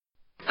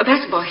A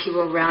basketball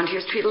hero around here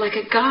is treated like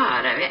a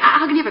god. I mean,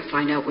 how can you ever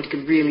find out what he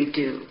could really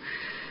do?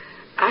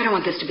 I don't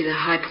want this to be the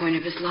high point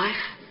of his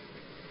life.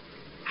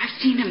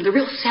 I've seen them, the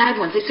real sad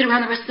ones. They sit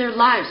around the rest of their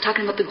lives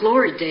talking about the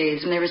glory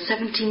days when they were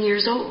 17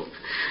 years old.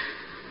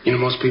 You know,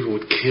 most people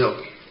would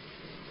kill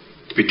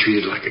to be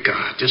treated like a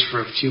god just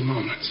for a few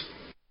moments.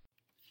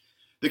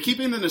 The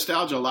Keeping the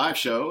Nostalgia Alive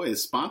show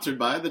is sponsored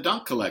by the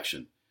Dunk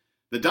Collection.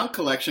 The Dunk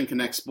Collection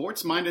connects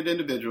sports-minded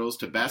individuals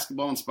to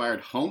basketball-inspired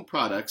home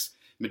products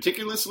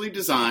meticulously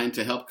designed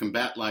to help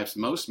combat life's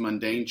most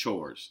mundane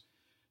chores.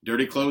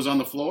 Dirty clothes on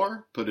the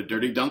floor? Put a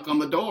dirty dunk on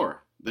the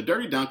door. The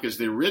Dirty Dunk is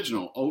the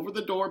original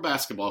over-the-door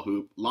basketball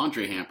hoop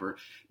laundry hamper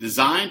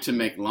designed to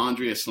make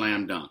laundry a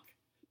slam dunk.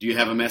 Do you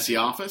have a messy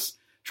office?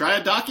 Try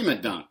a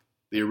Document Dunk,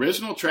 the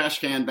original trash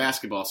can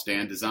basketball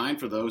stand designed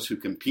for those who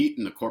compete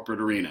in the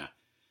corporate arena.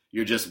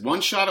 You're just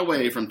one shot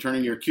away from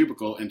turning your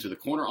cubicle into the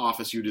corner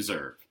office you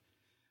deserve.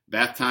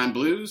 Bath time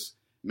blues?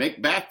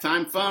 Make bath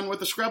time fun with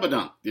the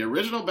Scrub-A-Dunk, the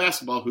original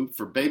basketball hoop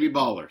for baby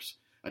ballers.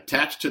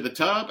 Attached to the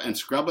tub and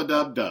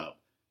Scrub-A-Dub-Dub.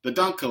 The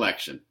Dunk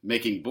Collection,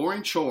 making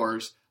boring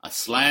chores a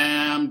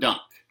slam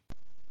dunk.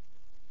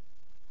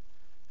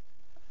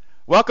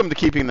 Welcome to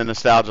Keeping the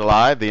Nostalgia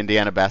Alive, the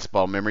Indiana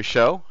Basketball Memory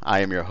Show. I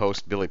am your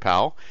host, Billy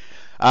Powell.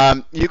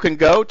 You can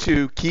go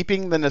to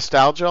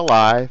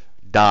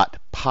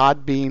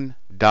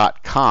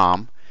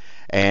keepingthenostalgiaalive.podbean.com,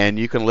 and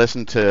you can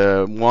listen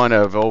to one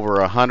of over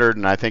 100,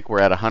 and I think we're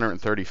at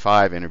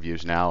 135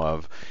 interviews now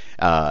of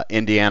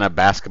Indiana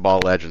basketball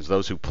legends,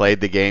 those who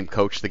played the game,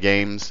 coached the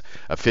games,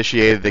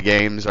 officiated the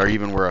games, or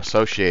even were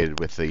associated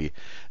with the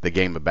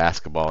game of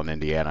basketball in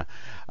Indiana.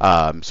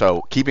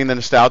 So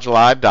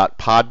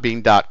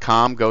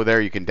keepingthenostalgiaalive.podbean.com. Go there.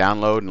 You can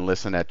download and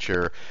listen at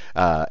your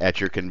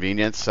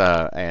convenience,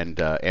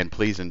 and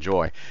please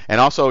enjoy. And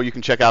also, you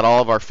can check out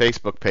all of our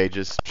Facebook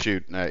pages.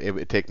 It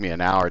would take me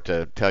an hour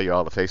to tell you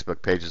all the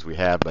Facebook pages we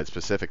have, but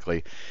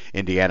specifically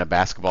Indiana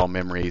Basketball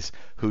Memories,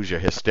 Hoosier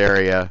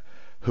Hysteria,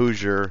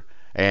 Hoosier,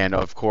 and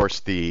of course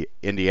the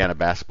Indiana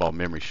Basketball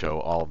Memory Show.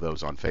 All of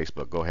those on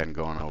Facebook. Go ahead and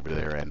go on over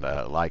there and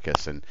like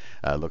us and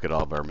look at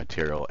all of our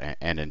material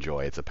and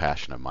enjoy. It's a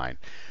passion of mine.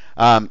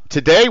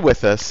 Today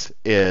with us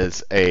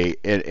is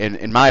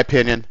in my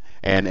opinion,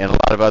 and in a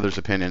lot of others'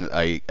 opinion,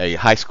 a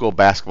high school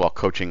basketball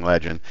coaching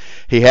legend.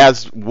 He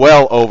has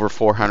well over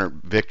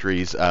 400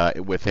 victories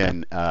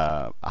within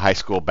high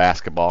school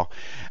basketball,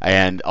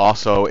 and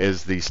also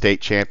is the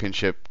state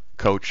championship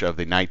coach of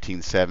the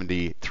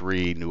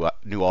 1973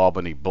 New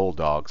Albany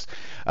Bulldogs.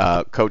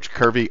 Coach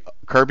Kirby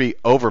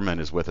Overman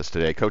is with us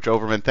today. Coach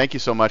Overman, thank you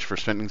so much for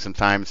spending some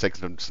time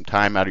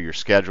out of your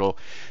schedule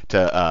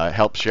to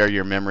help share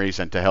your memories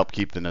and to help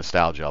keep the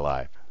nostalgia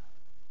alive.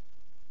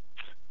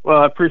 Well,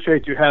 I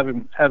appreciate you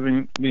having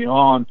me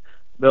on,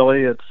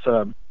 Billy. It's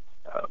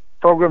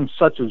programs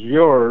such as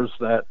yours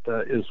that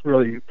is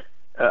really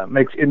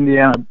makes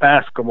Indiana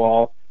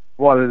basketball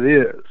what it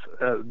is.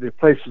 The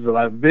places that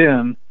I've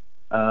been,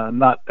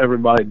 not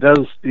everybody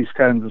does these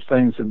kinds of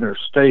things in their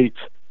state,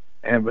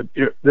 but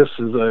this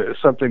is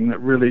something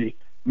that really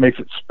makes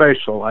it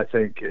special, I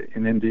think,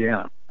 in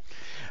Indiana.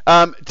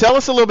 Tell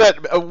us a little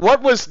bit.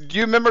 Do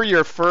you remember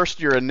your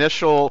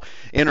initial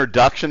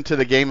introduction to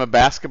the game of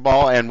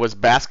basketball, and was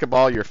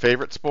basketball your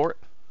favorite sport?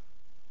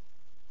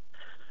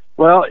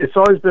 Well, it's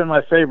always been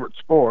my favorite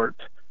sport.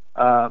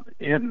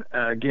 Again,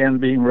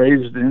 being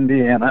raised in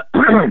Indiana,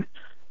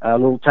 a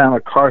little town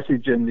of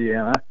Carthage,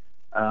 Indiana.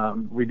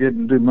 We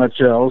didn't do much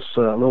else.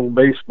 A little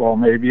baseball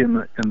maybe in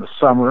the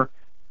summer,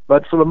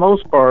 but for the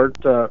most part,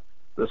 the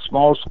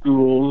small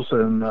schools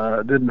and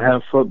didn't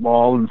have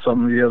football and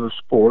some of the other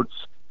sports.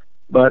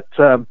 But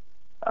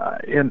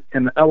in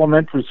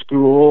elementary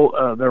school,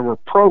 there were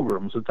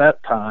programs at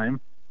that time.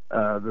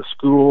 The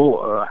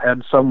school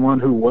had someone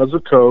who was a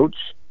coach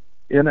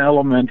in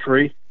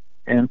elementary,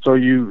 and so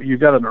you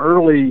got an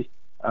early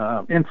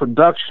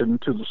introduction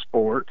to the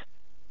sport.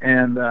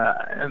 And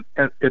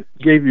it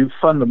gave you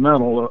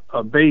fundamental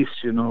a base,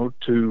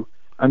 to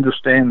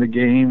understand the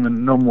game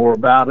and know more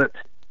about it,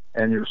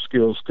 and your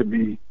skills could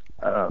be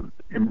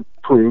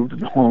improved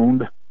and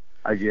honed,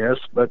 I guess.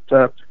 But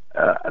the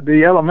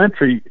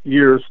elementary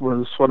years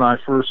was when I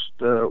first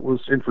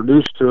was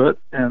introduced to it,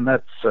 and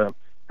that's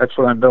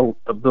when I built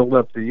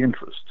up the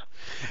interest.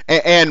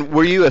 And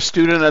were you a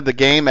student of the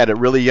game at a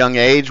really young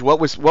age?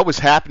 What was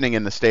happening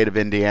in the state of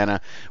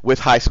Indiana with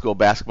high school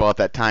basketball at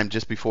that time,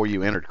 just before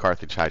you entered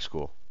Carthage High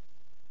School?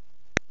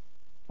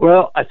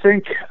 Well, I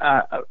think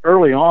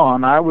early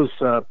on,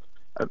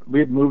 we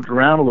had moved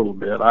around a little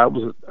bit. I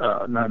was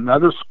at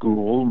another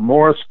school,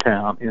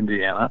 Morristown,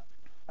 Indiana,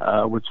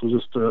 which was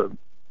just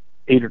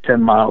 8 or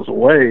 10 miles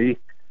away.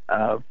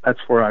 That's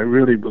where I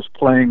really was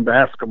playing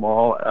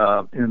basketball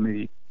in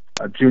the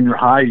junior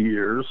high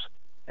years.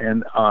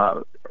 And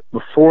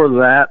before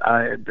that,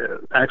 I had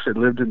actually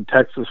lived in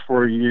Texas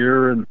for a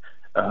year, and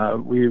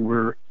we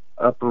were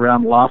up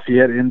around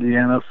Lafayette,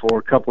 Indiana for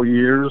a couple of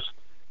years.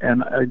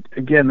 And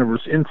again, there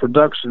was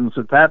introductions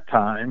at that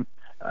time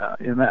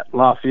in that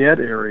Lafayette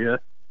area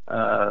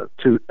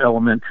to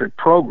elementary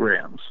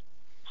programs.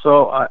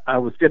 So I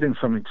was getting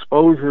some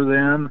exposure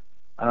then,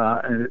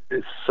 and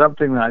it's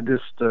something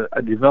that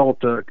I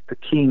developed a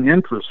keen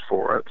interest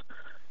for it.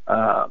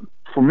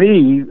 For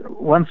me,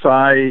 once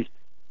I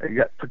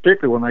got,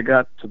 particularly when I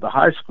got to the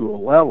high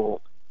school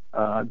level,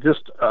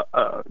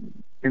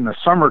 in the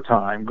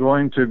summertime,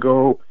 going to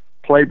go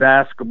play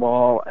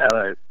basketball at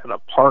a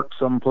park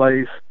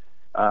someplace,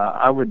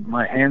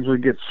 my hands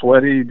would get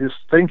sweaty just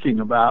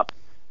thinking about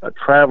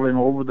traveling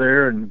over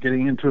there and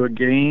getting into a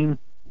game.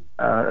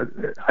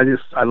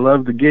 I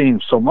loved the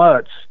game so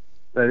much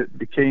that it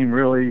became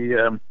really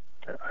a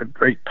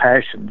great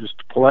passion just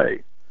to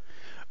play.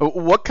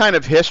 What kind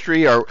of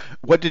history, or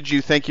what did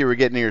you think you were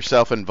getting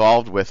yourself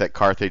involved with at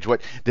Carthage?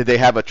 What did they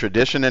have a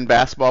tradition in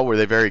basketball? Were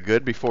they very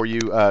good before you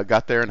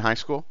got there in high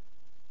school?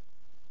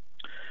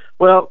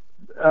 Well,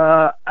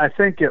 I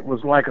think it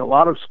was like a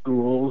lot of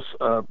schools.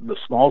 The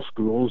small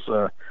schools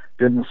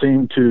didn't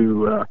seem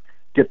to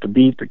get to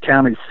beat the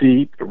county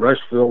seat.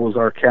 Rushville was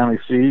our county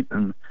seat,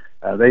 and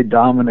they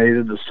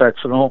dominated the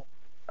sectional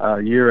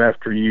year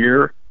after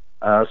year.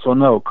 So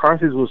no,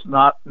 Carthage was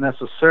not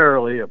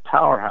necessarily a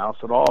powerhouse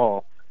at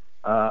all.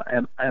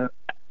 And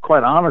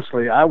quite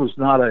honestly, I was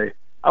not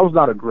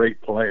a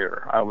great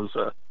player. I was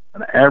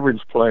an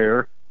average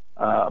player.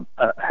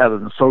 Had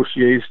an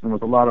association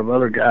with a lot of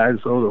other guys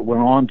though that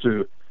went on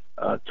to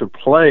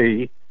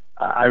play.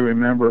 I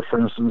remember, for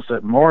instance,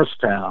 at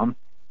Morristown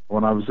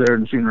when I was there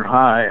in junior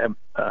high,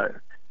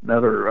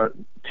 another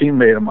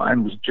teammate of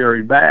mine was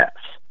Jerry Bass,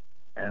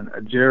 and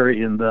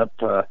Jerry ended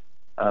up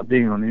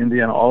being on the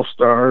Indiana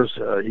All-Stars.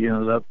 He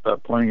ended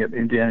up playing at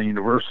Indiana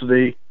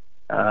University.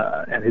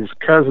 And his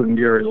cousin,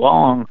 Gary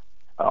Long,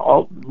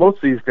 both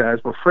these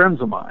guys were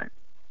friends of mine.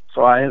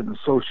 So I had an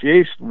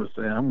association with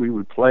them. We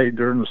would play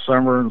during the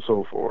summer and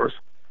so forth.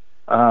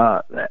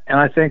 And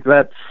I think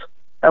that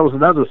was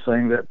another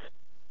thing, that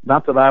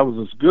not that I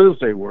was as good as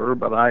they were,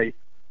 but I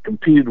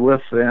competed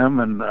with them,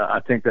 and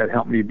I think that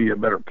helped me be a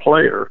better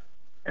player,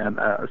 and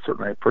I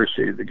certainly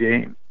appreciated the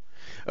game.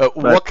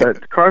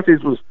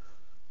 Carthage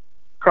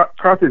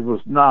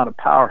was not a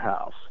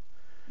powerhouse.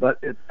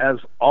 But as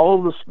all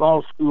of the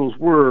small schools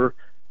were,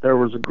 there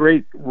was a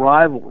great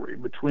rivalry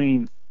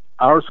between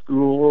our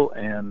school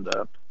and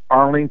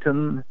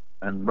Arlington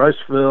and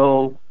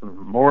Rushville and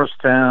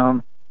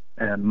Morristown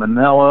and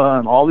Manila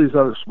and all these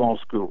other small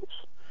schools.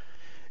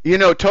 You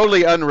know,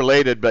 totally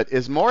unrelated, but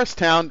is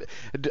Morristown,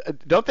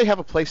 don't they have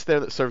a place there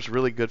that serves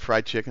really good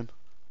fried chicken?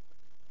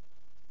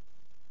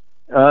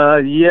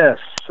 Yes.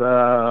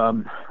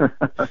 I'm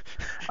trying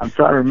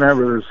to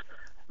remember.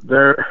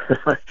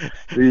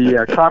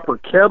 The Copper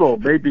Kettle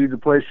may be the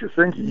place you're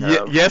thinking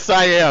of. Yes,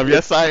 I am.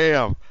 Yes, I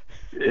am.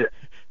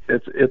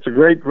 It's a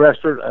great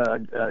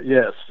restaurant.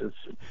 Yes, it's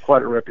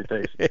quite a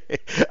reputation.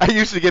 I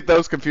used to get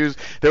those confused.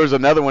 There was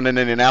another one in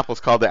Indianapolis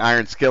called the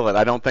Iron Skillet.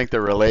 I don't think they're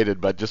related,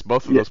 but just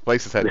both of those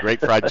places had great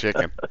fried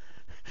chicken.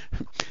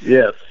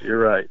 Yes, you're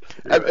right.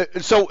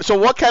 So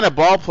what kind of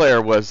ball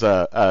player was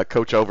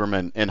Coach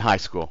Overman in high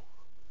school?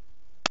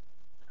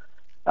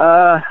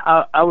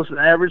 I was an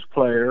average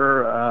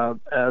player.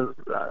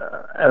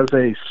 As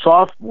a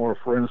sophomore,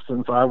 for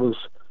instance, I was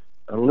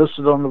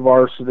listed on the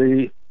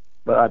varsity,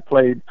 but I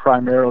played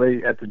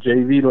primarily at the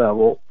JV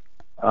level.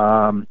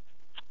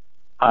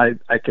 I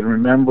can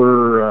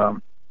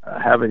remember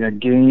having a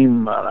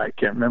game. I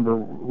can't remember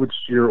which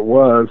year it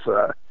was.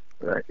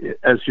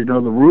 As you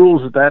know, the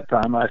rules at that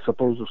time, I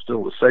suppose, are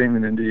still the same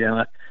in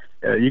Indiana.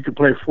 You could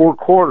play 4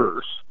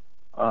 quarters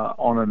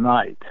on a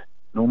night,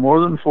 no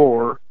more than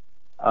 4.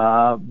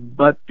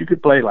 But you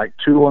could play like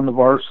 2 on the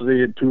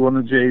varsity and 2 on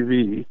the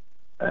JV.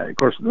 Of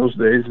course, in those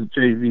days, the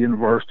JV and the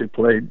varsity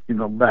played,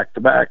 back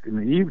to back in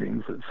the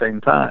evenings at the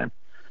same time.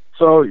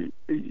 So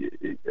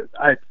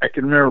I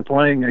can remember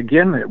playing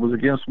again. It was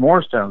against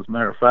Morristown, as a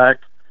matter of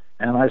fact,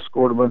 and I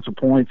scored a bunch of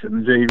points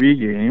in the JV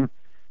game.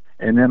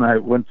 And then I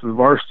went to the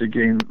varsity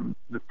game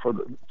for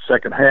the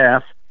second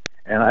half,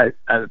 and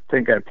I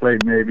think I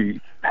played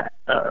maybe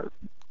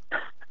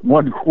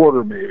 1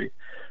 quarter, maybe.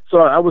 So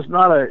I was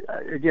not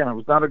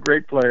a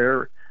great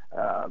player.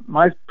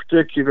 My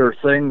particular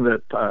thing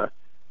that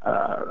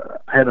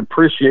I had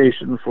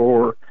appreciation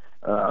for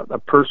a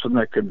person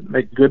that could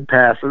make good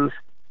passes.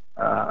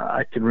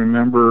 I can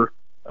remember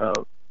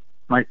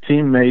my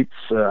teammates.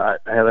 I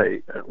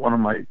had one of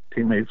my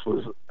teammates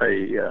was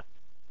a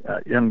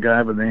young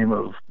guy by the name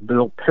of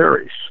Bill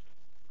Parrish.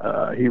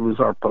 He was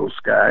our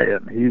post guy,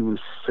 and he was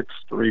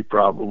 6'3",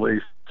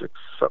 probably 6'2"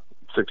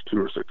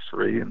 or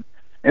 6'3", and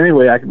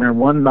anyway, I can remember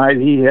one night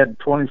he had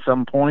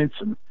 20-some points,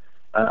 and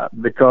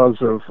because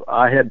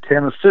I had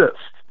 10 assists,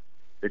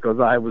 because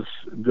I was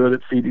good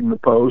at feeding the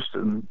post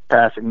and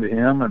passing to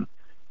him, and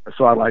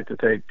so I like to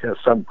take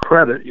some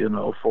credit,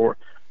 for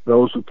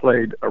those who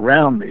played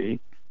around me,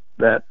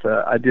 that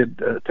I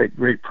did take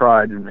great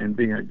pride in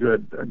being a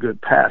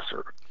good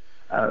passer.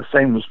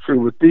 Same was true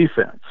with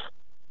defense.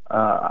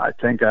 I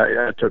think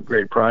I took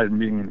great pride in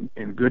being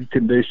in good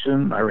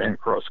condition. I ran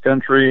cross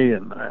country,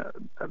 and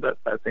that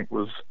I think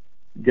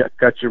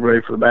got you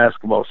ready for the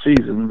basketball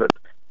season. But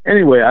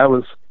anyway, I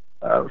was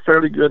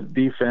fairly good at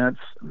defense.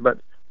 But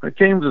when it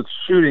came to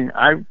shooting,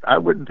 I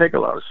wouldn't take a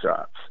lot of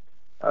shots.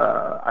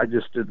 I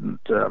just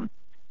didn't.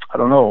 I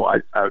don't know.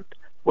 I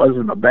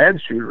wasn't a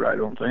bad shooter, I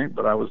don't think,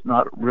 but I was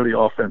not really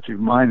offensive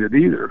minded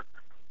either.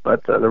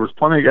 But there was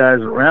plenty of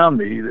guys around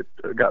me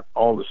that got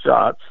all the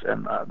shots,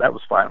 and that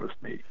was fine with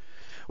me.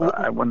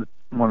 I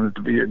wanted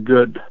to be a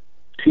good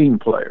team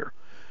player.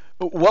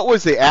 What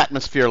was the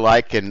atmosphere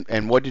like,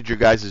 and what did your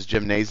guys'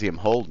 gymnasium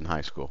hold in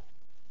high school?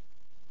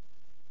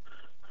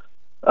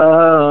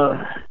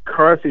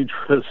 Carthage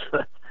was,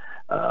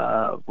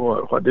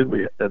 boy, what did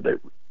we?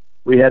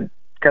 We had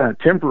kind of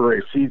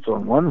temporary seats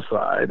on one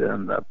side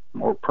and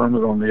more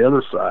permanent on the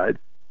other side,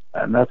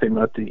 and nothing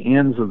but the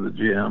ends of the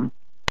gym.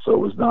 So it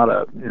was not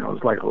it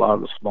was like a lot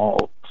of the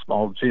small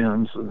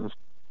gyms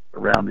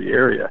around the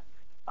area.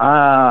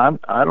 I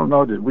don't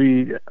know. Did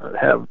we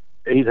have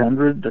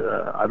 800?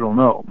 I don't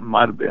know.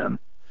 Might have been.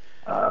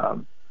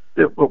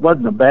 It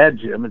wasn't a bad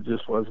gym. It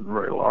just wasn't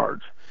very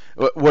large.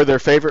 Were there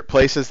favorite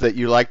places that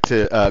you liked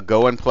to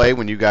go and play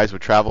when you guys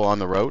would travel on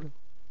the road?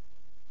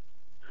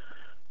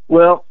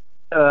 Well,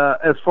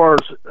 as far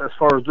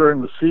as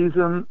during the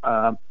season,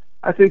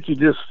 I think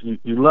you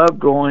love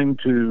going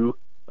to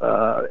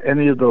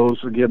any of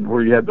those again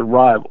where you had the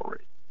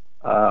rivalry.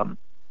 And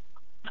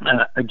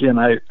again,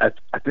 I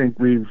think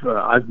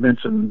I've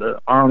mentioned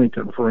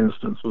Arlington, for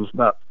instance, was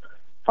about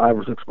 5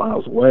 or 6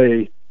 miles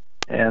away,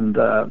 and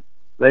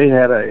they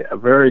had a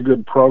very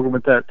good program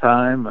at that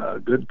time, a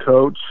good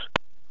coach,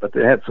 but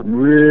they had some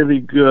really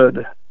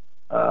good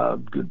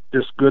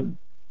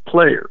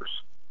players.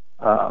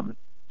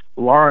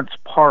 Lawrence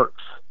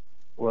Parks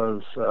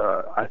was,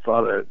 I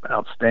thought, an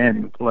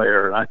outstanding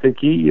player, and I think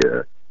he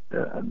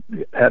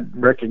had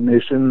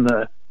recognition.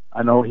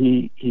 I know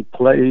he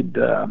played.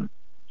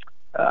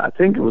 I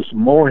think it was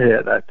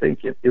Moorhead. I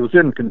think it was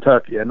in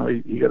Kentucky. I know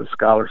he got a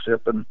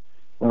scholarship and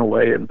went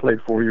away and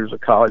played 4 years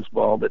of college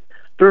ball. But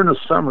during the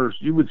summers,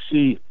 you would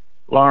see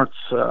Lawrence,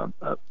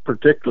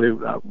 particularly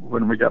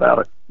when we got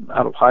out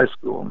of high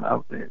school and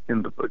out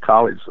into the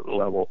college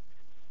level,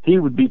 he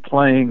would be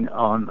playing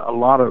on a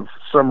lot of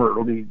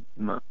summer league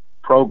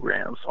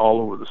programs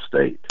all over the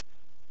state,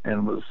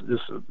 and was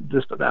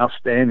just an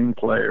outstanding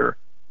player.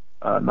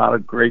 Not a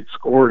great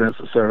scorer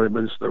necessarily,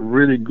 but just a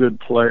really good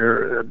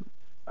player. And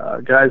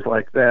guys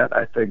like that,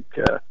 I think,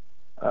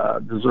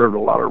 deserved a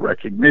lot of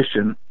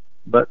recognition.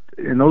 But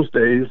in those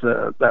days,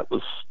 that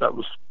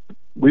was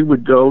we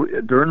would go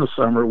during the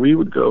summer. We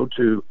would go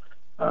to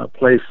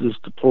places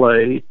to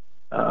play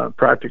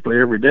practically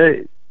every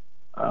day.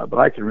 But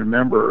I can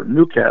remember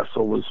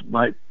Newcastle was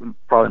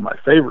probably my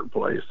favorite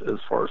place as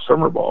far as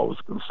summer ball was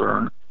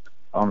concerned.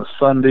 On a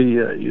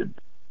Sunday, you'd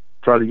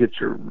try to get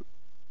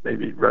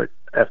maybe right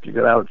after you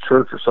got out of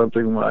church or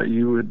something,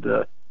 you would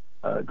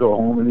go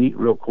home and eat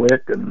real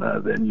quick, and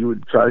then you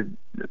would try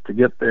to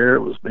get there.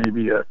 It was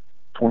maybe a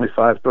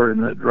 25,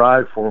 30-minute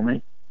drive for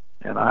me,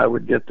 and I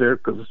would get there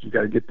because you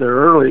got to get there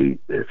early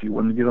if you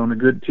wanted to get on a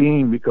good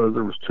team, because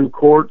there was 2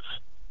 courts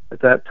at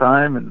that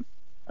time, and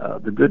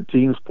the good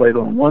teams played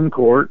on one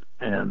court,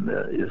 and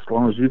as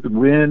long as you could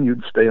win,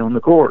 you'd stay on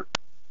the court.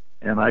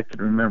 And I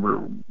can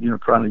remember,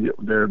 trying to get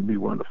there and be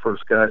one of the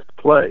first guys to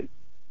play.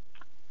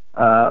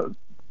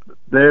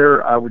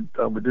 There, I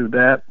would do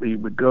that. We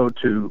would go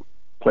to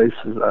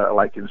places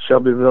like in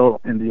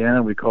Shelbyville,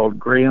 Indiana. We called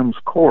Graham's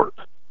Court.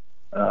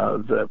 It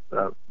was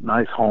a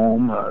nice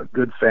home,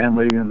 good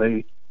family, and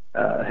they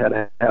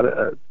had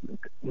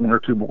 1 or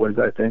 2 boys,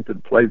 I think,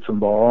 that played some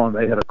ball, and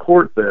they had a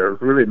court there. It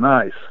was really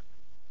nice.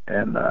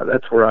 And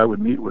that's where I would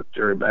meet with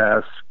Jerry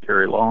Bass,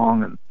 Gary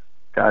Long, and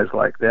guys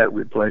like that.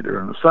 We'd play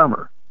during the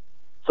summer.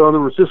 So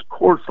there was just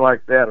courts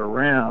like that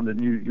around,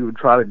 and you would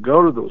try to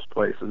go to those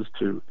places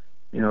to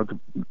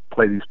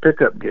play these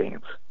pickup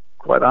games.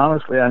 Quite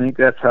honestly, I think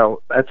that's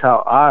how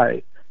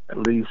I at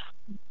least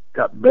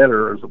got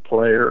better as a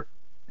player,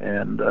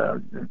 and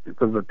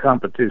because the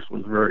competition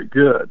was very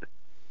good.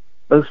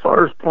 But as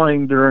far as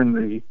playing during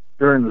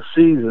the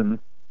season,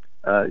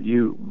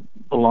 you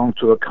belong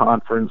to a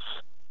conference,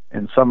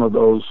 and some of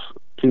those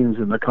teams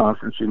in the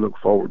conference, you look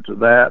forward to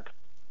that.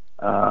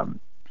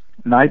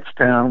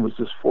 Knightstown was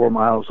just 4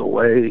 miles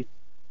away,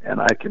 and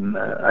I can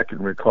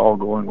recall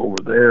going over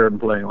there and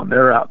playing on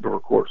their outdoor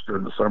courts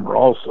during the summer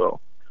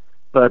also.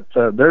 But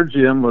their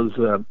gym was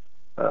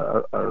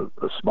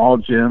a small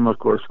gym. Of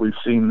course, we've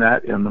seen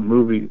that in the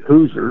movie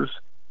Hoosiers.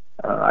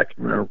 I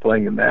can remember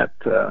playing in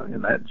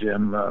that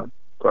gym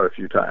quite a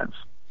few times.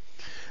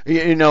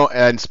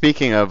 And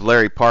speaking of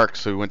Larry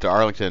Parks, who went to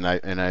Arlington,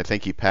 and I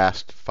think he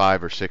passed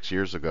 5 or 6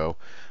 years ago,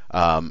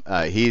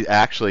 he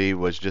actually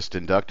was just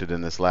inducted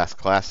in this last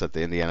class at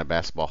the Indiana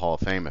Basketball Hall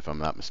of Fame, if I'm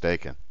not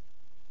mistaken.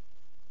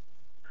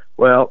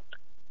 Well,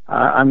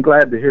 I'm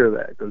glad to hear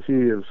that, because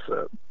he is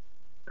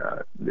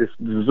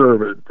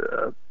deserved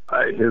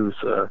by his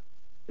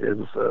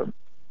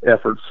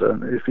efforts.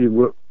 And if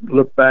you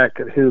look back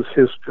at his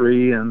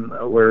history and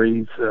where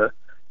he's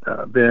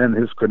been,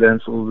 his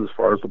credentials as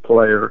far as a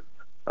player,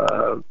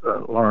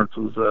 Lawrence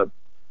was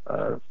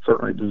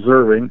certainly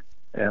deserving,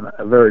 and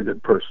a very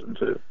good person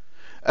too.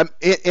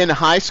 In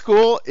high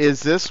school,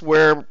 is this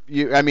where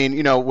you? I mean,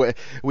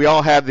 we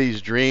all have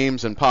these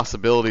dreams and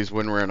possibilities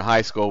when we're in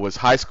high school. Was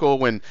high school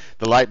when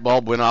the light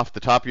bulb went off the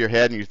top of your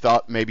head and you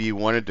thought maybe you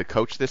wanted to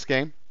coach this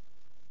game?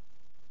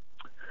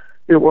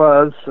 It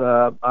was.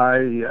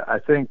 I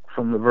think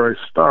from the very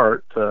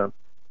start,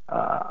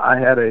 I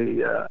had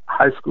a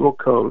high school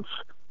coach,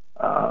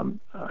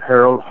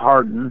 Harold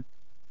Harden,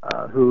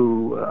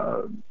 who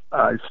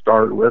I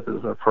started with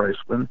as a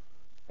freshman,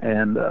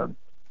 and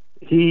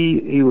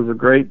he was a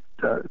great,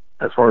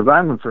 as far as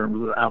I'm concerned,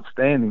 was an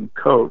outstanding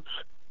coach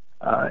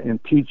in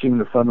teaching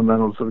the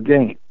fundamentals of the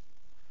game.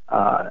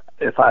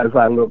 As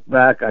I look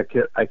back, I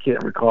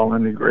can't recall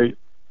any great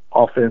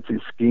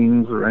offensive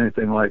schemes or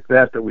anything like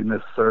that we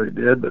necessarily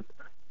did, but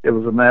it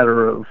was a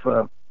matter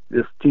of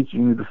just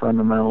teaching you the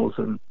fundamentals,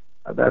 and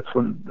that's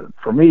when,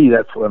 for me,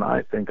 that's when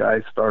I think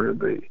I started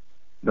the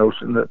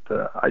notion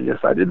that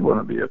I did want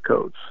to be a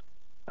coach.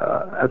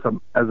 As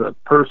a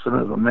person,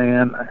 as a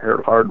man,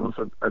 Harold Harden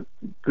was a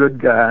good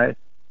guy.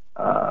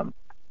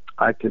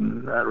 I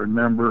can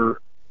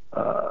remember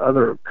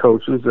other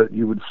coaches that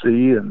you would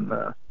see, and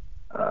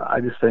I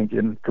just think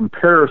in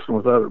comparison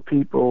with other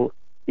people,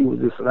 he was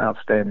just an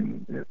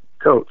outstanding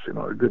coach,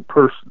 a good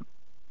person.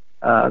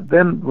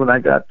 Then when I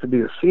got to be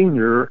a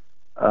senior,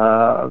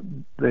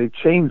 they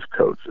changed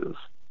coaches,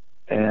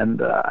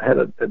 and I had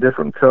a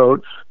different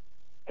coach,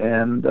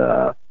 and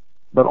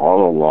but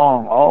all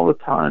along, all the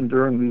time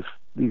during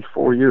these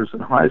 4 years in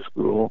high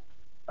school,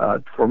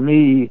 for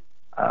me,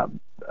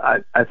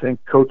 I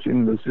think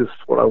coaching was just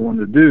what I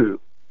wanted to do.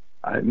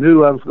 I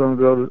knew I was going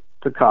to go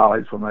to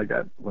college when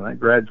I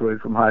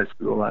graduated from high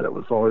school. That it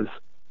was always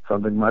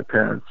something my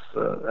parents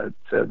had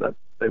said that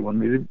they wanted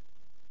me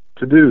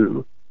to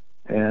do,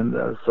 and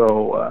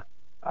so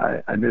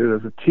I knew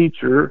as a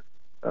teacher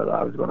that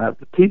I was going to have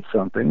to teach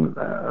something.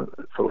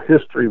 So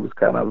history was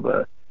kind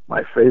of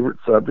my favorite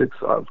subject,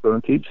 so I was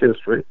going to teach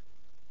history,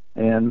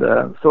 and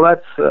so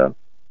that's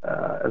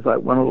as I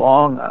went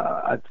along.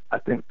 I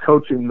think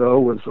coaching, though,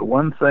 was the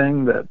one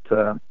thing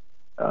that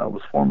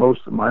was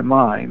foremost in my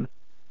mind.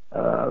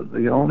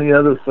 The only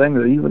other thing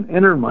that even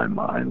entered my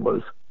mind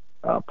was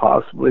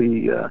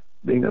possibly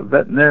being a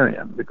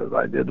veterinarian, because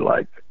I did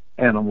like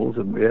animals,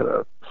 and we had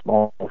a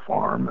small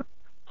farm,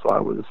 so I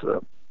was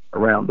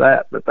around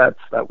that. But that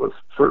was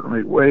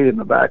certainly way in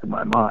the back of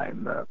my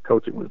mind.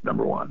 Coaching was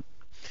number one.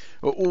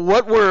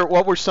 What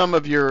were some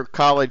of your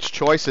college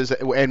choices,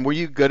 and were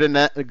you good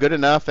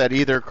enough at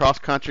either cross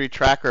country,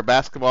 track, or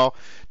basketball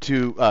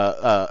to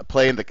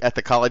play at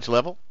the college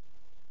level?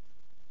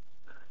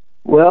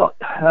 Well,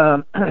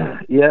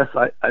 yes,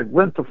 I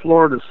went to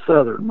Florida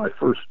Southern my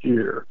first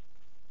year,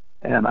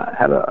 and I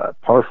had a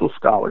partial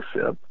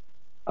scholarship,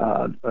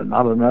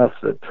 not enough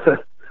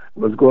that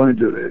was going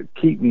to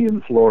keep me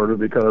in Florida,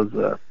 because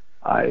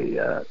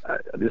I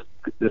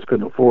just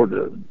couldn't afford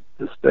to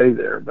stay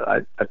there.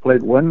 But I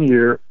played 1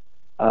 year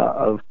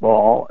of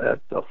ball at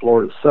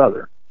Florida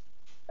Southern,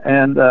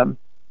 and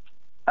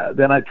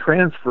then I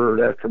transferred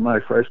after my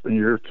freshman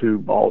year to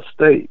Ball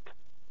State.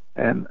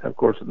 And of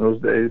course, in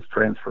those days,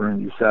 transferring,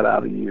 you sat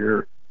out a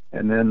year,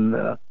 and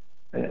then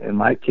in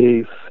my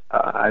case,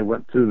 I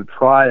went through the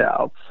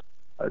tryouts.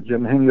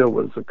 Jim Hinga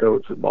was the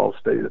coach at Ball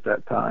State at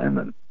that time,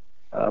 and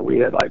we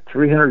had like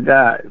 300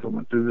 guys who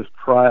went through this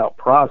tryout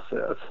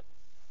process.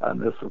 And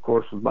this, of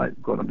course, was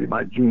going to be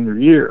my junior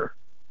year.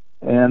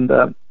 And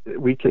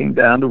we came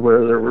down to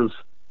where there was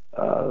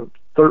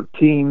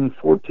 13,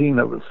 14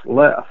 of us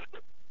left.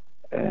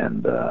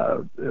 And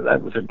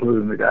that was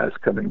including the guys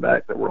coming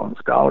back that were on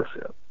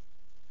scholarship.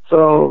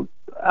 So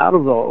out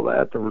of all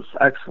that, there was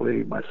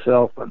actually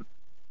myself, and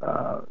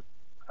I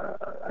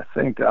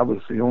think I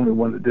was the only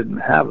one that didn't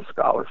have a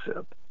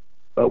scholarship.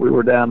 But we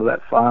were down to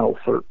that final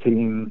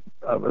 13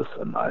 of us,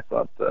 and I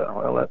thought,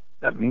 well,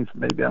 that means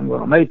maybe I'm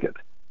going to make it.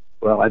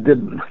 Well, I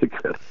didn't make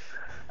it.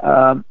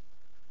 And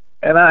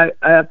I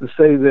have to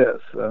say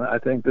this, and I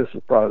think this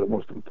is probably the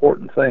most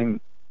important thing.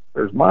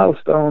 There's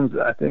milestones,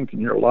 I think, in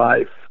your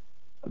life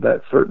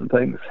that certain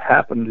things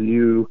happen to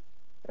you,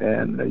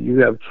 and you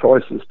have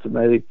choices to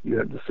make, you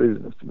have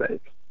decisions to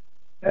make.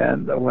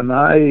 And when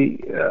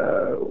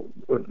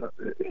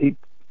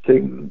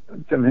Jim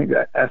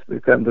Hinga asked me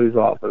to come to his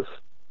office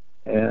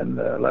and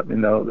let me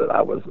know that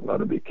I wasn't going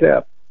to be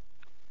kept.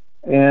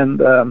 And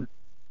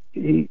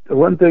the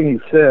one thing he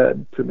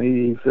said to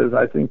me, he says,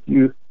 I think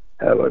you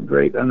have a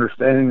great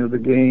understanding of the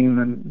game,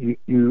 and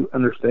you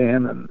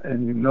understand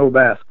and you know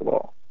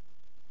basketball.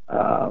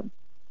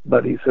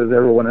 But he says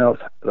everyone else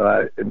that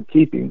I am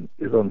keeping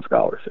is on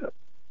scholarship.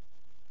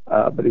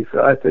 But he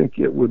said, I think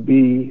you would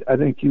be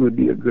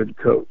a good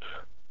coach.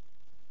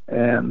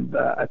 And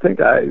I think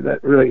that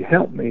really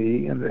helped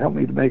me, and it helped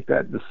me to make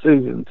that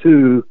decision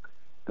too,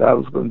 that I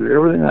was going to do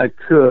everything I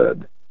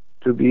could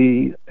to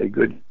be a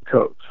good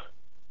coach.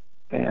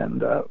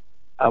 And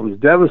I was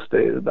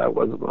devastated that I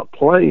wasn't going to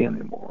play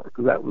anymore,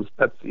 because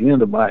that's the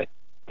end of my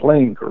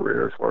playing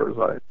career as far as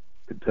I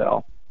could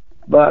tell.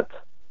 But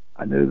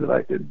I knew that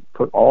I could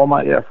put all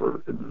my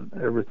effort and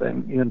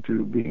everything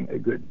into being a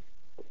good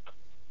coach.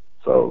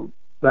 So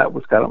that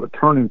was kind of a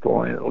turning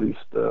point, at least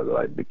that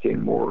I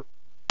became more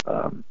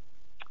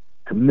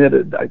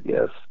committed, I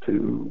guess,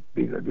 to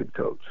being a good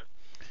coach.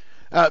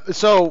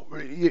 So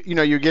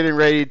you're getting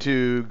ready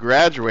to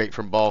graduate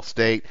from Ball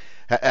State.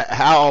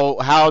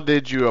 How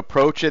did you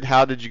approach it?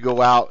 How did you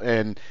go out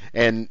and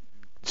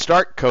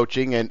start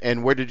coaching,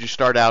 and where did you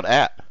start out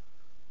at?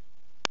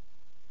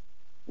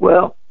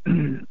 Well,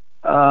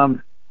 I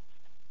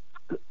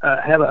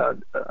had a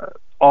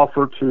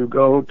offer to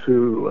go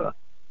to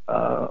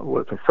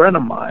with a friend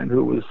of mine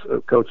who was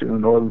coaching in the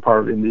northern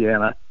part of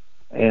Indiana,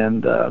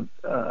 and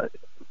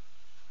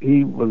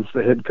he was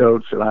the head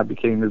coach, and I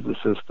became his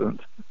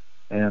assistant,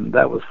 and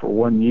that was for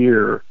 1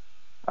 year,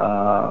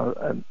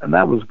 and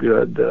that was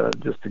good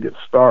just to get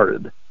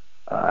started.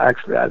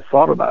 Actually, I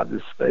thought about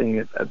just staying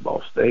at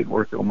Ball State,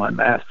 working on my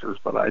master's,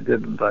 but I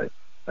didn't. I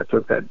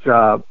took that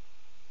job.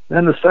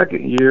 Then the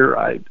second year,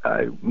 I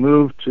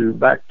moved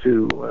back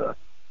to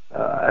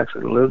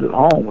actually lived at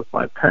home with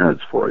my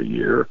parents for a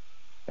year,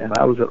 and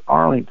I was at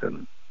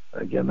Arlington,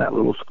 again, that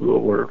little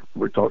school where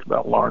we talked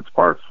about Lawrence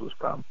Parks was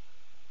from.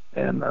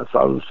 And so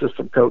I was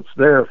assistant coach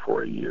there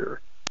for a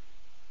year.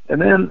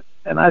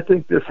 And I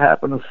think this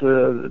happens,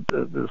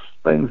 there's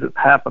things that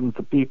happen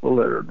to people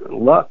that are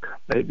luck,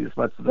 maybe as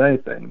much as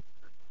anything.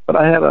 But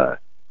I had a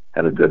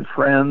good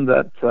friend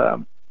that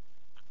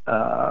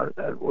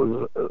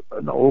was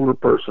an older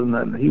person,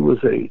 and he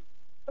was a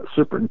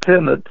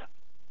superintendent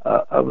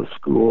of a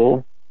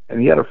school, and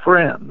he had a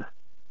friend,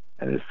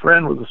 and his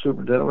friend was a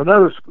superintendent of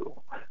another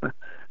school.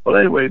 Well,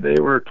 anyway, they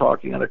were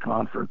talking at a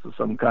conference of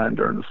some kind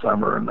during the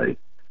summer, and the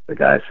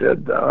guy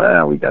said,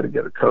 well, we got to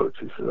get a coach.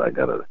 He said, I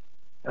got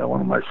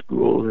one of my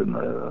schools is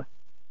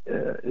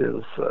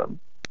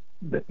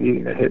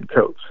needing a head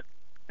coach.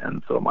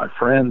 And so my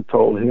friend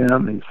told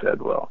him, he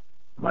said, well,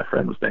 my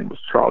friend's name was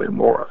Charlie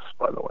Morris,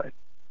 by the way.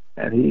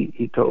 And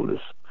he told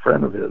this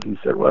friend of his, he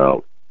said,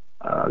 well,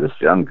 this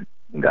young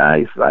guy,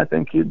 he said, I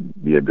think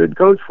he'd be a good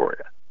coach for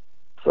you.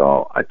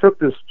 So I took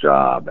this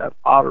job at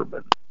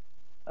Otterbein,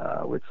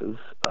 which is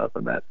up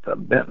in that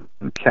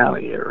Benton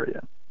County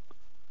area.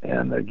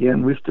 And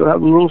again, we still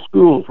have the little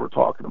schools we're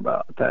talking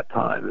about at that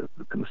time.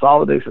 The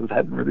consolidations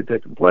hadn't really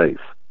taken place.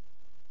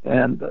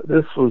 And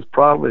this was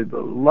probably the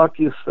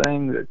luckiest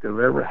thing that could have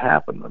ever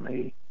happened to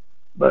me.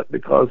 But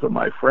because of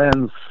my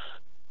friend's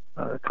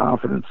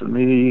confidence in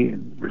me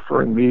and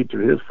referring me to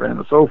his friend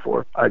and so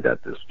forth, I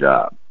got this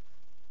job.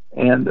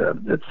 And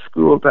it's a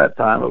school at that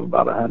time of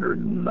about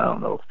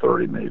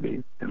 130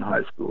 maybe in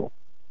high school.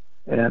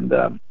 And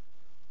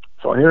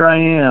so here I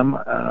am,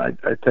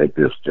 I take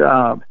this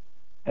job.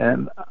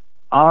 And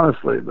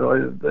honestly,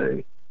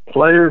 the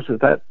players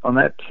on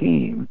that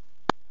team,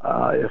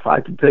 if I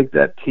could take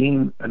that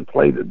team and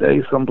play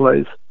today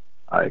someplace,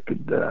 I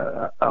could.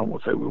 I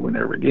won't say we win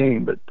every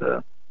game, but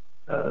it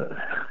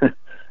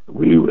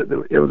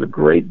was a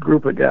great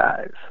group of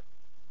guys.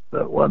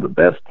 One of the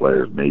best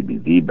players, maybe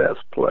the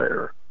best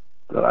player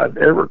that I've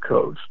ever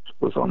coached,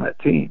 was on that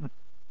team.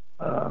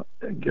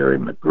 Gary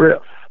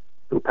McGriff,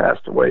 who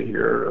passed away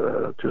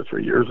here 2 or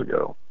 3 years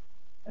ago.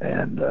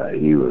 And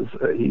he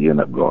ended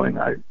up going.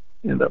 I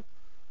ended up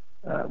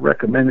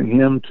recommending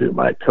him to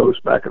my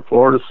coach back at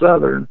Florida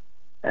Southern,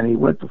 and he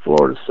went to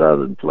Florida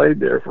Southern, played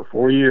there for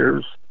 4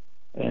 years,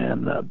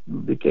 and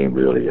became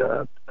really,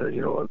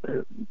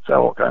 set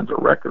all kinds of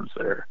records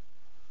there.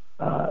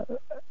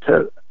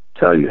 To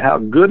tell you how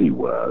good he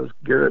was,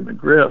 Gary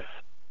McGriff,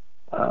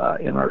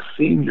 in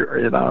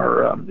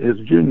his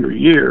junior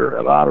year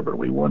at Otterbein,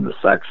 we won the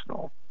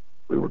sectional.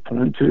 We were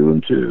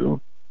 22-2.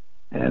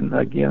 And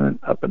again,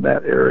 up in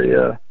that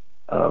area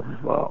of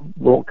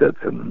Wolcott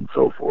and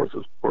so forth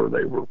is where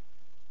they were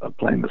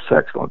playing the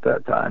sectional at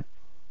that time.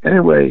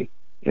 Anyway,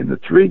 in the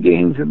 3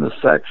 games in the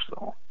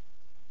sectional,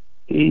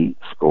 he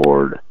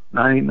scored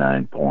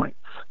 99 points,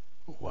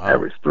 wow.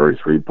 Averaged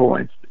 33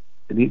 points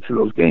in each of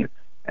those games.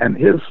 And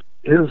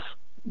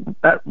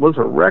that was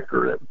a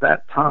record at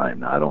that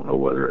time. Now, I don't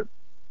know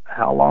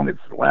how long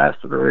it's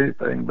lasted or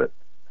anything, but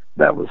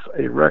that was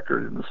a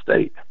record in the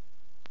state.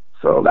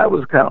 So that was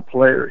the kind of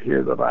player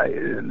here that I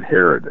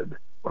inherited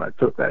when I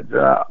took that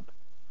job.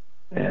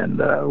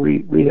 And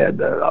we had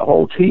a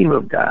whole team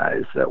of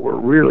guys that were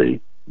really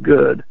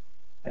good,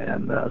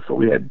 and so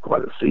we had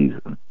quite a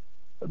season.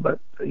 But,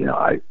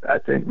 I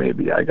think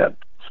maybe I got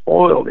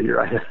spoiled here.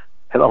 I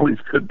had all these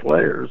good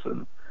players,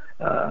 and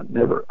I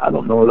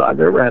don't know that I've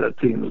ever had a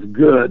team as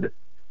good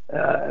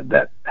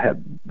that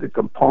had the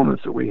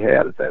components that we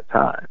had at that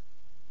time.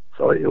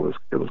 So it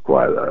was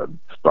quite a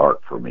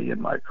start for me in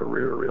my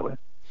career, really.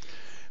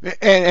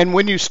 And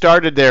when you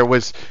started there,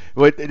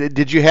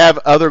 did you have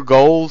other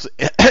goals,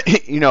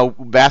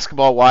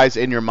 basketball wise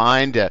in your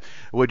mind?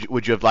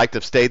 Would you have liked to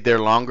have stayed there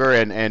longer?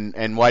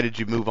 And why did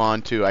you move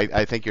on to?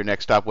 I think your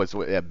next stop was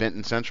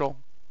Benton Central.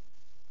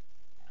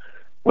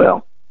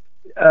 Well,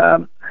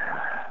 I'd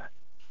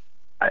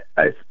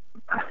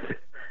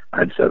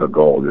set a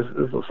goal.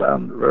 This will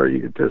sound very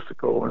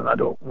egotistical, and I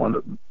don't want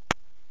to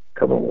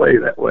come away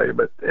that way.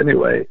 But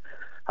anyway,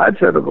 I'd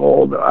set a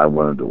goal that I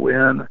wanted to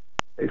win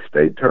a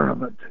state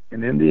tournament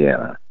in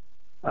Indiana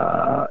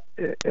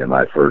in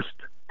my first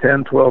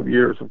 10, 12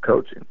 years of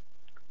coaching.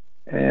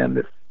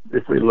 And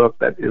if we look,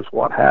 that is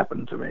what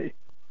happened to me.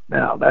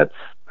 Now, that's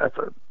a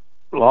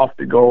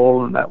lofty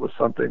goal, and that was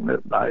something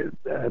that I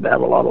had to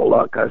have a lot of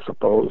luck, I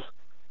suppose.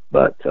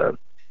 But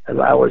as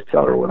I always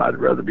tell everyone, I'd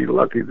rather be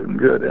lucky than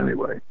good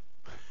anyway.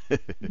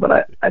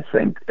 But I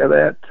think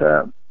that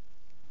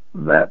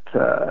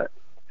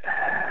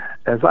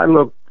as I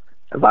look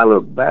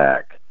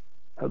back,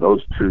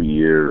 those 2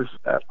 years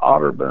at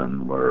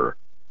Otterbein were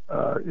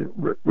it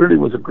really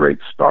was a great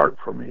start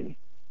for me.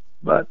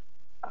 But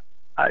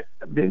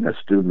being a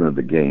student of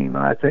the game,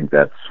 and I think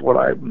that's what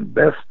I'm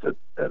best at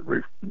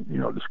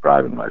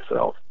describing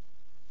myself.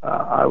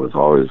 I was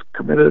always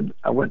committed.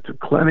 I went to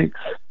clinics.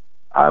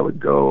 I would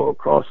go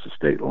across the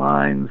state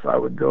lines. I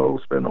would go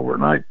spend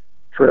overnight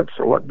trips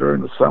or what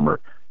during the summer.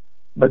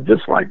 But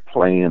just like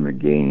playing the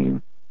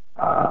game,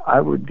 I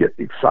would get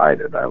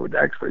excited. I would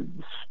actually,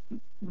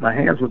 my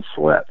hands would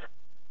sweat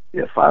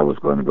if I was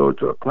going to go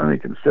to a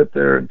clinic and sit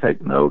there and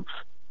take notes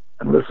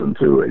and listen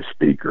to a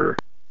speaker,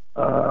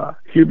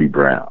 Hubie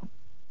Brown.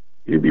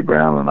 Hubie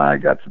Brown and I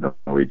got to know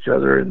each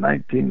other in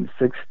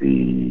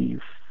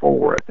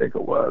 1964, I think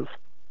it was.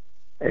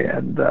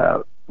 And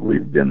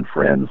we've been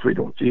friends. We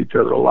don't see each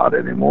other a lot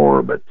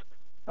anymore, but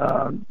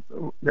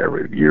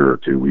every year or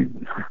two we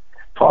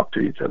talk to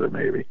each other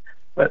maybe.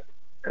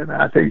 And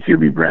I think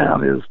Hubie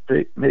Brown is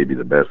maybe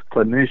the best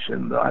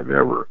clinician that I've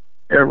ever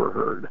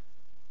heard.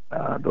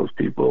 Those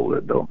people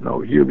that don't know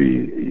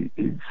Hubie,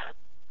 he's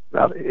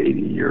about 80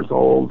 years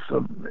old,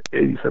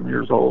 87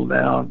 years old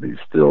now. He's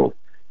still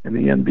in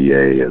the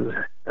NBA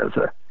as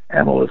an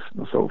analyst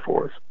and so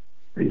forth.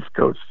 He's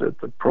coached at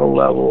the pro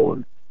level,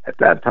 and at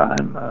that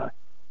time,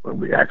 when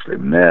we actually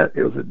met,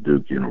 it was at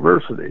Duke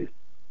University.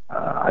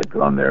 I'd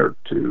gone there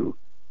to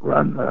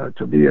run,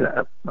 to be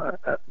a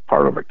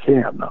part of a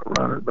camp, not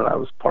run it, but I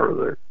was part of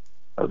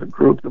the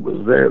group that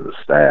was there, the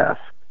staff,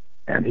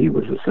 and he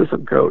was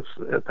assistant coach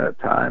at that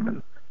time,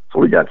 and so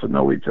we got to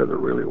know each other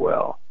really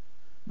well.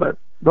 But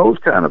those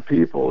kind of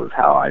people is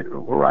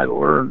where I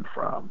learned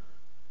from,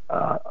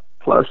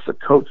 plus the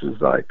coaches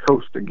that I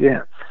coached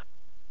against,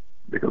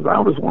 because I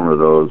was one of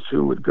those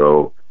who would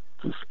go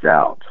to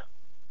scout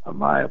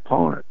my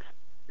opponent.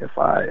 If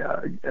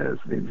as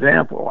an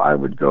example, I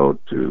would go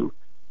to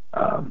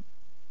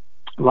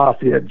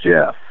Lafayette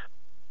Jeff,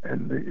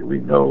 and we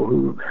know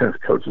who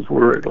coaches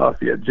were at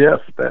Lafayette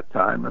Jeff at that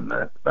time, and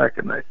back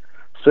in the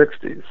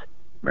 60s.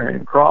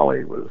 Marion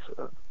Crawley was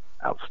an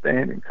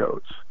outstanding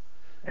coach.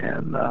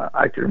 And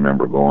I can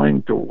remember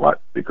going to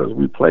because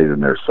we played in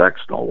their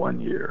sectional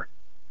one year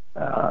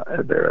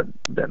there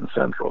at Benton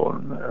Central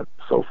and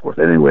so forth.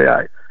 Anyway,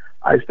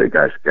 I think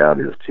I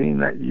scouted his team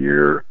that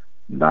year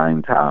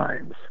 9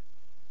 times.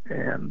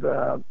 And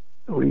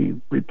we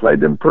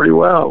played them pretty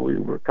well. We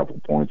were a couple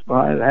points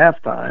behind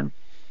at halftime,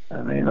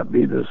 and they ended up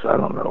beating us, I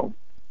don't know,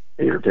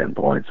 8 or 10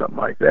 points, something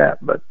like that.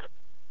 But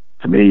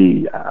to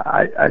me,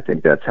 I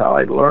think that's how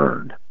I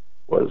learned,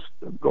 was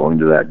going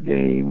to that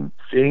game,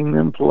 seeing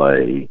them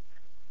play,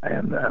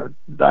 and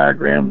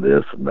diagram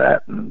this and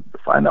that, and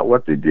find out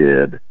what they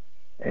did,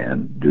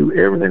 and do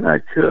everything I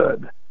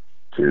could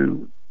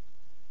to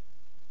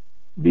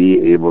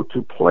be able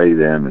to play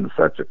them in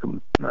such a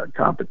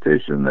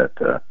competition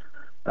that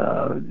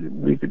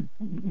we could,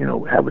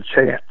 have a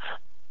chance.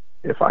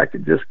 If I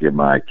could just give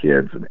my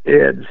kids an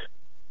edge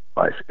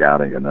by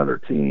scouting another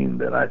team,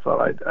 then I thought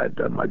I'd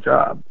done my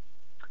job.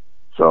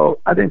 So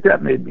I think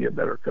that made me a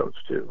better coach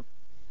too.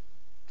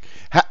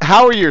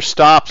 How are your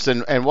stops,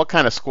 and what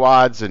kind of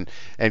squads, and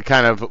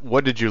kind of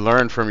what did you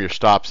learn from your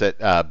stops at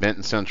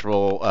Benton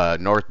Central,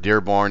 North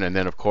Dearborn, and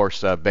then of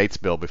course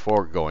Batesville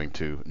before going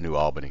to New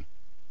Albany?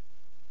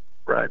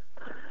 Right.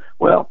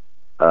 Well,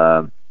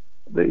 the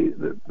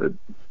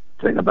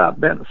thing about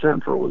Benton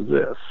Central was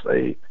this: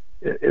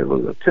 it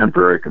was a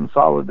temporary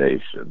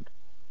consolidation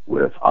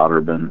with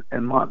Otterbein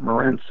and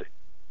Montmorency,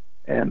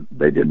 and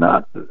they did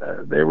not.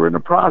 They were in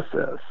the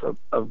process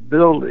of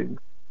building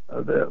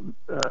the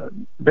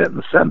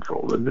Benton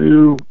Central, the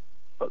new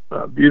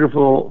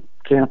beautiful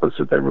campus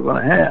that they were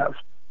going to have.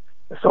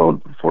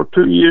 So for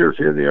 2 years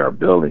here they are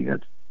building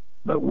it,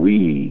 but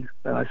we,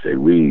 and I say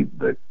we,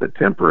 the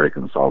temporary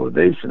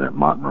consolidation at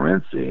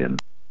Montmorency and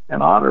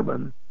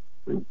Otterbein,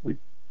 we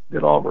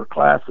did all of our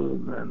classes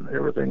and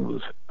everything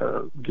was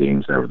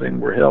games and everything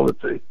were held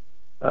at the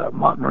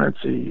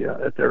Montmorency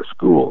at their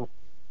school.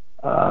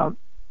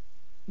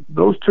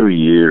 Those 2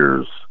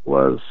 years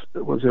was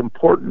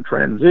important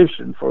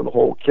transition for the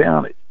whole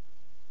county,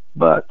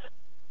 but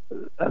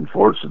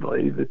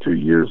unfortunately, the 2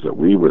 years that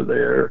we were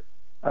there,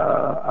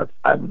 I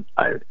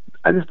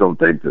just don't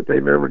think that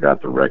they've ever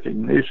got the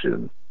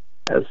recognition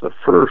as the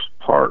first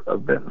part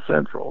of Benton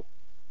Central.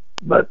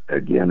 But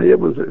again,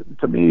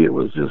 to me it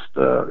was just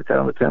kind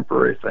of a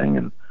temporary thing,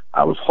 and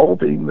I was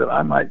hoping that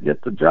I might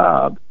get the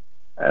job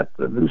at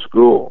the new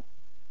school.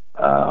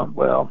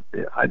 Well,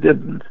 I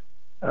didn't.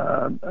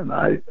 And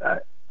I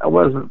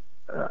wasn't,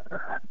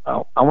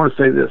 I want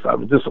to say this, I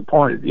was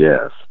disappointed,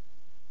 yes,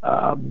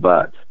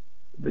 but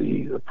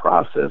the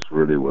process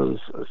really was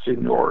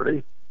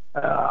seniority,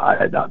 I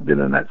had not been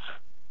in that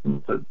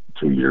the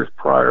 2 years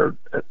prior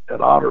at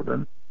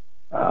Otterman.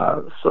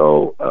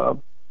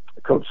 So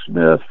Coach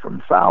Smith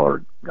from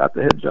Fowler got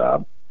the head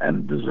job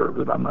and deserved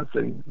it. I'm not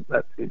saying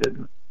that he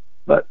didn't.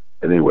 But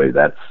anyway,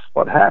 that's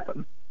what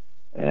happened.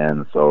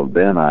 And so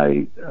then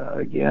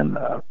again,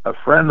 a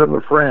friend of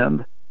a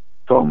friend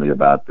told me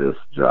about this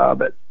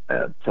job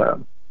at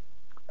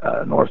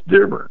North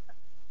Dearborn.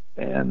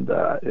 And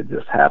it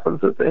just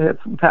happens that they had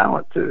some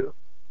talent too.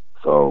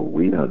 So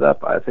we ended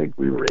up, I think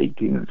we were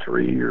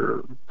 18-3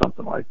 or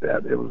something like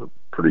that. It was a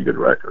pretty good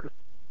record.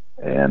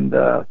 And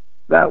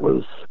that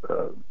was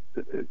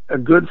a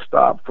good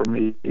stop for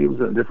me. It was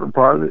in a different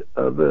part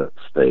of the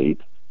state.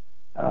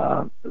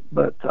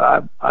 But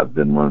I've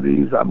been one of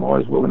these, I'm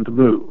always willing to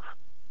move.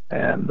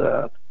 And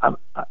I know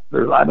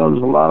there's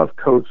a lot of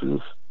coaches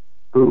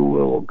who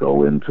will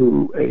go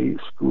into a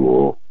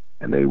school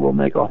and they will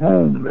make a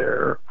home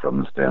there from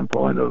the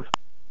standpoint of,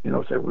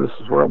 say, well, this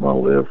is where I'm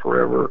going to live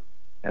forever.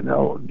 And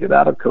they'll get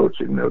out of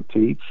coaching, they'll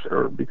teach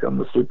or become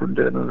the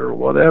superintendent or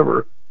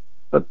whatever.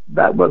 But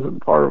that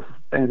wasn't part of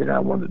anything I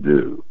wanted to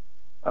do.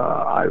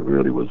 I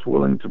really was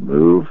willing to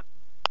move.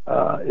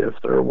 If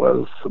there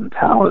was some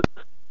talent,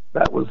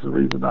 that was the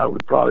reason I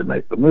would probably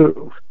make the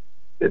move.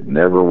 It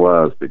never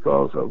was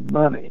because of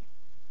money.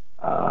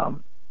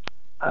 And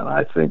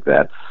I think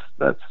that's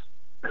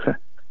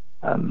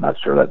I'm not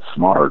sure that's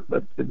smart,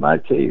 but in my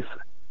case,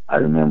 I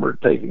remember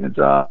taking a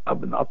job,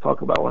 and I'll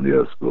talk about one of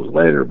the other schools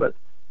later, but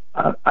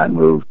I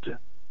moved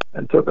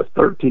and took a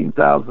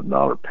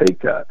 $13,000 pay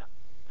cut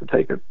to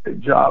take a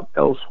job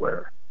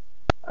elsewhere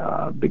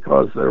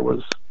because there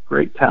was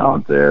great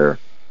talent there,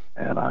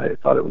 and I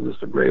thought it was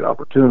just a great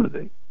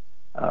opportunity.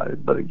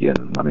 But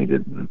again, money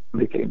didn't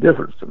make any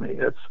difference to me.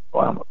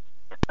 I'm a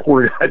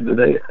poor guy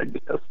today, I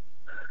guess.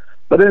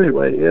 But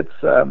anyway, it's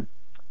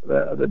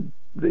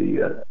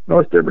the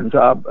North Dearborn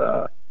job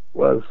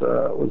was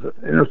an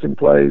interesting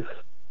place.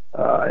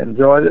 I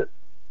enjoyed it,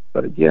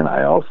 but again,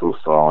 I also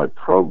saw a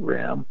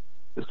program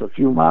just a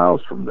few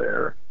miles from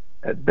there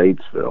at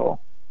Batesville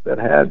that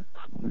had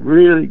some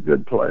really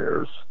good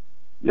players,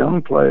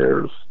 young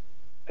players,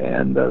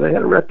 and they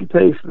had a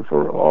reputation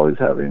for always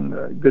having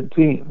good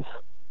teams.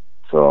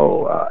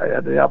 So I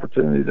had the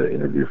opportunity to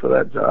interview for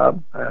that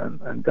job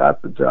and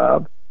got the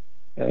job,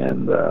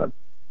 and so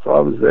I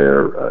was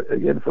there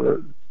again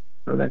for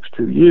the next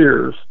 2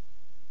 years.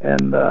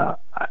 And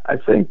I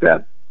think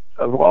that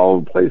of all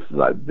the places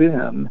I've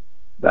been,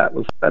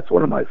 that's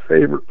one of my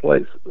favorite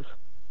places.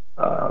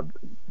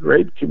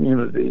 Great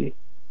community.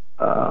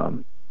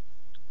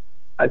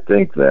 I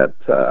think that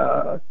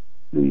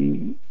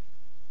the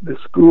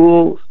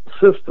school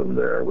system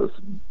there was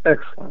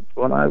excellent.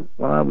 When I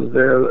was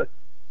there,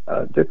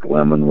 Dick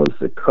Lemon was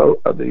the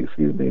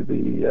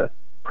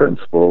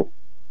principal.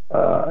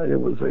 It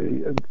was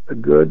a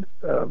good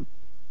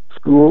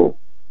school,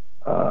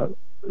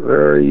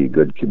 very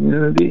good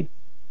community,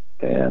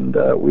 and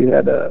we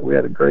had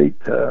a great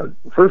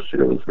first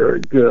year was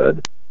very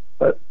good,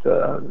 but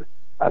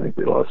I think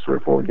we lost 3 or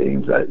 4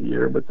 games that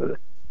year. But the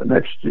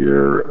next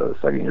year,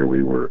 second year,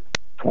 we were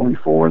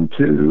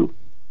 24-2.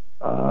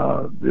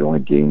 The only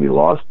game we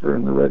lost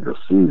during the regular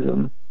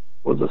season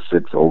was a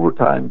 6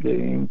 overtime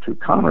game to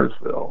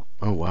Connorsville.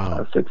 Oh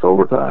wow! 6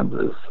 overtimes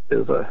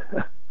is a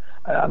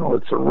I don't know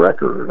if it's a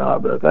record or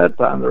not, but at that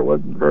time there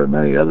wasn't very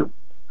many other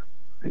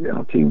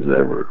teams that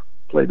ever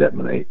played that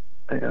many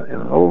in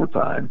an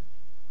overtime.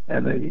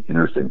 And the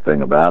interesting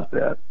thing about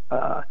that,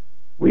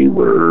 we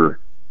were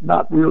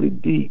not really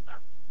deep.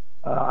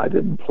 I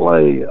didn't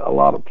play a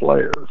lot of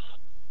players.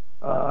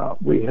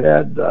 We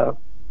had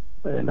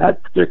in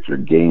that particular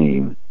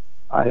game,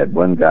 I had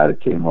one guy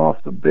that came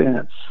off the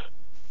bench.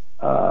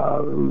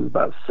 Who was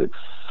about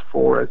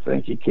 6'4", I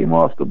think. He came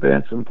off the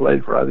bench and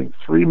played for, I think,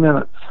 3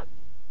 minutes.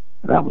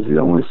 And that was the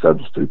only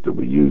substitute that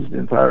we used the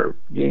entire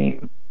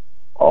game.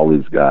 All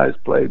these guys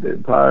played the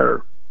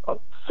entire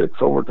 6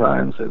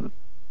 overtimes, and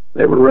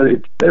they were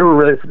ready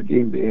for the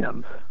game to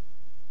end.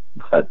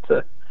 But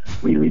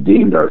we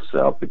redeemed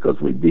ourselves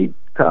because we beat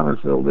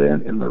Connorsville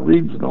then in the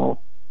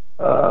regional,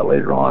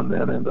 later on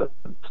then in the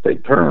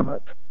state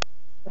tournament.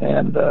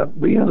 And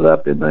we ended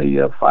up in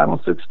the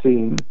Final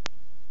 16.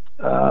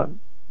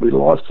 We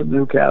lost to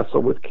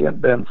Newcastle with Kent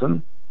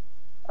Benson,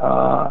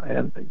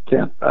 and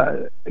Kent,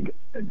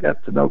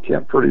 got to know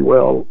Kent pretty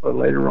well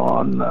later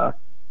on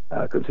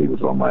because he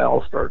was on my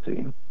all-star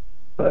team.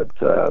 But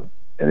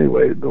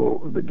anyway,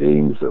 the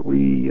games that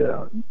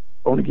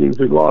only games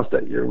we lost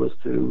that year was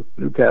to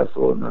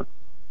Newcastle in the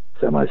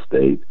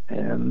semi-state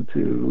and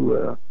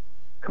to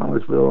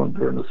Connorsville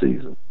during the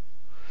season.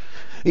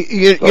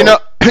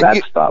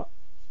 That stopped.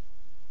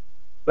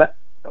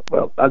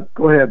 Well,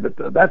 go ahead,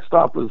 but that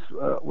stop was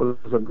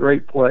a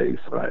great place.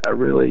 I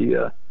really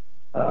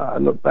I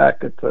look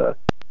back at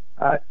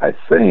I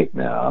think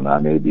now, and I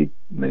may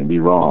be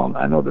wrong.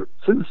 I know that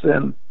since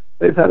then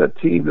they've had a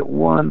team that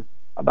won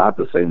about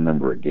the same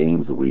number of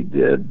games that we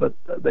did, but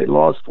they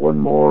lost one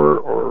more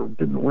or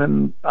didn't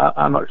win.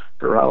 I'm not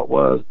sure how it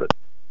was, but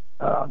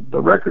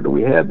the record that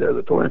we had there,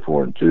 the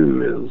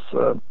 24-2,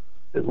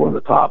 is one of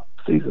the top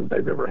seasons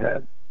they've ever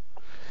had.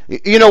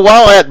 You know,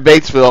 while at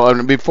Batesville,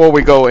 and before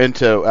we go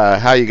into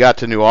how you got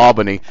to New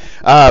Albany,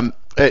 how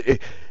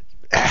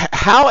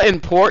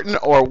important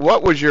or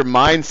what was your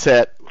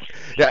mindset?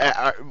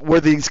 Were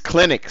these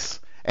clinics?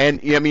 And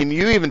I mean,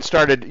 you even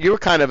started. You were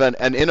kind of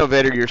an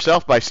innovator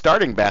yourself by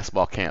starting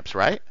basketball camps,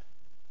 right?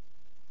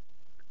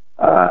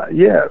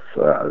 Yes.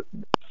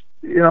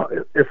 You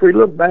know, if we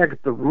look back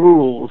at the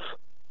rules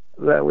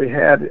that we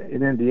had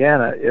in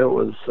Indiana, it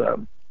was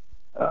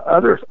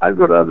others. I'd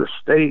go to other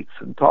states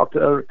and talk to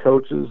other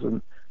coaches,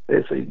 and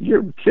they say,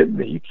 "You're kidding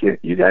me!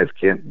 You guys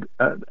can't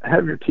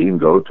have your team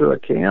go to a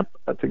camp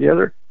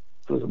together."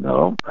 I says,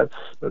 "No, that's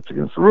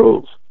against the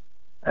rules."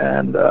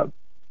 And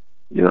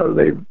you know,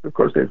 of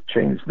course they've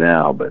changed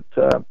now, but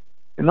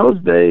in those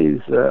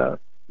days,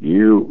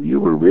 you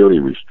were really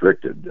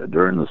restricted.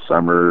 During the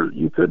summer,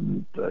 you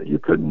couldn't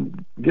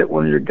get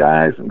one of your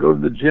guys and go to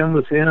the gym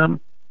with him.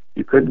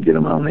 You couldn't get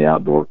him on the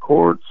outdoor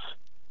courts.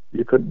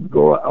 You couldn't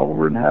go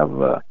over and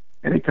have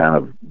any kind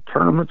of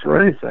tournaments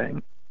or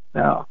anything.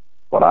 Now,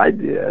 what I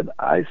did,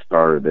 I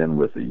started in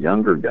with the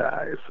younger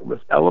guys,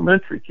 with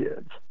elementary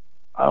kids.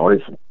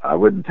 I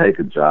wouldn't take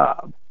a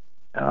job.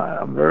 And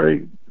I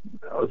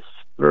was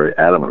very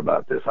adamant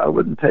about this. I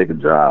wouldn't take a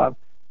job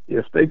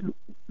if they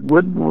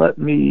wouldn't let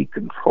me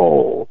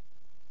control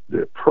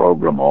the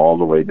program all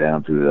the way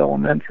down to the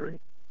elementary.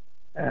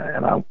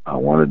 And I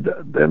wanted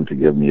them to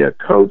give me a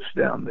coach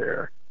down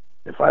there.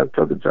 If I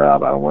took a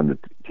job, I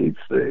wanted to teach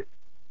the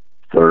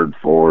 3rd,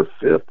 4th,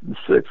 5th, and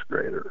 6th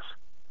graders.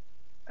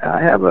 And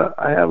I have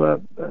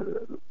a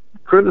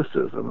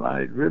criticism.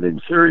 I really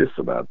am serious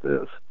about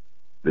this.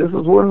 This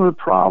is one of the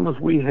problems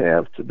we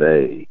have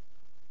today.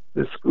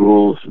 The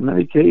schools, in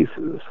many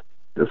cases,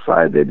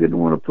 decided they didn't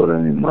want to put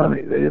any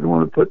money. They didn't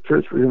want to put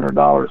 $200 or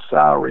 $300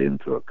 salary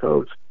into a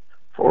coach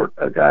for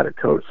a guy to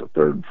coach the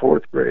 3rd and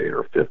 4th grade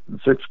or 5th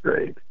and 6th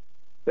grade.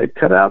 They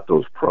cut out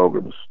those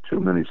programs. Too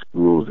many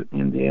schools in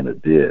Indiana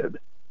did.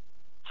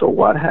 So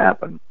what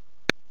happened?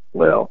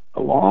 Well,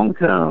 along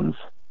comes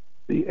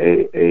the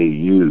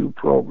AAU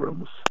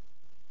programs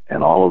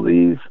and all of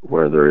these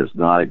where there is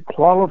not a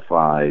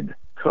qualified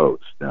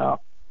coach. Now,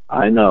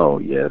 I know,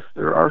 yes,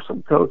 there are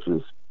some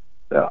coaches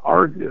that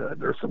are good.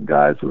 There's some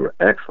guys who are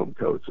excellent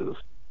coaches,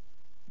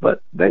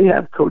 but they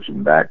have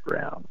coaching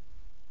background.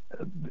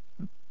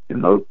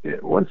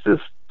 Once this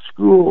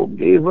school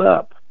gave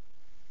up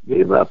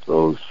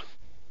those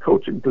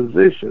coaching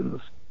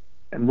positions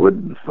and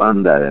wouldn't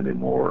fund that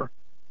anymore,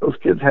 those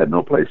kids had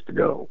no place to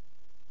go.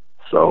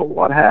 So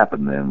what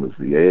happened then was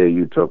the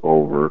AAU took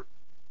over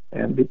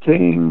and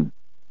became,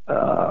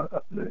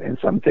 in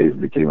some cases,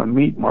 became a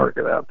meat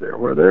market out there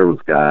where there was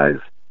guys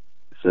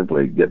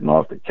simply getting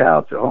off the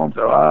couch at home,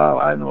 so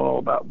I know all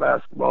about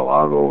basketball.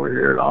 I'll go over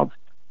here and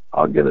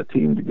I'll get a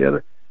team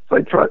together. So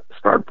they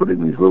start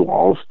putting these little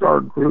all-star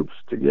groups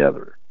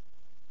together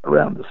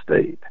around the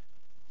state.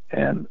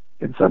 And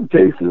in some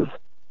cases,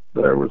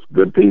 there was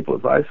good people,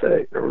 as I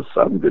say. There was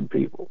some good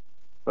people,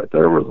 but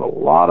there was a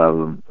lot of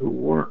them who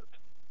weren't,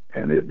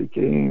 and it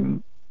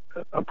became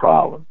a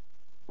problem.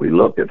 We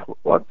look at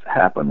what's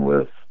happened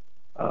with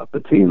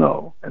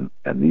Pitino and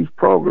these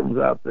programs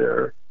out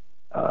there.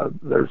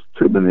 There's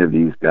too many of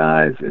these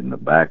guys in the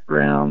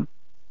background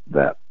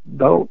that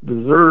don't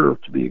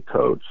deserve to be a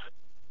coach,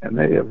 and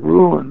they have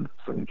ruined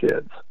some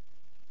kids.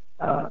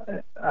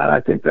 And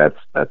I think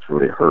that's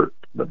really hurt.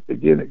 But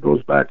again, it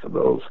goes back to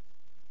those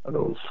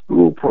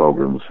school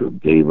programs who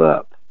gave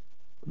up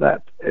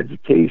that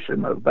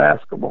education of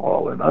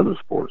basketball and other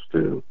sports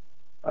too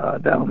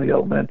down in the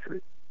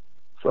elementary.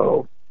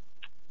 So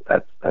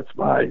that's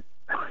my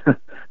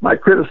my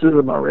criticism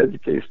of our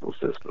educational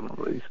system, at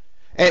least.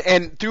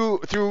 And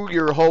through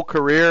your whole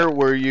career,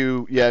 were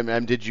you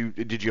did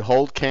you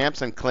hold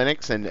camps and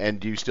clinics, and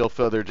do you still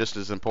feel they're just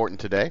as important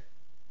today?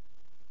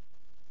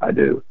 I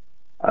do.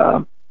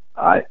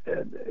 I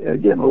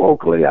again,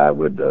 locally, I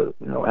would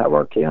have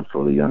our camps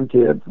for the young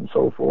kids and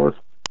so forth.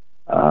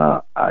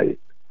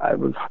 I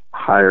was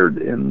hired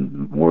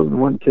in more than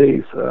one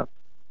case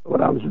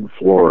when I was in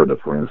Florida,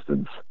 for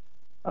instance,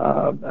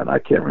 and I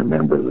can't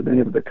remember the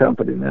name of the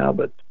company now,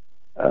 but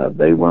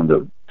they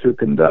wanted to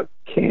conduct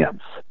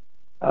camps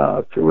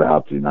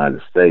throughout the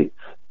United States,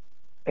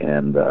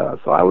 and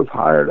so I was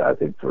hired, I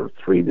think, for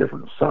 3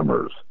 different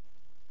summers.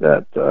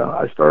 That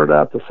I started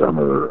out the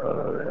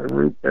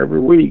summer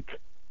every week.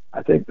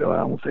 I think,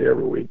 I won't say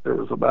every week, there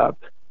was about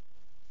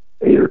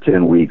 8 or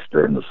 10 weeks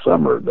during the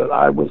summer that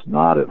I was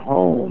not at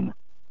home,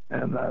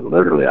 and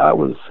literally I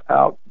was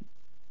out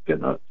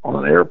getting on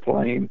an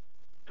airplane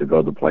to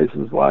go to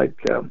places like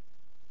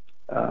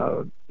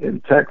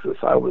in Texas.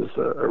 I was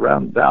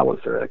around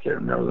Dallas area. I can't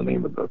remember the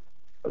name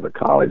of the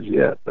college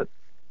yet, but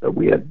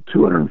we had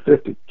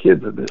 250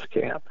 kids in this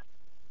camp.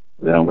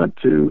 Then I went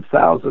to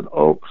Thousand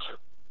Oaks,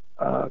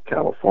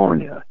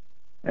 California,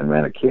 and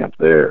ran a camp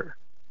there.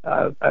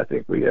 I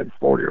think we had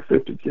 40 or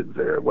 50 kids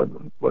there. It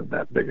wasn't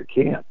that big a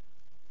camp.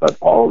 But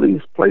all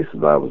these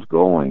places I was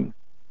going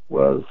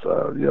was,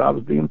 I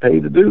was being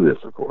paid to do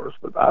this, of course,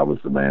 but I was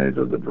the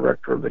manager, the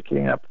director of the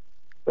camp,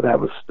 would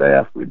have a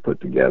staff we'd put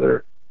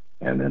together,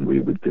 and then we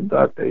would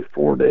conduct a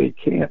 4-day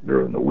camp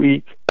during the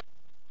week.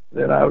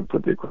 Then I would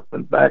put the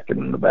equipment back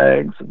in the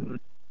bags and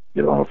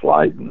get on a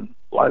flight and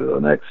fly to the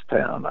next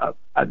town.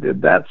 I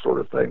did that sort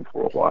of thing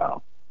for a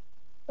while.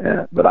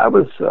 But I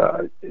was,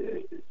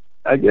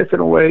 I guess in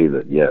a way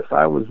that, yes,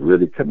 I was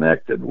really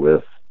connected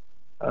with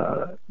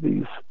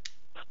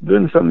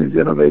doing some of these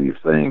innovative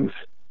things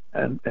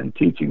and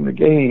teaching the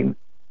game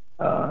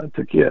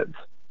to kids.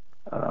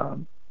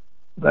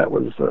 That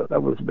was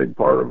a big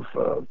part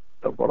of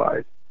what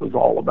I was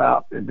all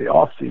about in the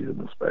off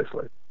season,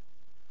 especially.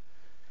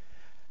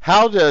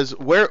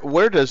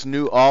 Where does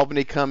New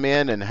Albany come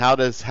in, and how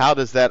does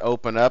that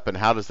open up, and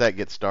how does that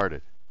get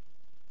started?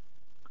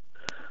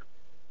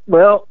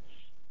 Well,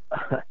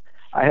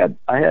 I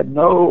had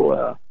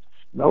no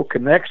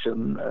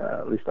connection.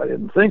 At least I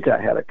didn't think I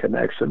had a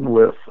connection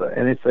with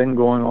anything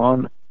going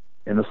on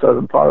in the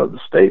southern part of the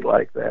state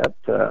like that.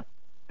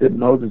 Didn't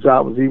know the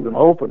job was even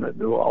open at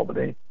New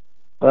Albany.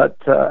 But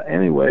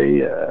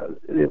anyway,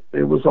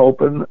 it was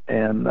open,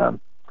 and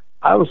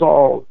I was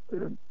all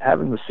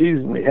having the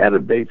season we had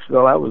at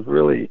Batesville. I was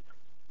really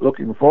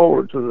looking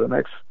forward to the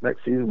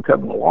next season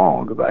coming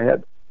along, because I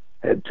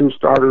had 2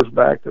 starters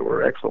back that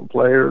were excellent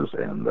players,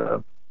 and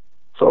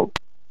so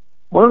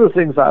one of the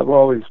things I've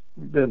always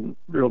been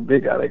real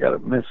big at, I got to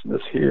mention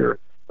this here,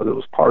 but it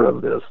was part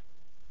of this.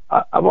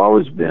 I've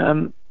always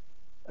been,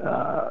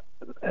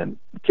 and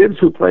kids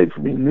who played for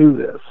me knew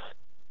this.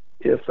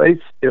 If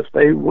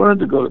they wanted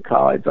to go to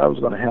college, I was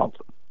going to help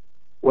them.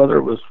 Whether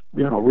it was,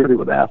 really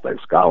with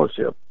athletic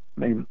scholarship,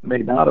 may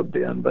not have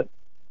been, but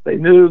they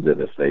knew that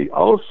if they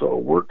also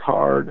worked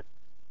hard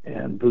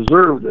and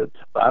deserved it,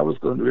 I was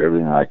going to do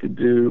everything I could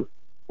do,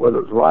 whether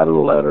it was write a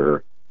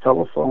letter,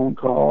 telephone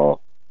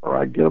call, or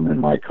I'd get them in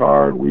my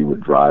car and we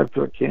would drive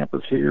to a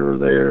campus here or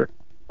there.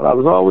 But I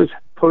was always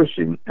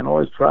pushing and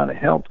always trying to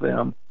help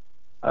them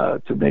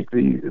to make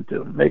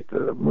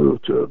the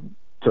move to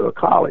a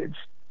college.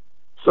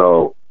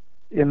 So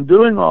in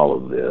doing all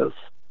of this,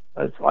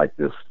 it's like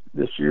this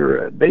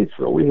year at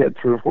Batesville, we had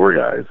 3 or 4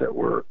 guys that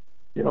were,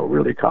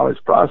 really college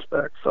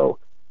prospects. So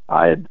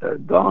I had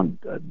gone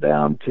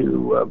down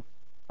to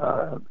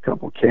a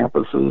couple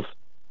campuses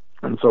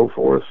and so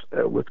forth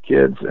with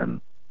kids,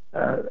 and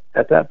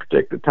at that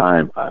particular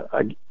time,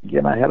 I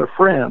had a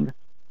friend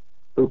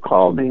who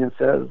called me and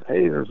says,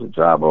 "Hey, there's a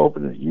job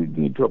open that you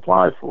need to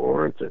apply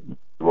for. It's at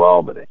New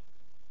Albany."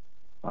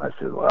 I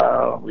said,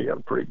 "Well, we got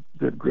a pretty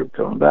good group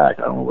coming back.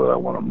 I don't know whether I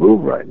want to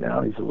move right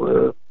now." He said,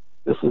 "Well,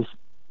 this is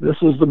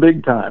the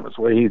big time." It's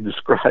the way he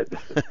described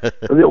it.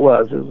 But it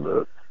was.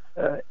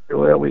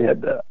 We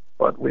had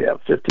we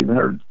have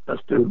 1,500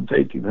 students,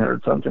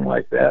 1,800, something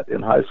like that,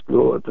 in high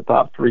school at the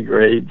top 3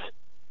 grades.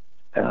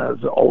 And it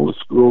was the oldest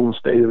school in the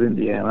state of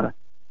Indiana,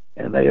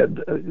 and they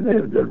had a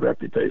good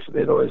reputation.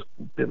 They'd always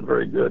been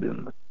very good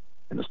in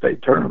the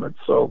state tournament.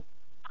 So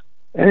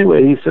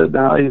anyway, he says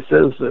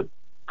the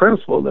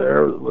principal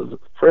there was a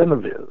friend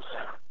of his,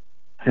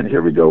 and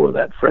here we go with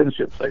that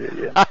friendship thing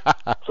again.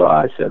 So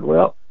I said,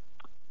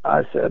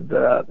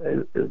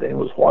 his name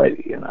was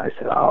Whitey, and I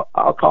said,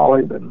 I'll call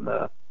him, and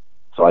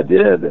so I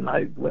did, and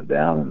I went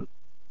down and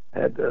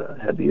had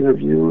the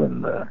interview,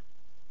 and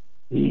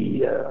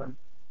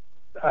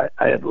I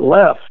had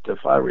left,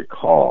 if I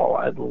recall,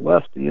 I'd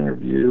left the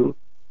interview,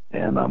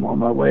 and I'm on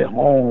my way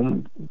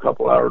home, a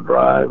couple-hour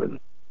drive, and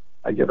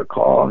I get a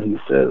call, and he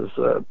says,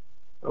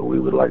 "We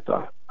would like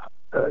to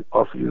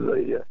offer you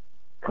the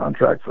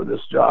contract for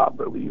this job,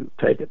 but will you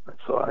take it?"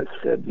 So I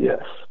said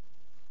yes,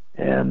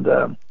 and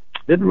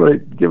didn't really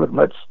give it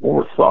much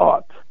more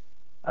thought.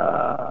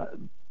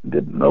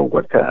 Didn't know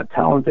what kind of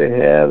talent they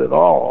had at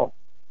all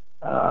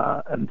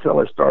until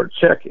I started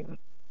checking.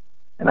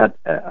 And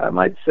I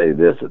might say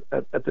this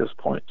at this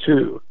point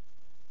too.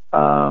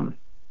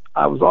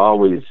 I was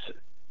always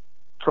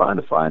trying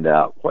to find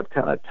out what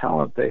kind of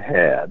talent they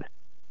had,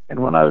 and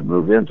when I would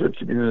move into a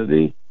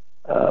community,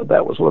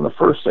 that was one of the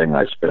first things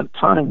I spent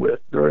time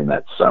with during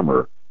that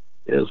summer,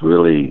 is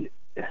really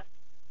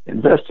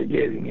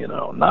investigating.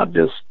 Not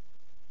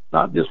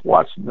just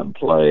watching them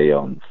play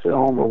on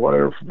film or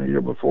whatever from the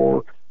year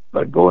before,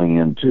 but going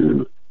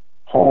into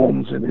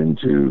homes and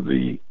into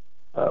the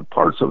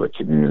parts of a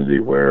community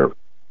where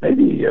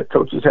maybe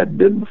coaches hadn't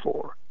been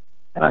before.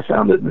 And I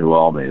found at New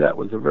Albany that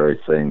was the very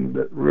thing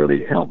that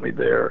really helped me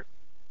there.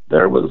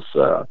 There was,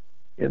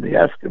 in the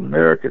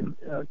African-American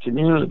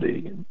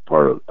community,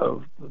 part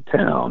of the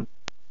town,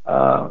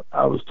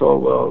 I was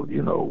told,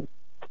 well,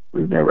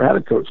 we've never had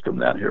a coach come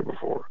down here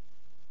before.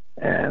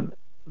 And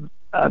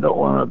I don't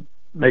want to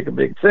make a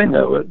big thing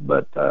of it,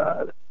 but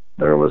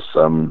there was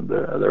some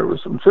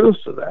truth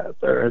to that.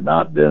 There had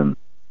not been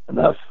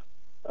enough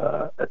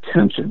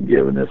attention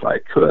given, if I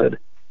could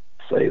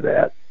say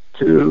that,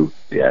 to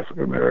the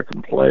African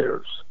American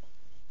players,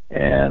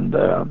 and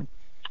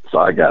so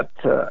I got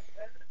to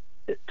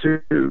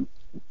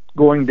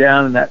going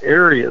down in that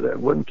area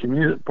that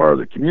wasn't part of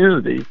the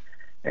community,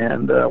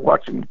 and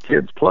watching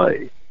kids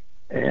play,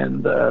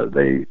 and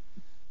they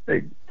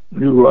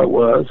knew who I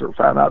was or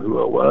found out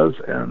who I was,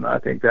 and I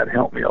think that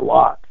helped me a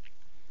lot.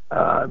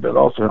 But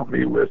also helped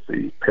me with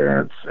the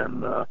parents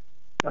and the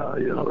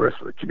rest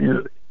of the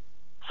community.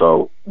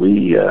 So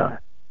we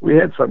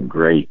had some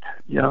great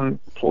young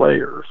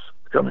players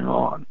coming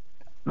on,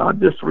 not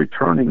just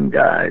returning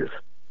guys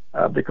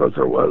because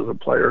there was a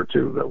player or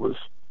two that was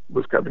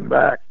coming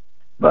back,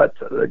 but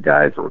the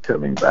guys that were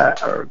coming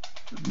back are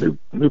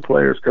new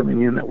players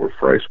coming in that were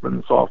freshmen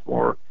and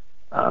sophomore.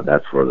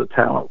 That's where the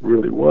talent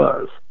really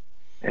was.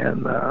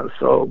 And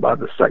so by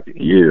the second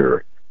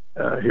year,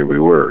 here we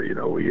were.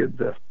 We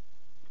had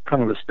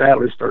kind of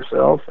established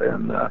ourselves,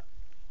 and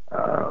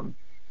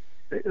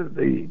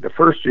the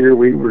first year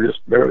we were just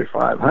barely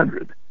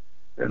 500,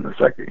 and the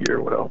second year,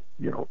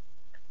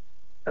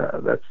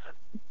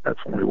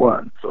 that's when we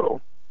won.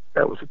 So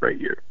that was a great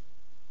year.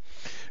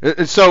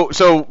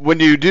 So when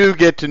you do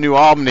get to New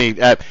Albany,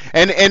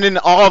 and in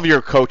all of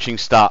your coaching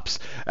stops,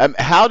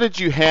 how did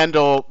you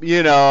handle,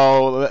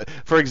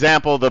 for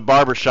example, the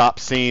barbershop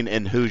scene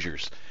in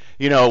Hoosiers,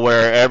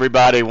 where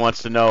everybody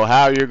wants to know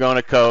how you're going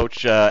to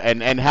coach,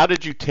 and how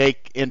did you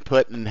take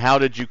input, and how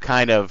did you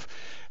try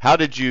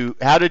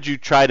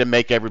to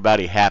make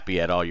everybody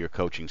happy at all your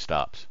coaching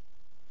stops?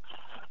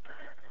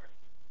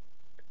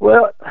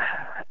 Well,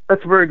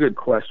 that's a very good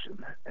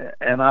question,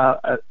 and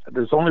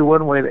there's only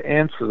one way to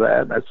answer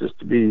that, and that's just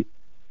to be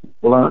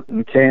blunt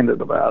and candid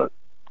about it.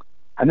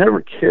 I never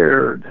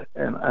cared,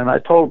 and I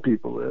told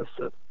people this,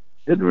 that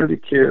didn't really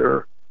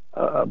care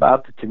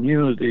about the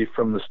community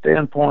from the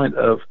standpoint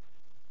of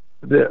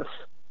this.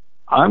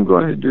 I'm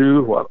going to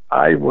do what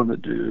I want to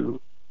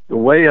do, the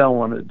way I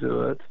want to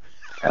do it,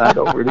 and I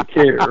don't really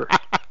care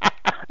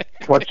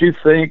what you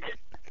think,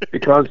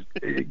 because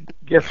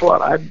guess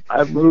what?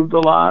 I've moved a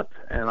lot,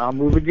 and I'll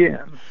move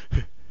again.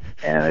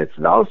 And it's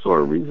also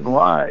a reason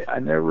why I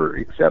never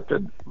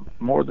accepted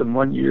more than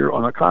 1 year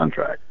on a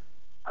contract.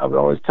 I would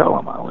always tell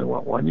them I only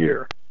want 1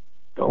 year.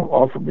 Don't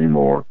offer me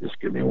more, just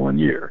give me 1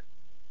 year.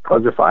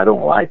 Because if I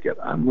don't like it,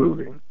 I'm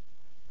moving.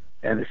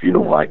 And if you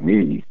don't like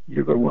me,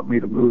 you're going to want me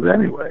to move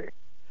anyway.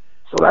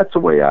 So that's the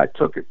way I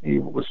took it,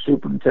 even with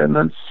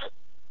superintendents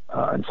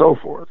and so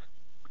forth.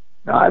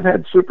 Now, I've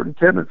had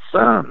superintendents'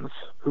 sons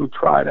who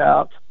tried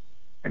out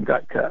and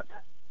got cut.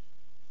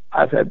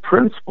 I've had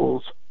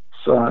principals'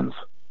 sons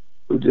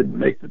who didn't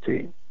make the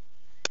team.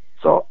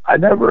 So I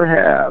never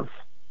have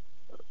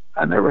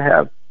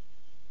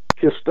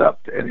kissed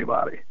up to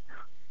anybody.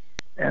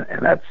 And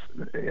that's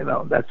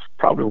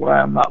probably why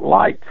I'm not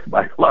liked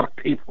by a lot of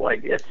people, I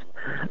guess.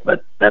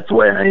 But that's the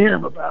way I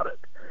am about it.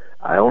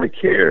 I only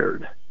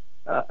cared,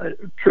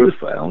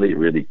 truthfully, I only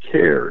really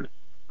cared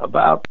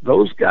about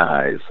those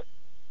guys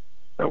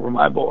that were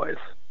my boys.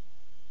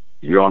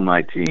 You're on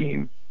my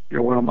team,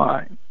 you're one of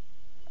mine.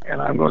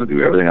 And I'm going to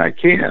do everything I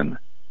can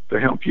to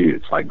help you.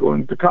 It's like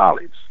going to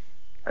college.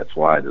 That's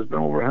why there's been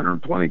over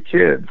 120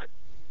 kids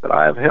that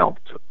I have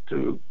helped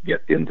to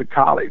get into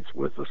college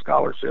with a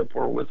scholarship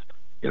or with,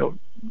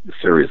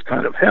 serious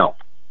kind of help.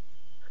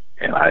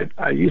 And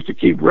I used to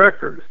keep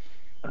record,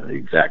 the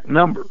exact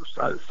numbers.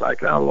 I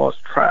kind of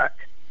lost track.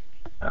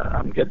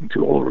 I'm getting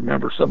too old to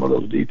remember some of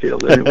those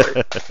details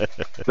anyway.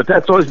 But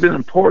that's always been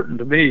important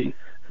to me,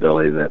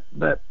 Billy,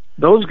 that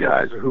those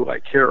guys are who I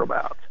care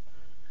about.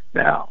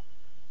 Now,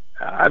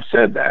 I've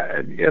said that,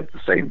 and at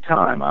the same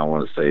time, I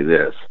want to say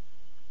this.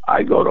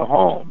 I go to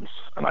homes,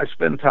 and I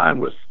spend time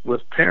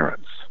with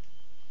parents,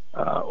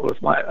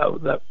 with my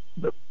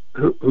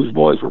whose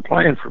boys were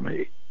playing for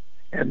me.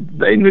 And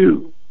they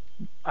knew,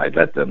 I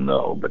let them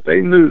know, but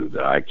they knew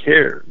that I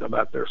cared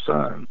about their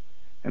son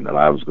and that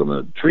I was going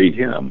to treat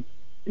him,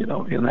 in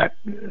that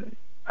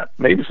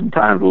maybe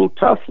sometimes a little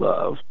tough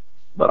love,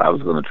 but I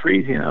was going to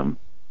treat him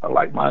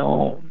like my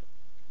own.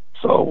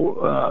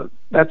 So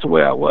that's the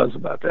way I was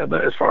about that.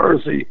 But as far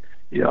as the,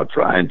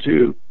 trying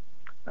to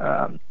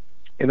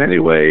in any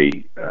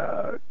way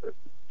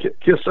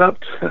kiss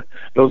up to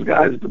those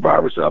guys at the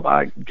barbershop,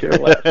 I can care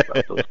less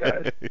about those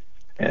guys.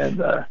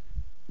 And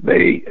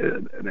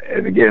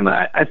and again,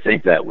 I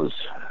think that was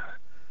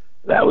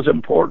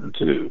important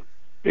too,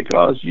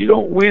 because you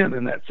don't win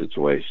in that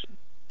situation,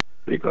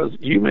 because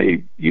you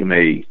may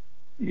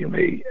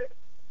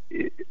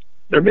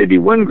there may be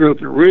one group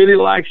that really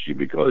likes you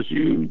because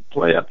you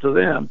play up to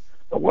them,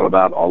 but what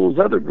about all those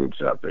other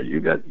groups out there? You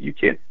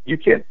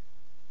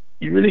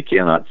really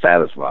cannot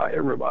satisfy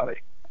everybody.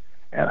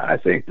 And I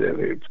think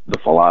that the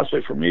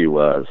philosophy for me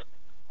was,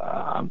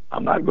 I'm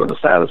not going to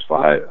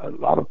satisfy a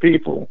lot of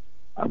people.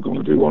 I'm going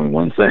to do only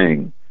one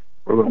thing.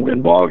 We're going to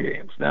win ball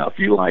games. Now, if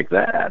you like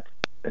that,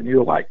 then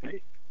you'll like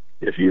me.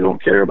 If you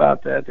don't care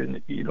about that,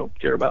 then you don't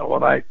care about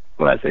what I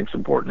think is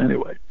important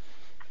anyway.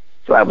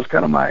 So that was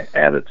kind of my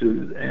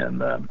attitude,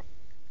 and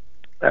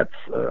that's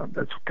kind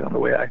of the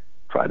way I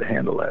try to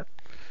handle that.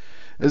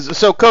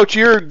 So, Coach,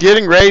 you're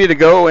getting ready to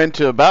go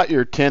into about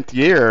your 10th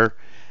year,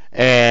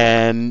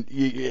 and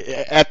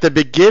at the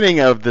beginning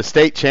of the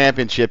state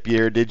championship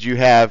year, did you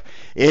have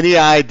any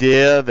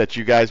idea that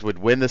you guys would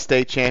win the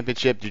state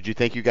championship? Did you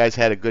think you guys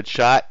had a good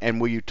shot? And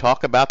will you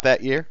talk about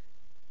that year?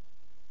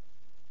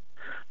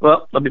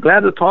 Well, I'd be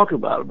glad to talk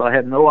about it, but I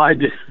had no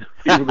idea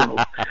we were going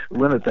to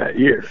win it that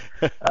year.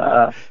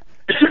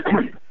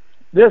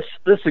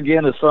 This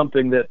again is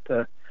something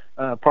that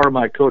part of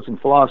my coaching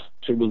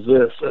philosophy was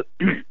this.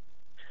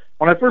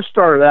 When I first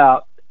started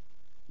out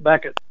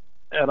back at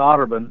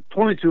Otterbein,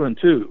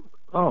 22-2.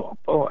 Oh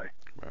boy!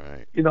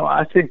 Right. You know,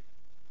 I think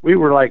we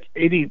were like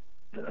 80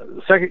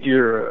 second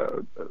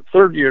year,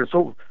 third year,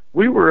 so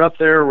we were up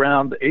there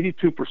around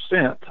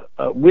 82%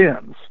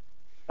 wins.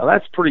 Now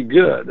that's pretty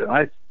good,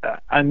 and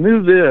I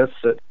knew this,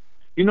 that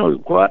you know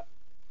what,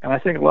 and I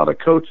think a lot of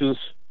coaches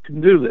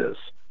can do this.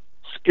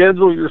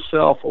 Schedule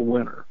yourself a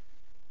winner.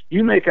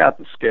 You make out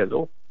the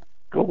schedule.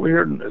 Go over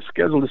here and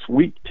schedule this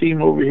weak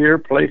team over here,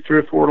 play 3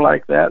 or 4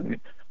 like that,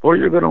 or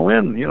you're going to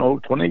win,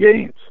 20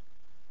 games.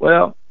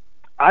 Well,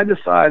 I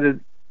decided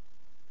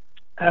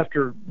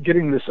after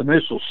getting this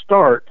initial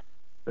start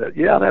that,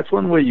 yeah, that's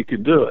one way you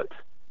could do it.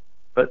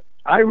 But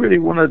I really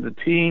wanted a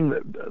team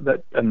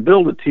that and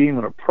build a team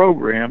and a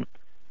program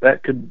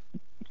that could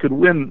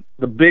win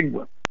the big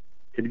one,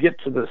 could get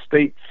to the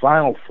state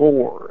Final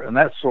Four and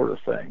that sort of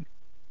thing.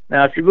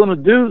 Now, if you're going to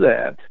do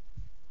that,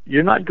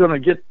 you're not going to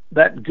get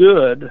that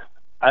good,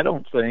 I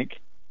don't think,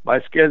 by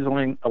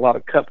scheduling a lot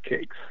of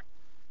cupcakes.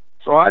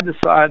 So I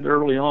decided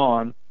early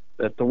on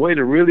that the way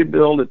to really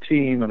build a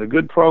team and a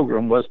good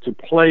program was to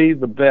play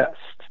the best.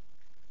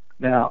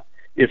 Now,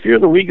 if you're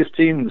the weakest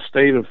team in the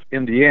state of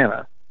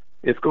Indiana,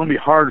 it's going to be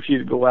hard for you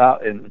to go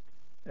out and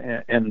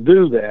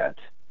do that.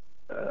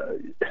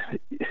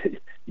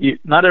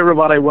 Not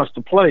everybody wants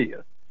to play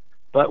you.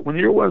 But when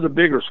you're one of the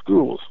bigger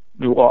schools,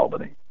 New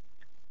Albany,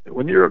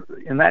 when you're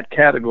in that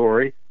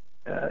category,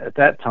 at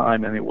that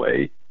time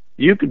anyway,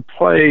 you could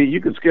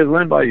schedule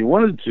anybody you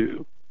wanted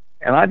to.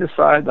 And I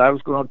decided I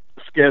was going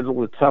to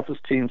schedule the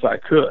toughest teams I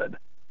could.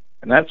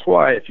 And that's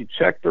why, if you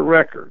check the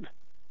record,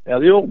 now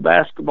the old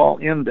basketball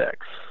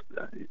index,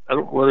 I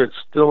don't know whether it's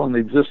still in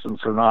existence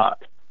or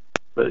not,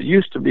 but it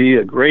used to be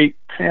a great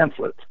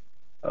pamphlet,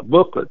 a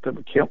booklet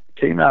that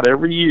came out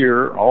every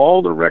year.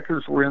 All the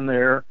records were in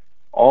there,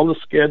 all the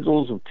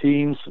schedules of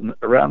teams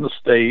around the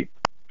state.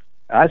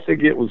 I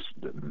think it was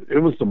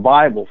the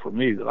Bible for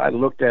me that I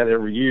looked at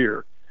every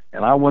year,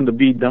 and I wanted to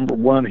be number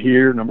one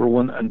here, number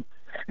one. And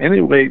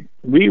anyway,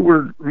 we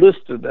were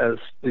listed as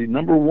the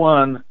number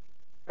one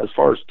as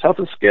far as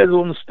toughest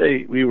schedule in the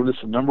state. We were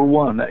listed number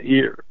one that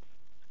year,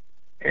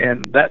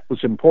 and that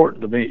was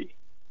important to me.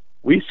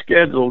 We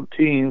scheduled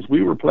teams.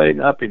 We were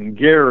playing up in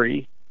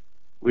Gary.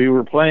 We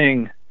were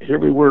playing, here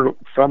we were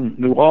from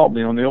New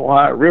Albany on the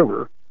Ohio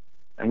River,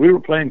 and we were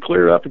playing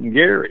clear up in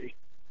Gary.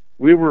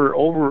 We were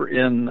over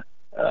in,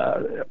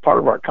 part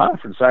of our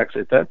conference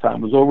actually at that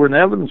time was over in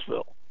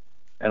Evansville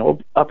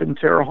and up in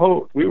Terre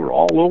Haute. We were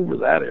all over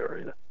that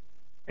area.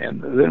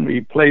 And then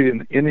we played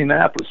in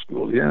Indianapolis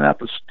School,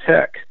 Indianapolis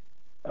Tech,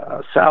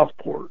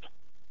 Southport.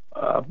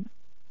 I'm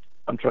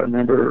trying to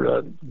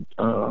remember,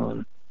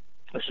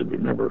 I should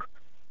remember,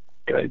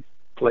 guy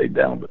played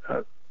down,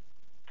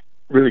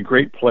 really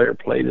great player,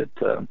 played at,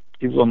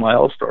 he was on my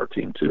All-Star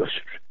team too, I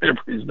should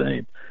remember his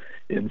name,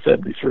 in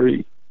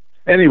 73.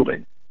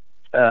 Anyway,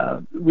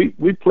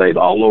 we played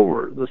all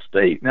over the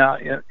state. Now,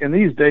 in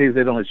these days,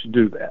 they don't let you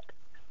do that.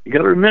 You got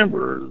to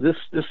remember,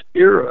 this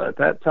era at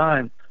that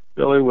time,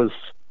 Billy,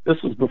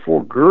 this was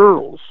before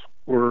girls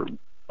were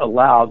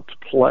allowed to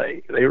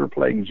play. They were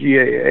playing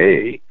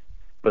GAA,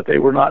 but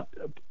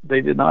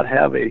they did not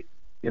have a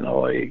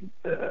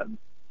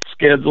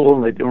schedule,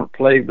 and they weren't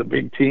playing the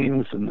big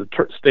teams and the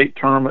state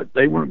tournament.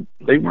 They weren't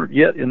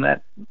yet in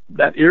that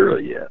era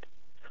yet.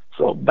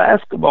 So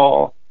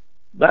basketball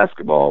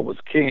was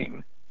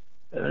king.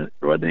 There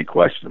wasn't any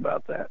question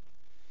about that.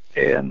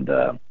 And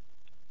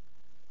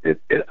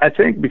I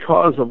think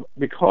because of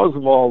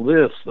all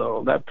this,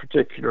 though, that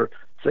particular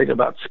thing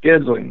about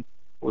scheduling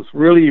was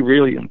really,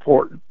 really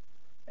important,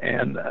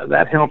 and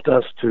that helped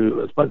us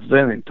to, as much as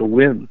anything, to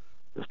win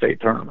the state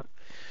tournament.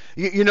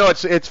 You know,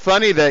 it's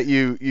funny that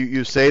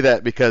you say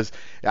that, because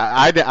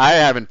I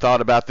haven't thought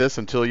about this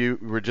until you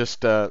were just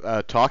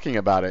talking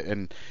about it.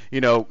 And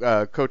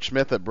Coach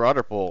Smith at Broad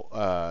Ripple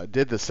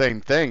did the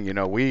same thing.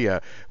 We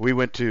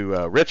went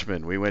to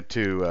Richmond.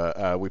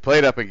 We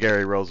played up in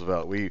Gary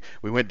Roosevelt. We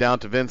went down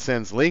to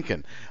Vincennes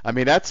Lincoln. I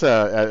mean, that's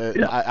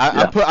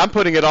I'm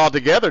putting it all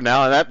together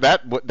now, and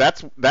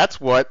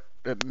that's what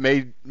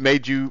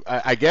made you.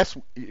 I guess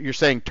you're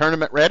saying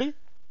tournament ready.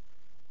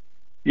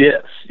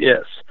 Yes.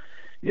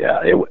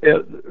 Yeah,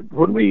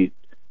 when we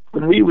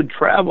would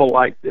travel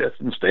like this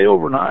and stay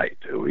overnight,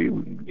 here we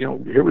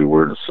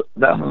were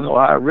down in the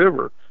Ohio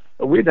River,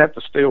 we'd have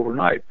to stay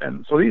overnight,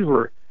 and so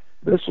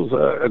this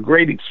was a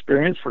great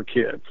experience for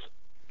kids.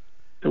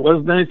 It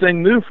wasn't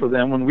anything new for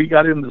them when we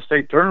got into the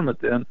state tournament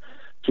then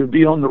to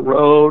be on the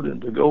road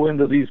and to go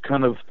into these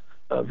kind of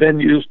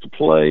venues to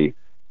play.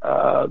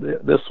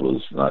 This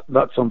was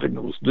not something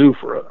that was new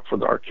for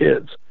our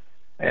kids,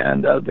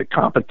 and the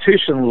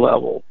competition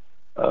level.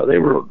 They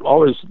were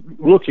always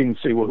looking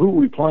to see, well, who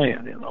are we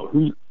playing?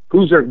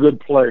 Who's their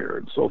good player,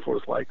 and so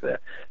forth like that.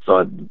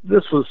 So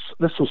this was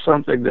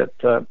something that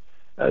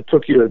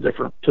took you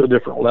to a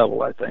different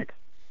level, I think.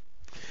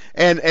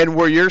 And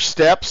were your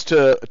steps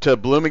to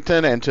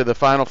Bloomington and to the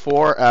Final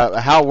Four?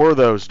 How were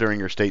those during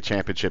your state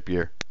championship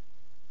year?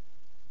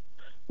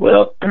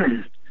 Well,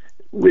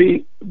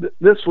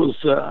 this was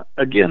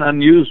again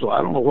unusual.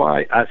 I don't know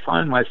why. I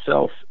find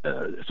myself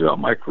throughout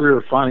my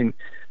career finding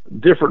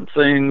different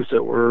things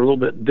that were a little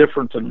bit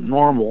different than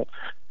normal.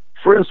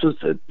 For instance,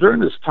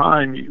 during this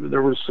time,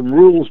 there were some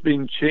rules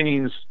being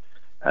changed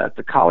at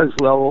the college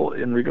level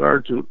in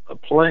regard to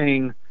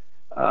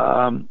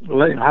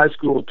letting high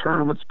school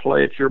tournaments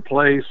play at your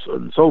place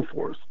and so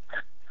forth.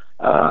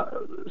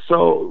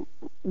 So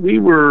we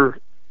were,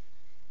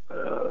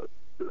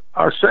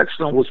 our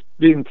sectional was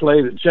being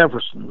played at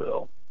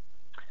Jeffersonville,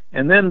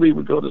 and then we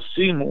would go to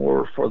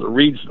Seymour for the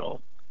regional,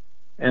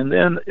 and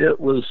then it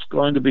was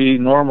going to be,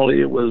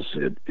 normally it was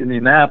at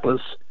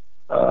Indianapolis,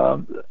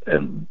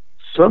 and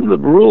some of the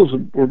rules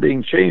were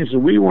being changed,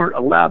 and we weren't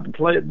allowed to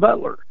play at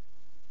Butler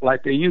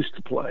like they used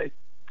to play.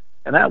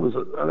 And that was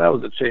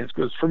a change,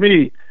 because for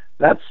me,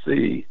 that's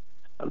the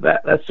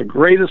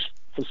greatest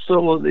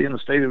facility in the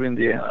state of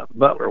Indiana,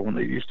 Butler, when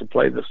they used to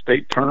play the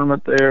state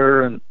tournament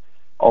there and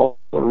all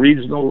the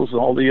regionals and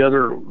all the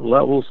other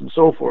levels and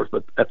so forth.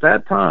 But at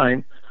that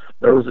time,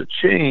 there was a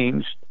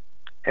change,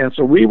 and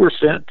so we were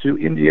sent to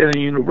Indiana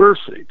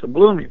University, to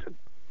Bloomington.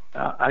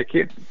 I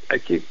can't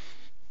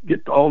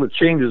get all the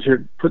changes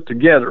here put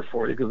together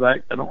for you, because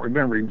I don't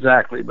remember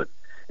exactly. But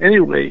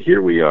anyway,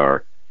 here we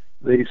are.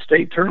 The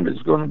state tournament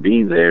is going to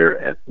be there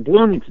at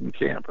Bloomington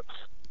campus.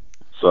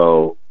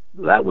 So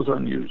that was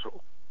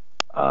unusual.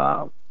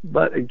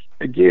 But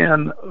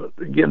again,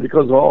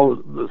 because of all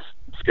the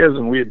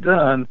scheduling we had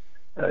done,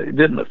 it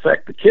didn't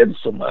affect the kids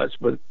so much.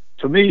 But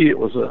to me, it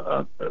was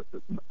an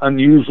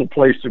unusual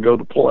place to go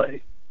to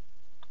play.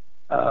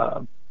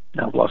 Now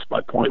I've lost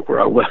my point where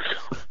I was.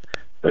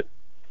 But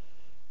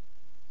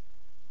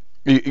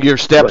your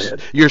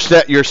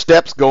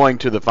steps going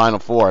to the Final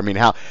Four. I mean,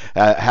 the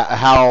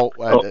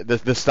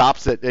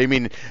stops that, I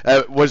mean,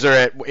 was there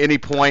at any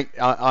point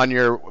on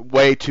your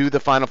way to the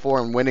Final Four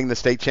and winning the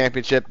state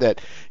championship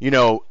that,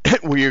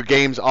 were your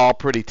games all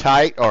pretty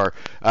tight, or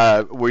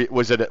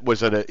was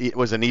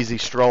it an easy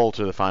stroll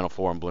to the Final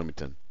Four in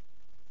Bloomington?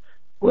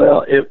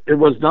 Well, it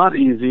was not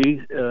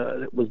easy.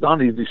 It was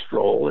not an easy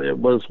stroll. It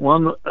was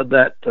one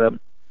that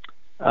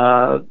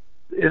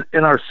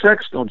in our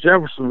sectional,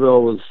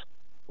 Jeffersonville was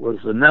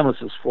the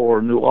nemesis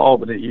for New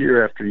Albany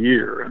year after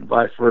year, and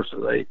vice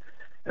versa.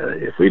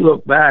 If we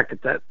look back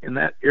at that, in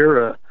that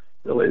era,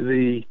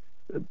 the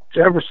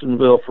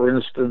Jeffersonville, for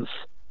instance,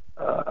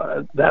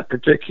 that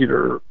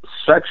particular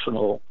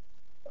sectional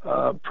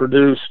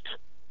produced.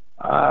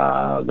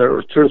 There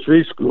were 2 or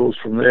 3 schools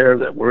from there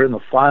that were in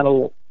the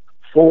Final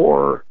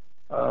Four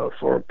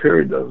for a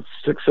period of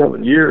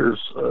 6-7 years.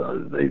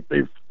 They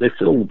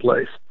filled the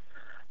place.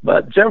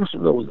 But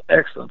Jeffersonville was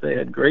excellent. They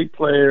had great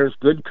players,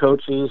 good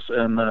coaches,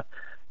 and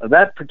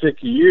that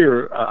particular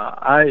year,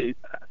 I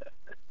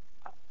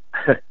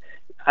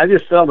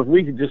just felt if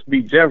we could just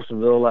beat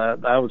Jeffersonville,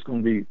 I was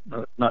going to be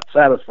not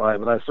satisfied,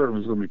 but I certainly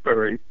was going to be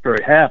very,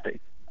 very happy.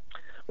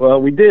 Well,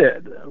 we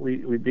did.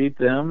 We beat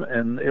them,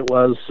 and it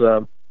was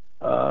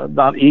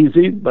not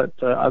easy, but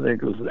I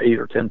think it was an 8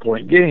 or 10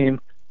 point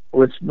game,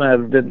 which might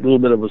have been a little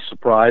bit of a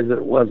surprise that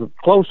it wasn't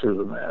closer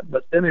than that.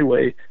 But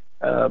anyway,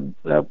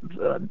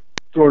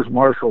 George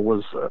Marshall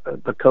was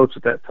the coach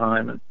at that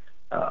time, and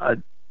I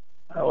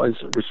always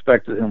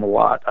respected him a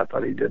lot. I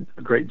thought he did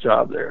a great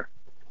job there.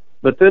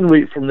 But then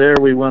from there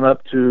we went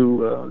up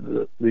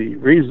to the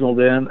regional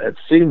then at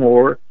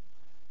Seymour,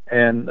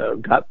 and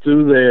got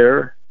through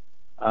there.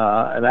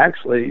 And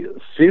actually,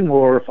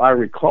 Seymour, if I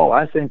recall,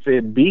 I think they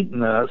had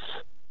beaten us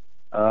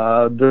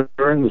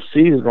during the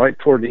season, right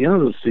toward the end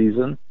of the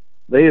season.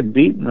 They had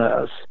beaten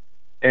us,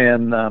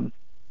 and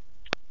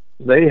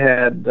they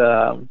had.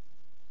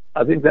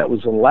 I think that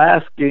was the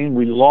last game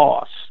we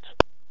lost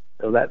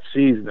of that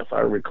season, if I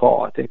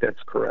recall. I think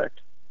that's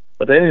correct.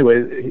 But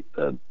anyway,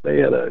 they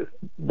had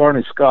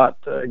Barney Scott,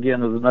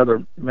 again, was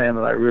another man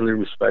that I really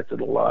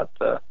respected a lot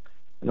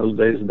in those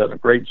days, and done a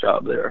great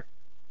job there.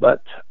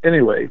 But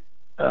anyway,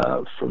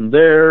 from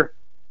there,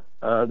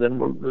 then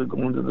we're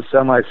going to the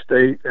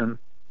semi-state. And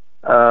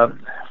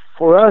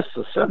for us,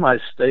 the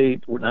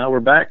semi-state, now we're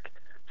back.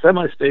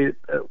 Semi-state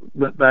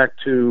went back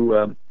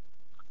to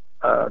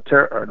not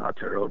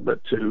Terre Haute,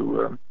 but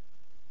to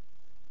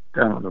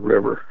down on the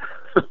river.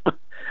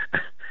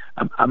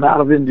 I'm out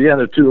of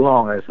Indiana too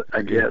long,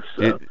 I guess.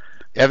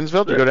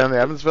 Evansville? Did you go down to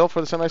Evansville for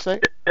the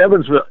semi-state?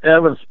 Evansville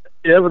at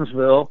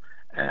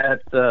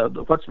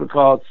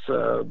whatchamacallit's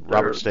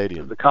Robert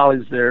Stadium. The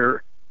college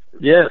there.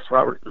 Yes,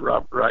 Robert.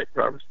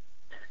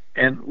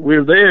 And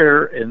we're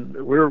there, and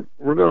we're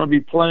going to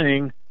be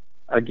playing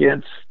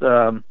against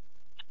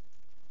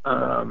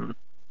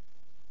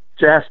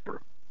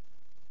Jasper.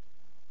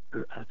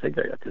 I think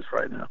I got this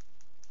right now.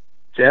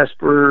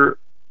 Jasper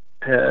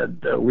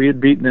we had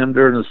beaten them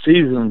during the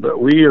season, but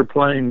we are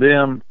playing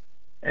them,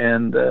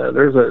 and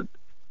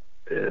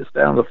it's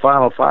down to the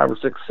final 5 or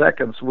 6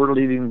 seconds. We're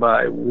leading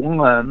by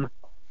 1,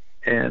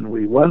 and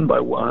we won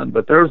by 1.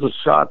 But there was a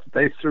shot that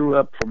they threw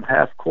up from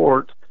half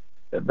court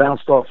it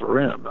bounced off the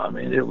rim. I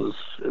mean, it was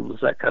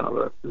that kind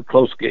of a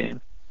close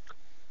game.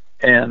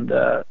 And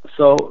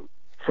so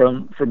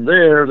from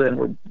there, then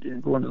we're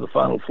going to the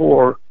Final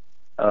Four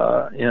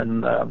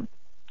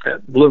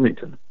at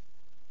Bloomington,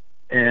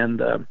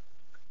 and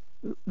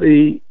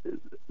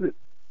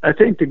I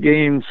think the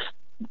games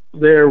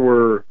there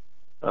were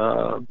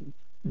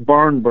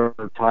barn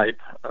burner type.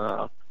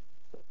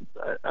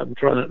 I'm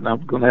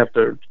going to have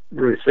to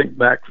really think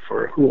back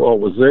for who all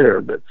was there,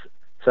 but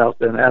South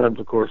Bend Adams,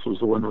 of course, was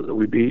the one that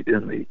we beat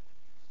in the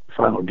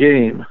final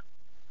game.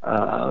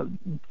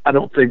 I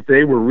don't think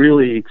they were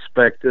really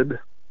expected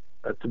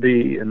to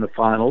be in the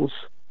finals.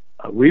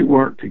 We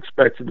weren't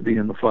expected to be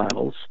in the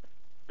finals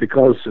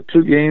because the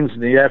two games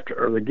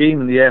the game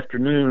in the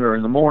afternoon or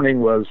in the morning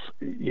was.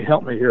 You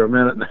help me here a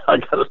minute. Now I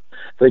got to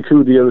think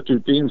who the other two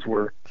teams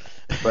were,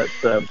 but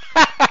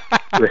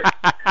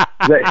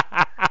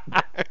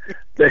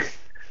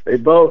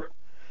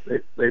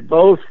they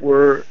both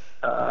were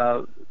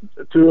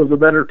two of the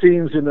better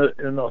teams in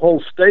the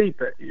whole state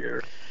that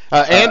year.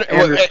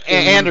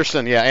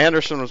 Anderson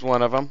was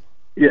one of them.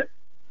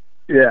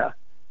 Yeah.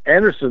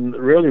 Anderson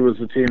really was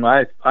the team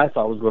I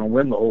thought was going to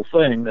win the whole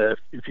thing.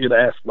 If you'd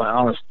asked my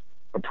honest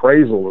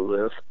appraisal of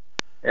this,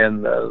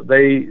 and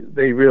they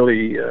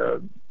really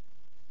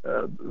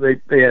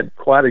they had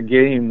quite a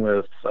game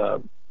with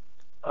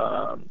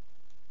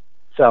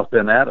South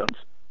Bend Adams,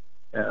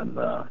 and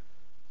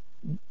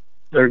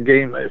their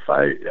game, if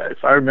I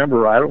remember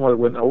right, I don't know if it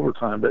went in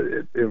overtime, but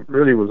it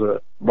really was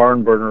a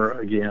barn burner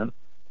again.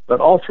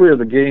 But all three of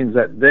the games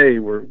that day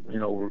were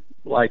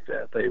like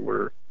that.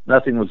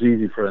 Nothing was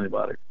easy for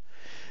anybody.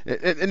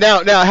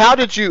 Now, how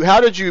did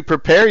you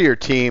prepare your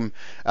team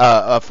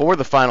for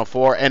the Final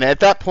Four? And at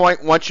that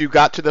point, once you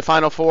got to the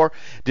Final Four,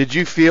 did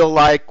you feel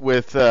like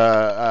with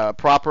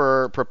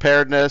proper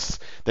preparedness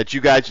that you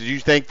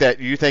think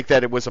that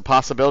it was a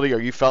possibility, or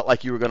you felt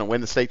like you were going to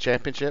win the state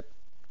championship?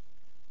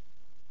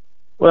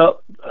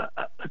 Well,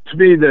 to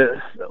me,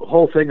 the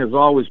whole thing has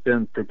always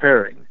been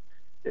preparing,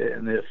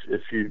 and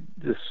if you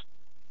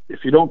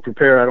don't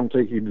prepare, I don't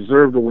think you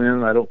deserve to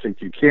win. I don't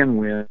think you can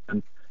win.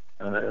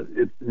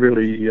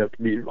 You have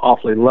to be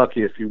awfully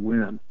lucky if you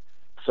win.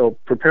 So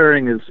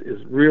preparing is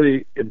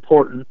really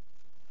important,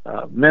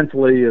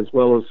 mentally as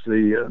well as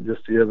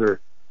just the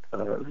other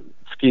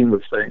scheme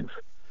of things.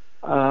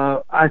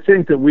 I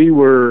felt that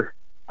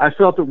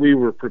we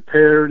were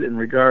prepared in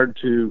regard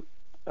to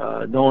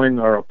knowing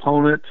our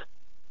opponent,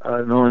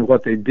 knowing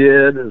what they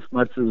did as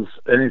much as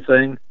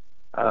anything.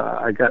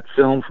 I got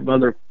film from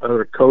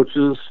other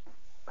coaches.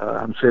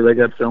 I'm sure they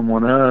got film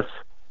on us,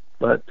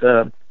 but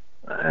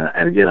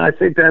and again, I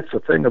think that's the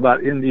thing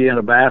about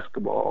Indiana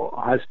basketball,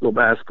 high school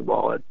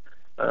basketball.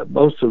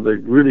 Most of the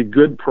really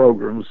good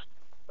programs,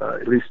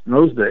 at least in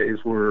those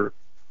days, were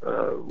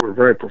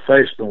very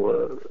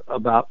professional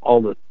about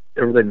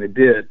everything they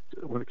did.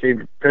 When it came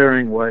to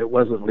preparing, it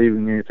wasn't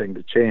leaving anything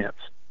to chance.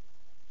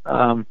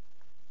 I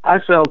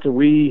felt that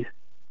we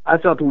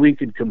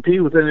could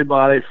compete with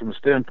anybody from the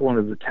standpoint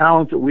of the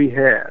talent that we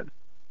had.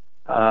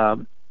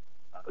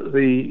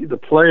 The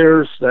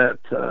players that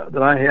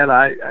I had,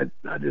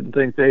 I didn't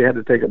think they had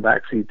to take a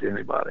backseat to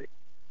anybody.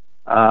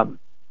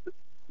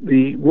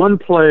 The one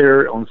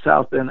player on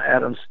South Bend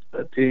Adams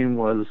team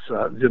was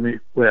Jimmy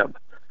Webb,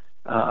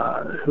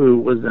 who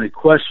was in a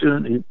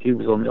question. He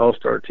was on the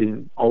All-Star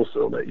team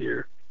also that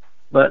year,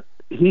 but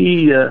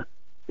he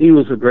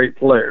was a great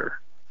player.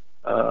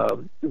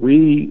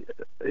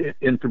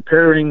 In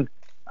preparing,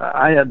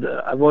 I've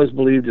always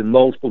believed in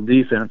multiple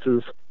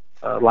defenses.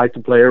 Like to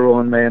play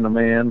everyone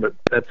man-to-man, but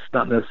that's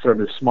not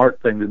necessarily a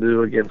smart thing to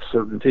do against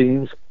certain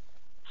teams.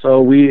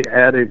 So we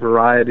had a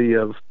variety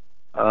of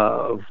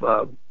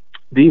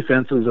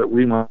defenses that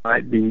we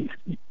might be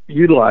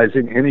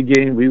utilizing. Any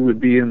game we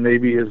would be in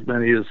maybe as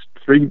many as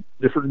 3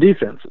 different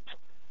defenses.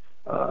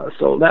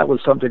 So that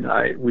was something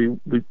we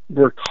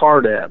worked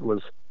hard at,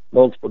 was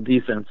multiple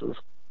defenses.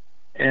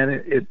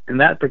 And in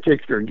that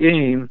particular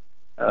game,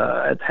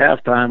 at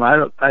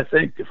halftime, I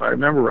think, if I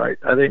remember right,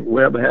 I think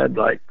Webb had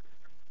like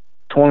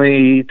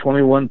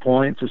 21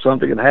 points or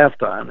something at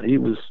halftime. He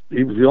was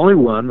the only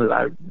one that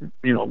I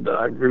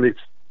really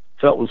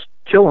felt was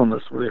killing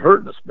us, really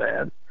hurting us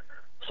bad.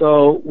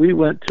 So we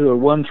went to a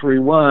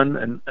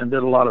 1-3-1 and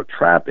did a lot of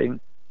trapping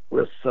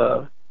with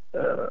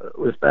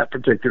that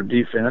particular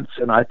defense,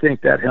 and I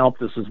think that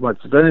helped us as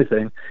much as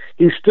anything.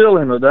 He still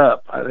ended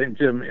up, I think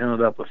Jim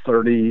ended up with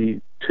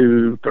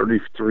 32,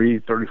 33,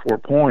 34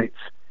 points,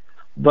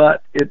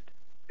 but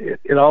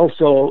it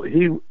also,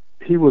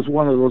 he was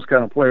one of those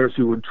kind of players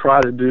who would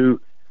try to do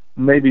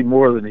maybe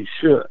more than he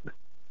should.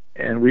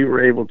 And we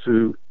were able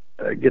to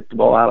get the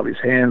ball out of his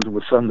hands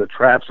with some of the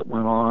traps that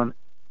went on.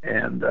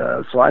 And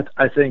so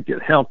I think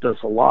it helped us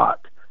a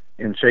lot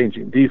in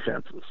changing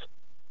defenses.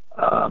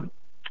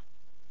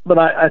 But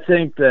I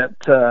think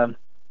that,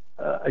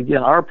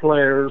 again, our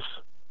players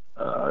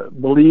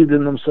believed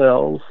in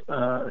themselves.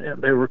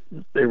 And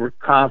they were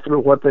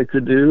confident what they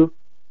could do.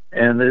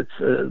 And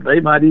they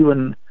might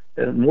even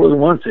And more than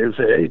once they would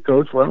say, "Hey,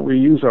 Coach, why don't we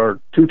use our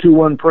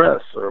 2-2-1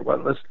 press, or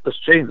let's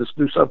change, let's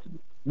do something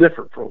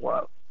different for a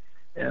while."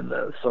 And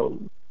so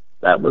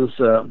that was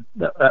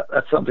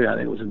that's something I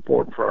think was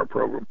important for our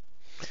program.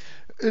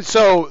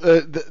 So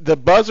the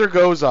buzzer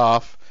goes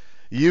off.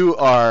 You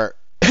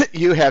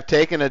have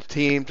taken a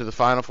team to the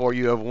Final Four.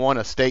 You have won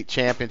a state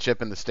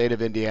championship in the state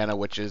of Indiana,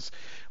 which is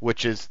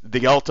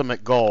the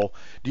ultimate goal.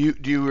 Do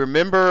you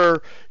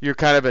remember your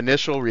kind of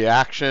initial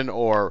reaction,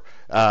 or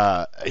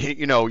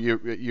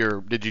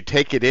did you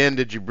take it in?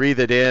 Did you breathe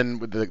it in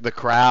with the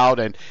crowd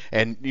and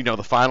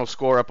the final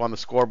score up on the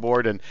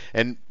scoreboard,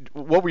 and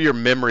what were your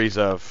memories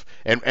of,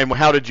 and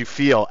how did you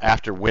feel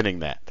after winning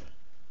that?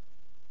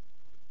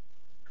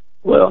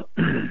 Well,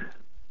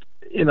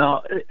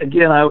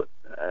 again,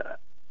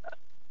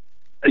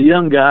 a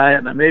young guy,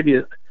 and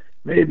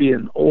maybe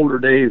in older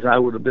days I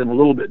would have been a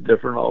little bit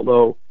different,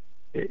 although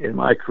in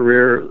my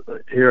career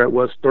here I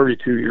was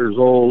 32 years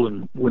old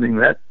and winning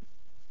that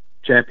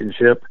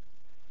championship,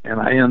 and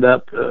I end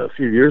up a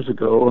few years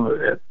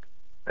ago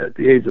at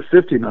the age of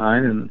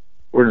 59, and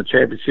we're in a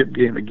championship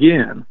game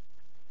again.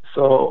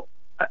 So,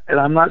 and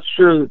I'm not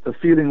sure that the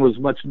feeling was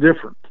much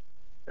different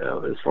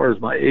as far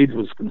as my age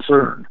was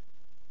concerned.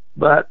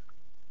 But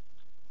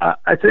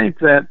I think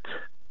that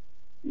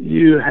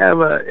you have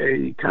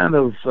a kind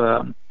of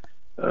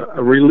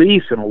a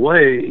relief in a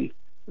way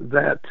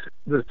that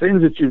the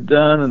things that you've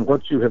done and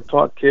what you have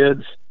taught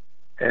kids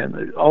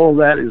and all of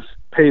that is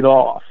paid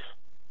off.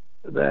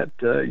 That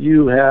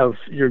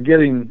you're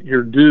getting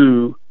your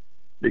due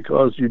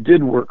because you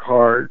did work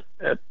hard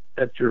at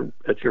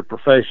your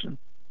profession.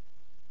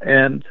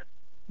 And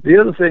the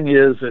other thing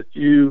is that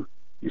you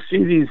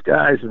see these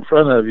guys in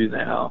front of you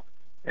now,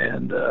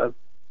 and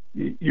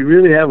you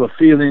really have a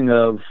feeling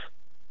of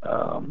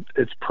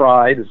it's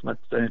pride as much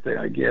as anything,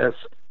 I guess,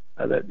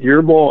 that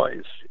your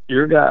boys,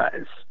 your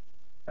guys,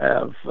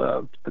 have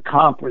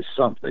accomplished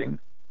something,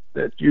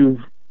 that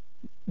you've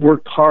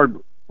worked hard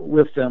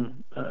with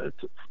them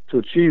to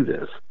achieve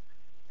this.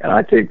 And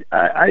I think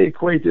I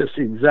equate this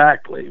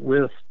exactly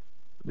with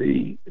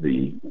the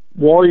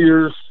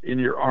warriors in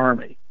your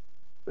army,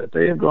 that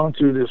they have gone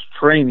through this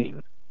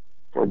training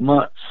for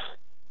months,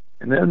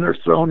 and then they're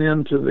thrown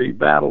into the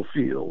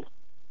battlefield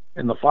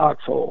in the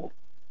foxhole,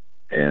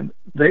 and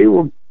they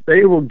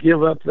will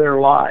give up their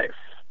life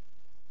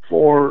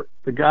for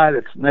the guy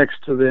that's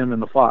next to them in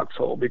the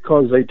foxhole,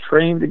 because they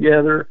train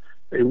together,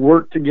 they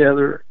work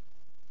together,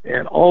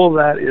 and all of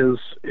that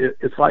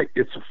it's like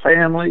it's a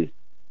family,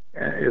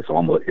 and it's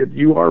almost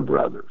you are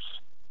brothers,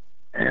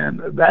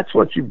 and that's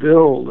what you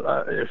build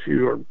if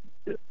you are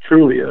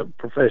truly a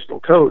professional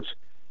coach.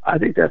 I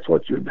think that's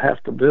what you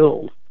have to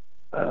build,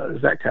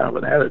 is that kind of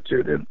an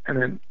attitude. And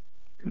then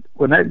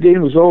when that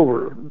game was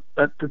over,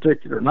 that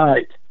particular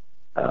night,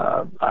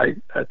 I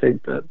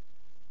think that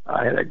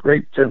I had a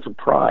great sense of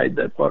pride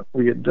that what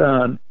we had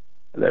done,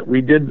 that we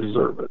did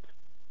deserve it.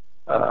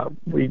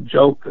 We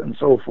joked and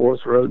so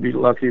forth, rather be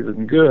lucky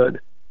than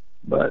good,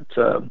 but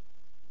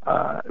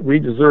we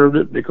deserved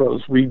it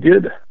because we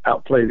did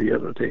outplay the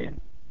other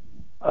team.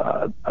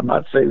 I'm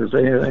not saying there's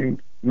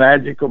anything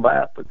magic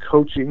about the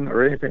coaching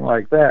or anything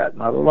like that,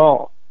 not at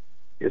all.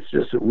 It's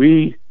just that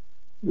we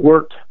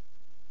worked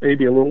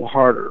maybe a little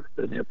harder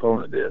than the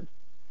opponent did.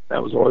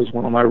 That was always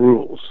one of my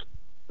rules,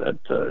 that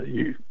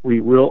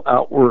we will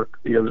outwork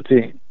the other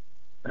team.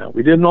 Now,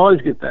 we didn't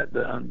always get that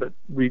done, but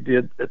we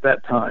did at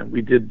that time.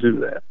 We did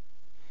do that.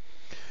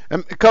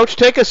 Coach,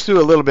 take us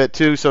through a little bit,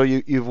 too. So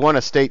you've won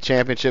a state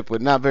championship,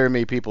 which not very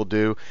many people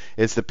do.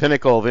 It's the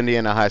pinnacle of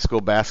Indiana high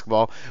school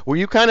basketball. Were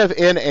you kind of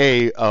in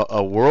a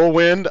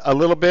whirlwind a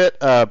little bit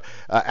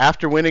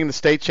after winning the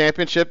state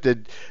championship?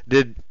 Did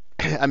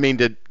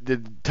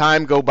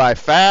time go by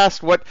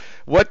fast? What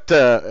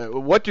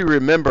do you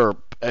remember,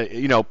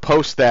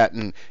 post that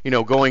and,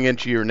 going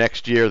into your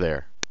next year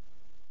there?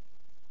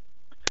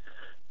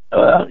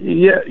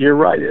 Yeah, you're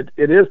right.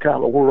 It is kind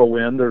of a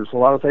whirlwind. There's a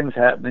lot of things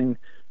happening.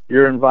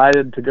 You're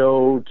invited to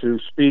go to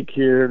speak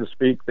here, to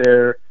speak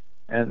there,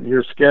 and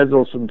your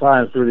schedule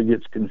sometimes really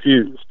gets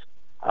confused.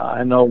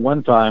 I know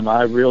one time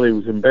I really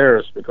was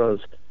embarrassed because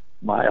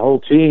my whole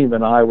team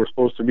and I were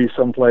supposed to be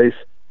someplace,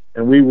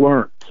 and we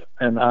weren't.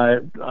 And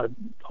I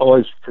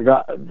always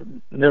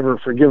never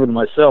forgiven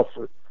myself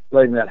for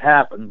letting that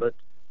happen, but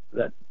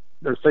that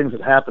there's things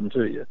that happen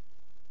to you.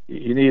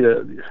 You need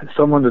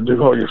someone to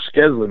do all your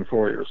scheduling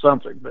for you or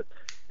something. But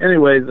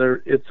anyway,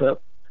 there's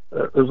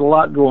a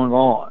lot going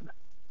on.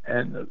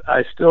 And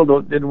I still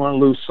didn't want to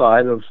lose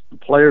sight of the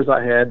players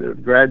I had that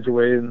had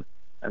graduated,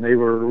 and they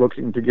were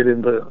looking to get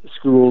into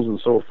schools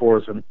and so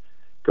forth. And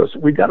because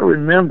we got to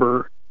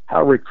remember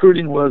how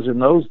recruiting was in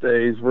those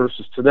days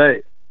versus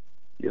today.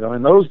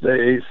 In those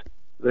days,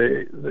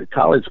 the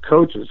college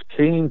coaches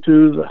came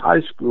to the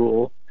high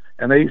school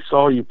and they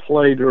saw you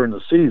play during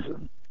the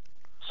season.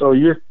 So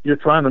you're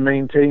trying to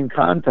maintain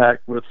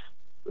contact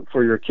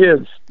for your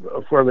kids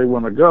of where they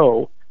want to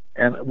go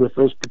and with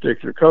those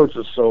particular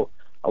coaches. So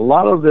a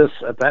lot of this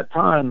at that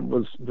time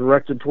was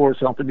directed towards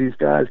helping these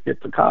guys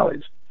get to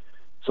college.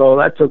 So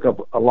that took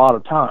up a lot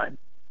of time.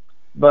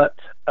 But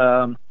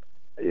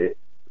in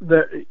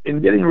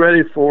getting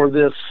ready for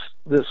this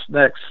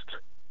next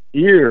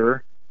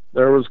year,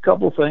 there was a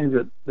couple things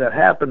that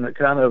happened that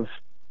kind of,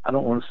 I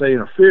don't want to say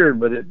interfered,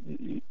 but it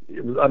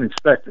was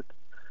unexpected.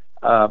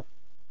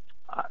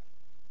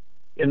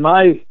 In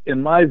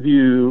my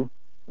view,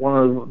 one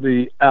of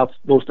the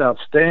most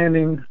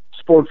outstanding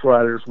sports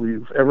writers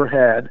we've ever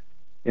had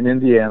in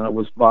Indiana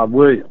was Bob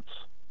Williams,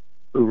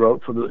 who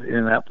wrote for the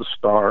Indianapolis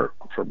Star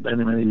for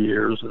many, many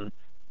years, and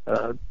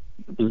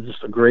was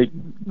just a great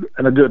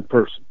and a good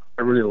person.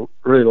 I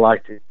really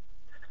liked him.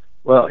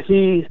 Well,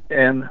 he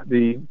and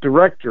the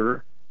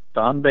director,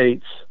 Don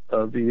Bates,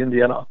 of the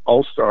Indiana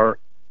All-Star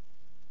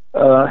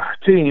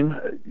team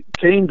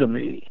came to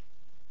me,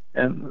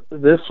 and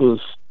this was,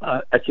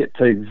 I can't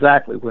tell you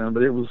exactly when,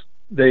 but it was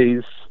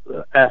days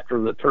after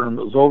the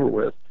tournament was over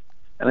with,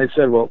 and they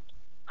said, well,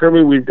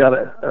 Kirby, we've got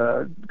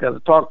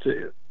to talk to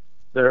you.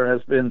 There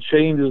has been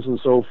changes and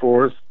so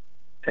forth,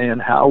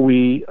 and how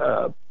we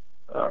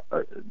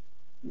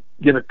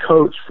get a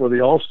coach for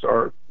the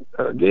All-Star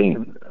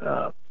game.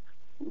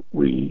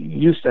 We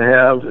used to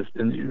have,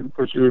 and of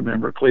course you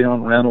remember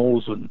Cleon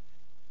Reynolds and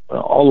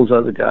all those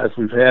other guys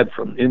we've had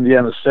from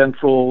Indiana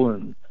Central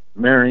and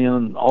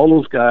Marion, all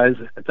those guys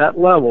at that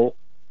level,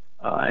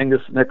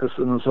 Angus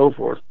Nicholson and so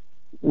forth,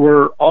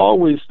 were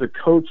always the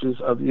coaches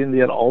of the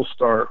Indiana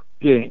All-Star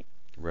game.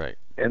 Right.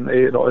 And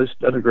they had always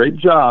done a great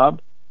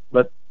job,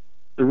 but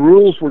the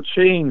rules were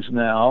changed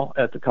now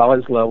at the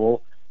college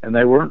level, and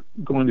they weren't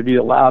going to be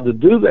allowed to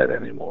do that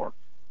anymore.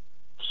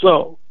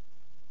 So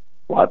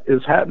what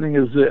is happening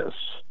is this.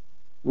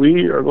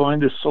 We are going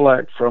to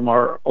select from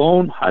our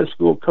own high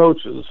school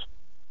coaches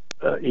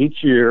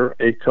each year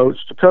a coach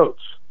to coach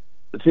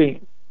the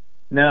team.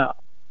 Now,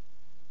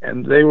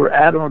 and they were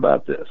adamant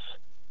about this.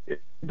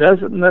 It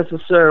doesn't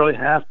necessarily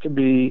have to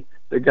be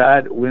the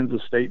guy that wins the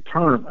state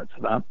tournament.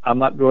 And I'm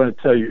not going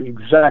to tell you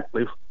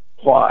exactly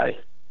why,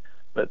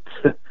 but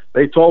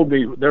they told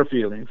me their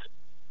feelings.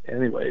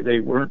 Anyway, they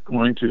weren't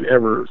going to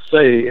ever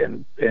say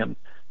and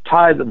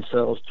tie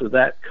themselves to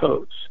that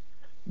coach.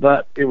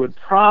 But it would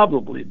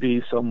probably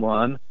be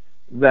someone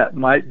that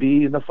might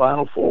be in the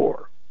Final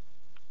Four.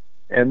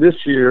 And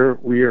this year,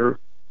 we are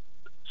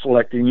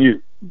selecting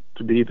you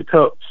to be the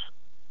coach.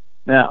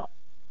 Now,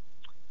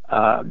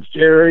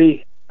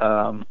 Jerry,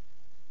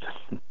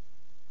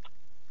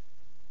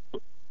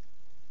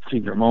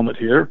 senior moment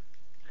here,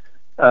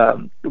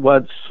 had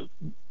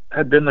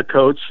been the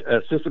coach,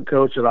 assistant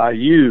coach at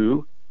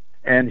IU,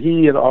 and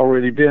he had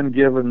already been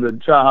given the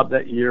job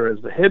that year as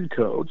the head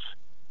coach.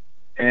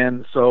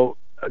 And so,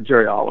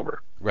 Jerry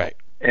Oliver. Right.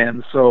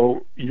 And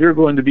so you're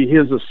going to be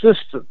his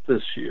assistant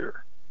this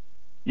year.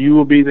 You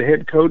will be the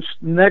head coach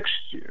next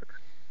year.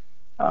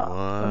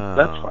 Wow.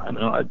 That's fine.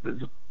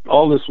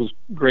 All this was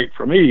great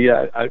for me.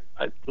 I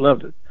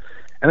loved it.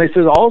 And they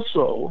said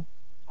also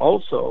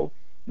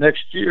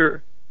next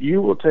year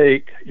you will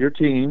take your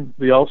team,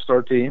 the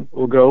All-Star team,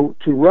 will go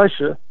to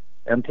Russia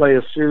and play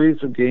a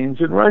series of games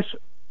in Russia.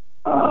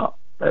 Oh,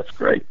 that's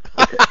great.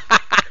 Okay.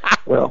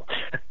 Well,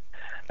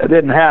 it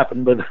didn't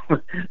happen, but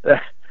this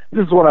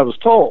is what I was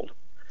told.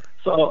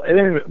 So,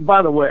 anyway,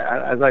 by the way,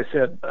 as I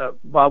said,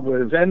 Bob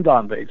Williams and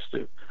Don Bates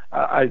too.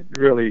 I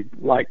really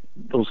liked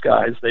those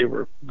guys. They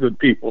were good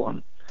people,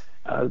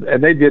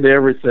 and they did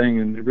everything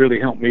and really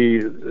helped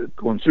me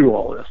going through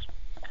all this.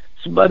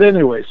 So, but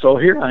anyway, so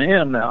here I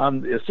am now.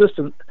 I'm the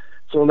assistant.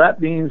 So that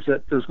means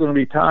that there's going to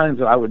be times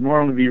that I would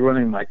normally be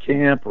running my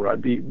camp or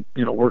I'd be,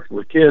 working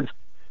with kids,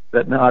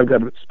 that now I've got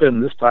to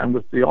spend this time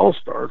with the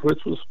All-Stars,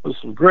 which was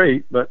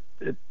great, but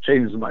it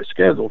changes my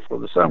schedule for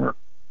the summer.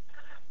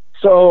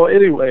 So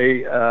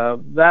anyway,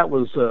 that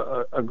was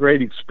a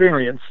great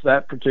experience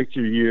that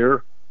particular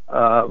year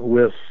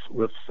with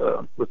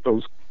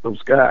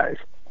those guys.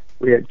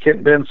 We had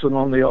Kent Benson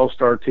on the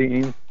All-Star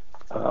team.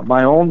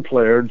 My own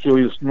player,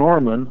 Julius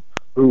Norman,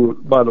 who,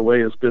 by the way,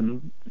 has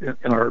been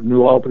in our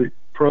New Albany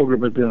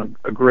program, has been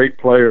a great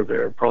player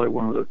there, probably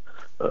one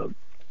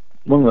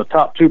of the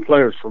top two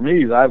players for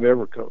me that I've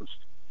ever coached.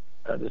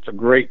 It's a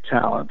great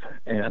talent,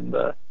 and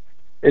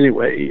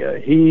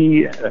anyway,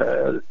 he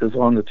is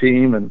on the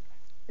team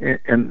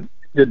and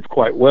did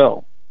quite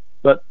well.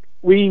 But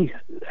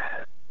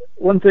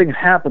one thing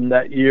happened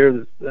that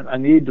year that I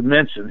need to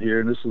mention here,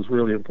 and this is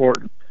really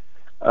important.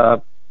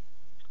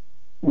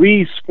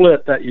 We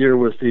split that year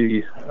with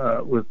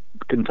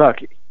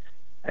Kentucky,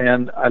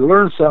 and I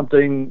learned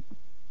something.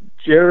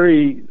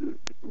 Jerry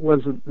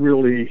wasn't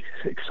really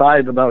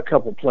excited about a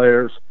couple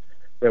players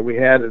that we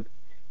had.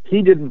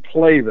 He didn't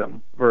play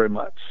them very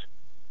much.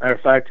 Matter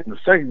of fact, in the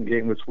second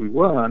game, which we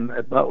won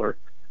at Butler,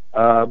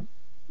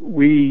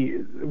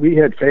 we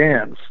had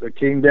fans that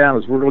came down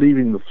as we're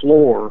leaving the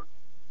floor,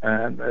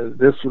 and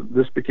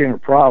this became a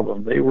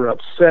problem. They were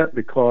upset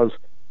because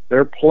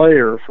their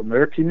player from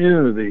their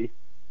community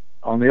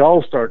on the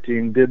All-Star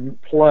team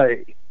didn't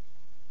play.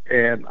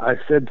 And I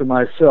said to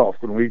myself,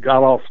 when we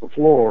got off the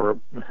floor,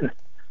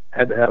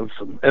 had to have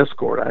some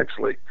escort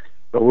actually,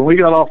 but when we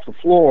got off the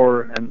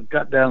floor and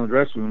got down in the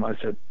dressing room, I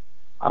said,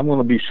 I'm going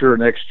to be sure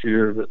next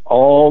year that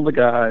all the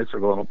guys are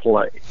going to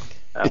play.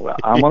 Well,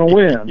 I'm going to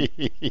win,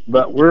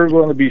 but we're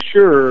going to be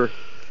sure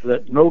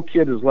that no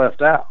kid is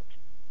left out.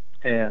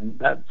 And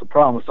that's the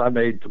promise I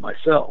made to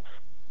myself.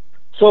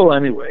 So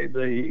anyway,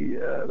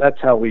 that's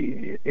how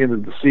we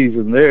ended the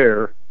season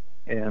there.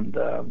 And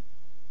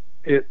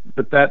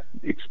but that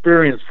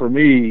experience for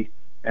me,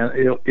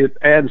 and it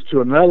adds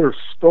to another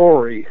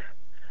story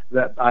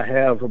that I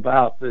have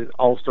about the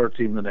All-Star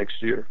team the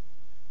next year.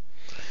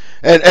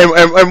 And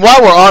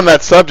while we're on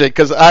that subject,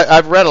 because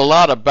I've read a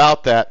lot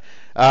about that,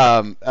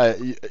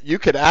 you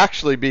could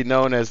actually be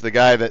known as the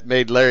guy that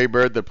made Larry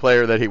Bird the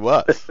player that he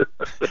was.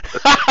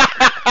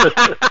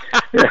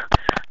 Yeah.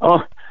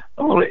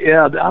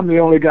 Yeah, I'm the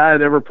only guy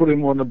that ever put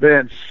him on the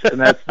bench, and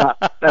that's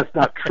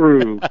not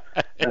true.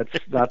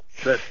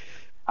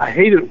 I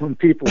hate it when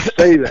people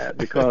say that,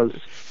 because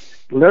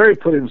Larry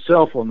put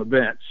himself on the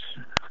bench,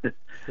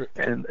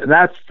 and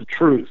that's the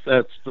truth.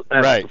 That's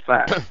right. The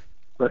fact.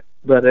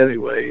 But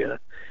anyway, and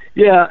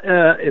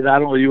I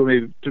don't know. You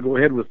want me to go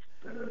ahead with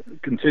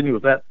continue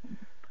with that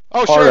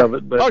part of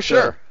it? But,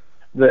 sure.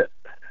 The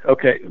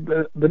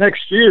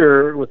next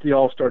year with the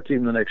All-Star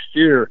team, the next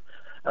year,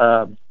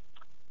 one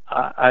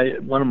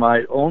of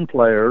my own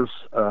players,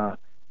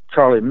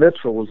 Charlie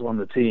Mitchell, was on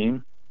the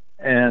team,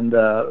 and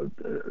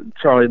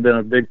Charlie had been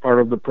a big part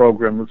of the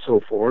program and so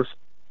forth.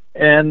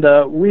 And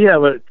we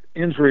have an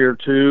injury or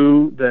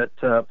two that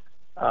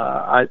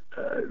I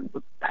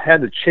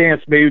had the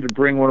chance maybe to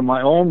bring one of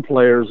my own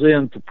players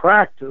in to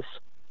practice.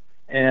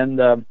 And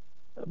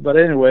but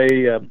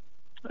anyway,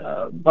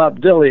 Bob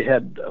Dilley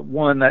had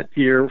won that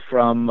year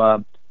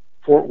from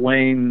Fort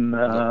Wayne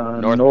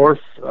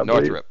Northrop,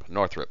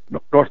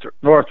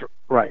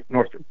 right,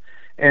 Northrop.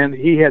 And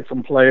he had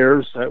some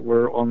players that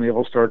were on the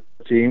All-Star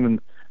team,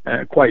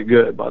 and quite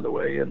good, by the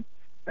way. And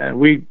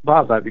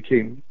Bob and I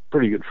became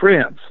pretty good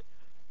friends.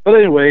 But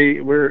anyway,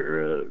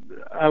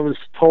 I was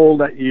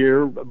told that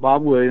year,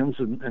 Bob Williams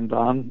and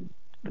Don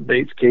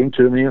Bates came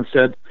to me and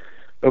said,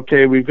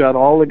 okay, we've got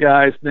all the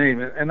guys'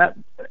 names. And that,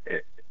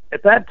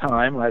 at that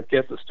time, and I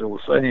guess it's still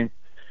the same,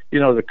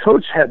 the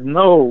coach I had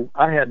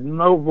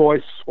no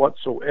voice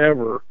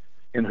whatsoever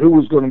in who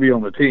was going to be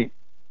on the team.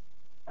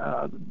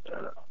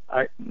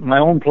 My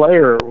own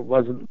player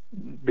wasn't,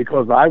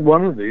 because I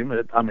wanted him.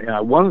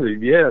 I wanted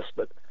him, yes,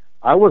 but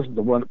I wasn't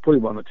the one that put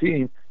him on the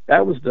team.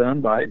 That was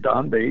done by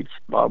Don Bates,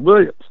 Bob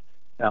Williams.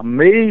 Now,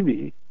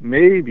 maybe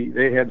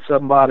they had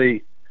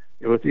somebody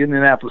with the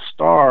Indianapolis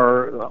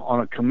Star on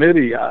a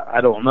committee.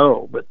 I don't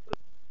know, but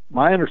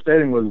my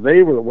understanding was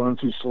they were the ones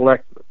who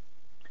selected it.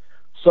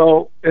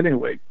 So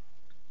anyway,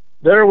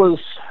 there was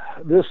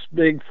this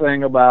big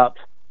thing about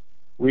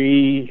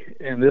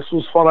and this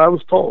was what I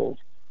was told,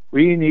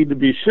 we need to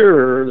be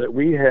sure that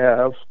we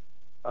have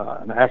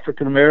an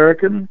African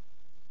American,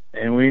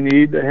 and we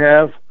need to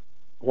have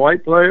a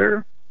white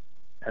player,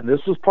 and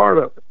this was part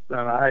of it. And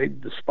I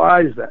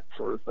despise that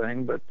sort of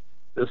thing, but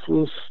this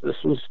was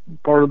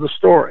part of the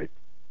story.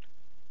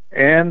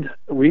 And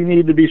we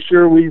need to be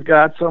sure we've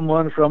got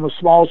someone from a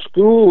small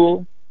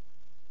school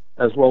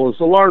as well as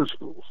the large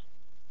schools.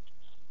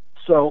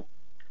 So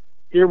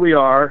here we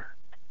are,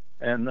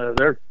 and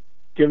they're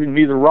giving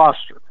me the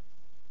roster.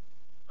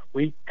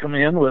 We come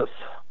in with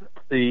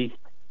the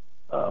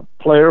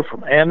player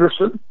from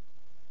Anderson,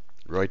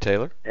 Roy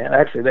Taylor. And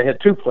actually, they had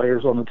two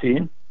players on the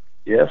team,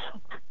 yes,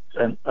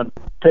 and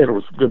Taylor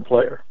was a good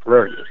player,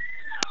 very good.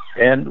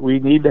 And we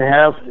need to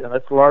have, and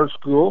that's a large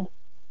school,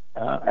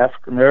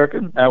 African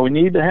American. Now we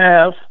need to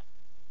have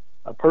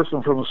a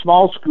person from a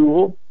small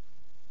school,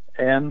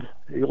 and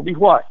he'll be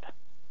white.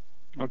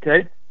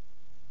 Okay.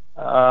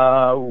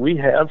 We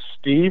have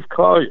Steve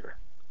Collier,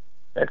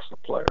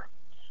 excellent player,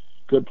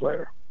 good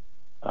player.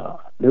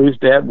 Knew his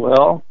dad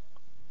well,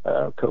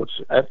 coach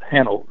at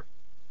Hanover.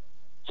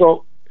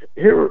 So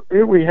here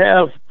we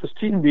have this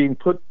team being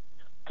put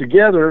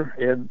together,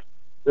 and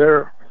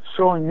they're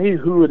showing me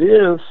who it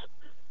is.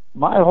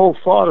 My whole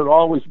thought had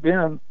always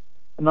been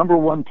a number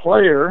one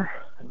player.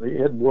 They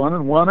had 1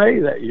 and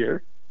 1A that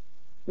year.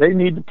 They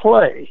need to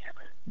play.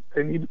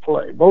 They need to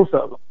play, both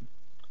of them.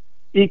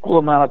 Equal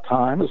amount of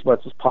time, as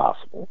much as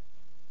possible.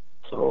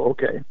 So,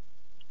 okay.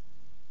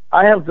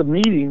 I have the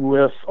meeting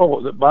with,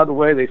 by the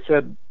way, they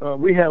said,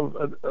 we have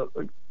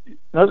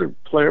another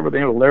player by the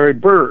name of Larry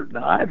Bird.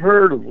 Now, I'd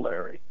heard of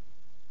Larry.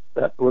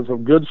 That was a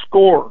good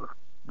scorer,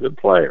 good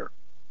player,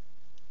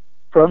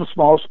 from a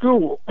small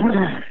school.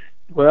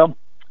 Well,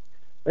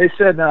 they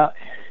said, now,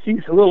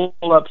 he's a little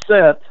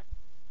upset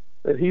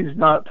that he's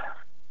not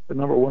the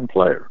number one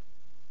player.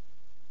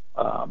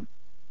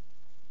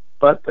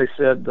 But they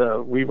said,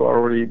 we've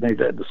already made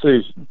that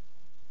decision.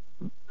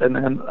 And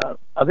then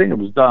I think it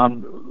was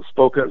Don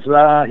spoke up and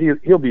said,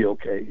 he'll be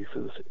okay. He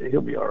says,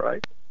 he'll be all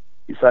right.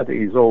 He said, I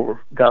think he's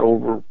got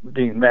over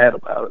being mad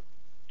about it.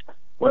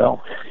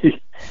 Well,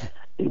 he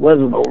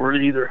wasn't over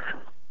it either.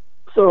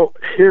 So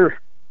here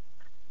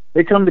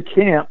they come to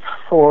camp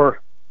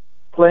for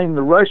playing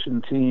the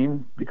Russian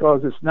team,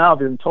 because it's now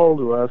been told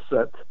to us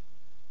that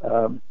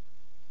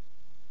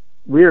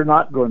we are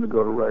not going to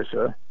go to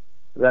Russia.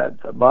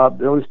 that Bob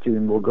Dilly's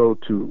team will go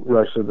to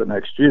Russia the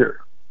next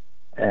year,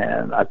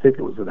 and I think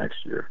it was the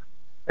next year.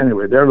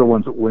 Anyway, they're the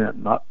ones that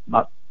win, not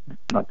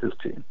this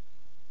team.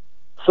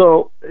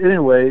 So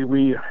anyway,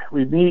 we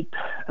meet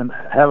and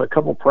have a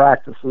couple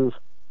practices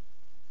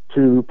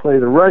to play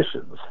the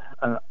Russians.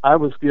 I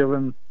was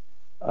given,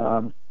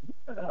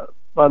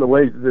 by the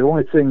way, the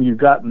only thing you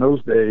got in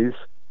those days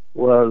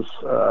was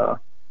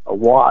a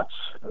watch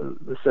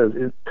that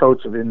says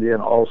Coach of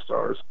Indiana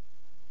All-Stars.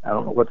 I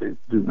don't know what they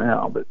do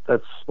now, but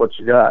that's what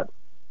you got.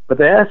 But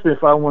they asked me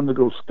if I wanted to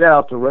go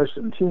scout the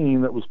Russian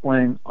team that was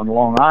playing on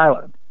Long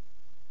Island.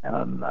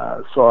 And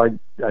so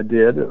I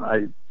did, and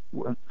I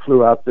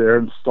flew out there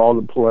and saw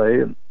them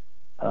play, and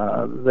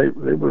they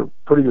were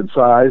pretty good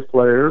sized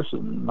players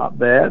and not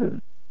bad,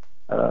 and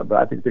but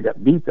I think they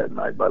got beat that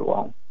night by the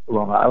Long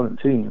Island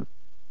team.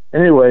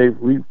 Anyway,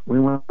 we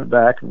went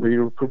back and we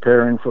were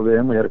preparing for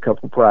them. We had a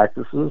couple of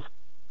practices,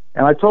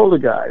 and I told the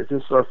guys,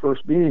 this is our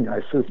first meeting.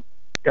 I said,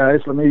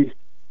 guys, let me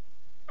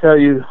tell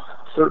you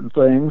certain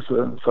things,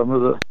 some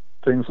of the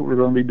things that we're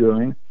going to be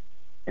doing.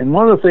 And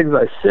one of the things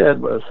I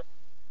said was,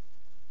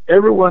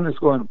 everyone is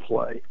going to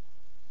play.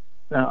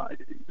 Now,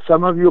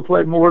 some of you will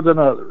play more than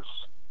others,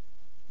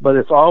 but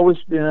it's always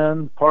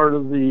been part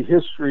of the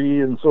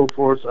history and so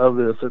forth of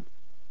this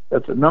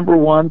that the number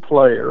one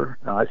player,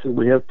 now I said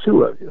we have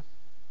two of you,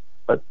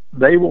 but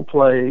they will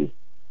play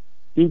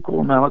equal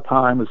amount of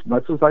time, as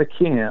much as I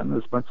can,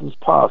 as much as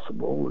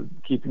possible,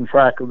 keeping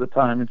track of the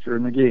time that you're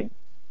in the game.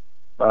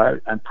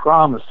 But I'm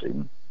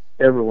promising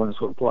everyone's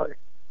going to play.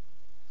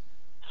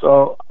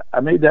 So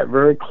I made that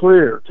very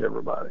clear to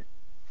everybody.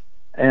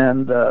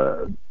 And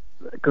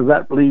because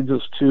that leads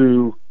us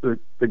to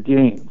the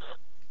games.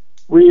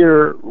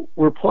 We're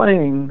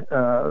playing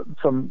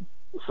some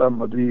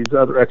of these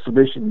other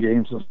exhibition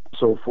games and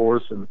so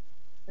forth,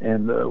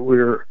 and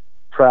we're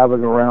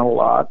traveling around a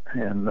lot.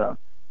 And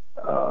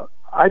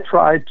I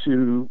try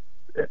to,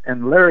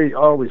 and Larry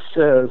always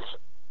says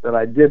that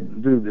I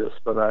didn't do this,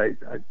 but I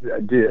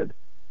did.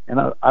 And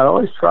I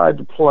always tried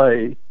to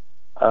play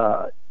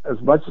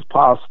as much as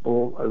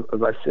possible,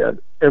 as I said,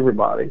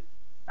 everybody.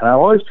 And I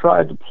always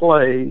tried to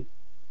play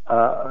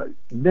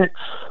mix.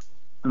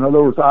 In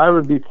other words, I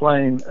would be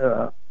playing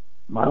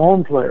my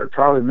own player,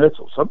 Charlie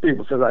Mitchell. Some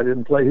people said I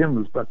didn't play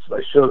him as much as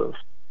I should have.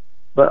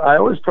 But I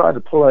always tried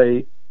to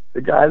play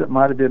the guy that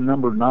might have been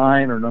number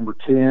 9 or number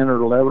 10 or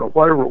 11 or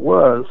whatever it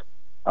was.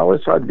 I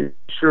always tried to be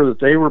sure that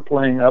they were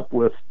playing up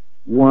with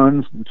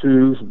 1s and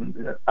 2s,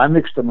 and I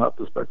mixed them up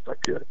as best I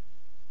could.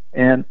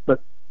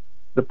 But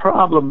the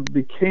problem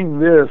became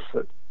this,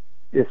 that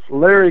if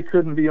Larry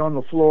couldn't be on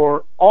the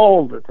floor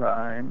all the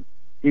time,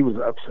 he was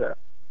upset.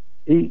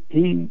 He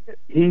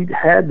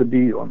had to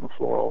be on the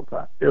floor all the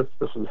time if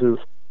this was his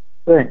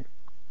thing.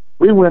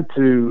 We went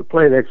to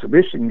play an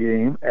exhibition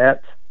game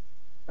at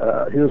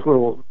his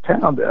little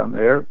town down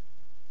there,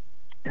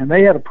 and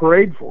they had a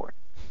parade for him.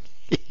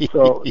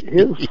 So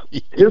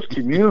his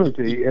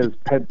community is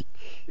I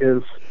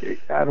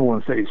don't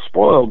want to say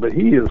spoiled, but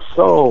he is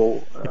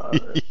so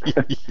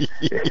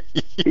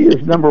he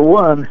is number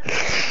one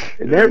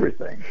in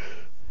everything.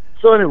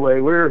 So anyway,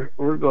 we're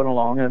going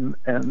along, and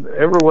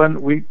everyone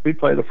we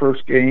play the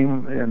first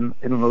game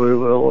in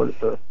Louisville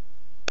at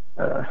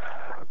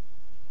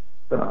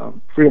the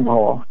Freedom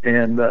Hall,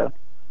 and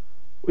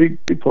we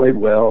played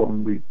well,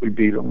 and we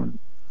beat them, and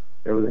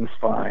everything's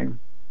fine,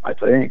 I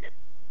think.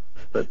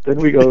 But then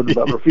we go to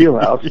Butler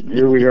Fieldhouse, and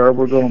here we are.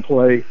 We're going to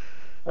play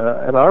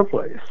at our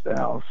place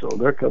now. So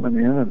they're coming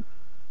in, and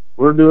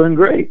we're doing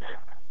great.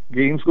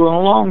 Game's going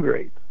along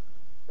great.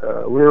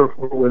 We're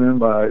winning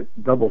by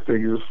double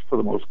figures for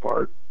the most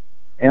part.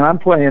 And I'm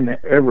playing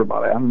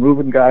everybody. I'm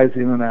moving guys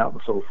in and out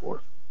and so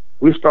forth.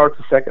 We start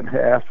the second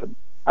half, and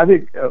I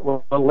think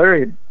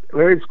Larry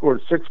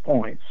scored 6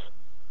 points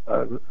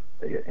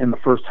in the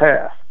first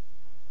half,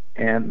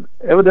 and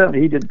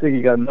evidently he didn't think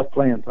he got enough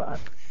playing time.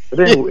 But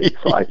anyway,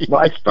 so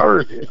I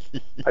started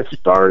him. I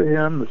started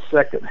him the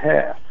second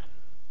half,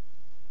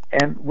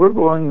 and we're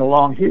going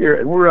along here,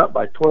 and we're up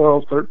by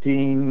 12,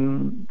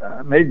 13,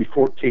 maybe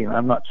 14.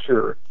 I'm not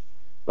sure,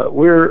 but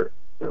we're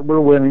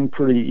winning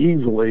pretty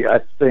easily,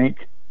 I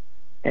think.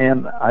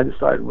 And I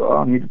decided, well,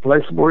 I need to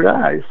play some more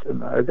guys,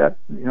 and I got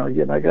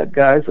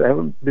guys that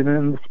haven't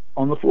been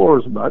on the floor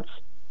as much.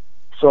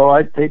 So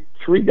I take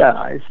 3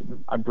 guys.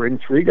 I bring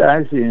 3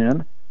 guys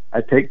in. I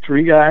take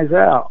 3 guys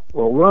out.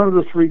 Well, one of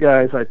the 3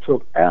 guys I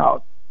took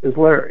out is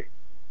Larry.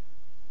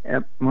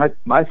 And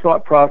my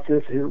thought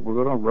process here, we're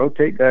going to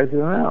rotate guys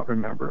in and out,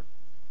 remember.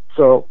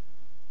 So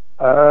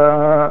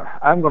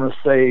I'm going to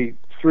say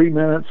 3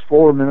 minutes,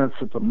 4 minutes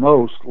at the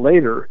most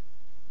later,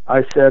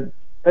 I said,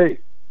 hey,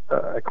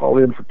 I called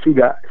in for 2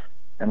 guys,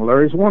 and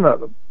Larry's one of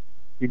them.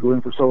 You go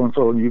in for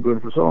so-and-so, and you go in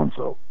for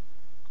so-and-so.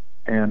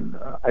 And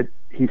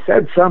he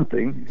said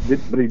something,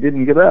 but he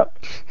didn't get up.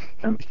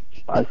 And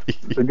one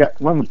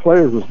of the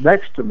players was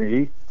next to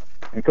me,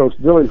 and Coach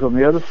Dilly's on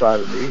the other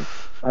side of me.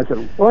 I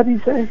said, what did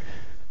he say?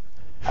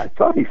 I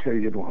thought he said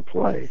he didn't want to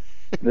play.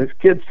 And this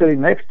kid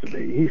sitting next to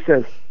me, he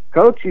says,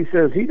 Coach, he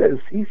said he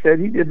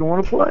didn't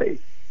want to play.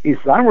 He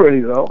said, I'm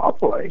ready though. I'll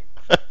play.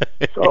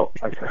 So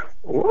I said,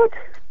 what?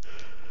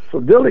 So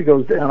Billy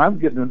goes down. I'm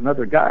getting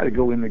another guy to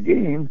go in the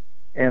game,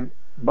 and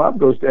Bob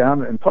goes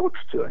down and talks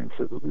to him.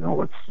 Says,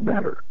 what's the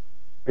matter?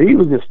 He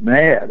was just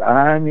mad.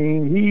 I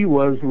mean, he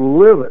was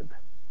livid.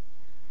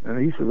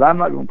 And he says, I'm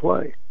not going to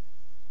play.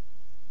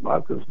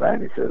 Bob goes back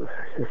and he says,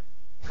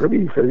 Kirby,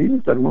 he said, he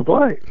just doesn't want to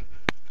play.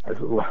 I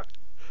said, well,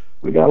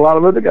 we got a lot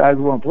of other guys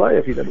who want to play.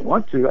 If he doesn't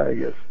want to, I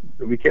guess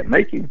we can't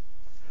make him.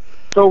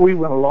 So we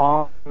went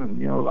along,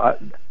 and,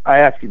 I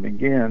asked him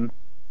again.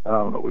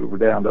 We were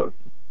down to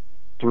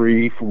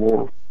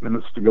 3-4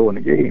 minutes to go in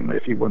the game.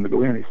 If he wanted to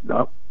go in, he said,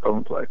 no,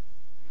 don't play.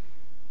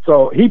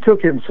 So he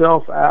took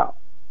himself out.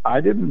 I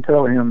didn't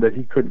tell him that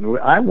he couldn't go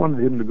in. I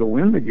wanted him to go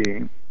in the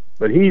game,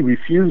 but he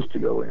refused to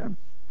go in.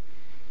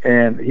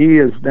 And he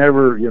has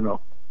never,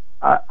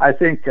 I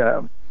think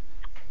I've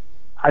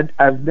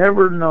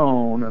never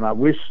known, and I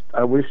wish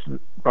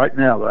right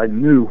now that I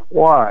knew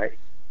why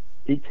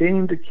he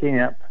came to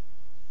camp.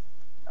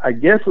 I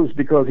guess it was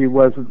because he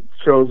wasn't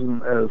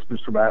chosen as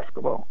Mr.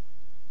 Basketball,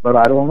 but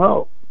I don't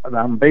know. And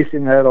I'm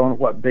basing that on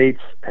what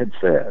Bates had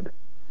said.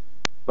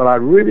 But I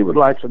really would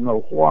like to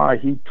know why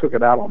he took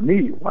it out on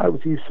me. Why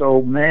was he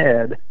so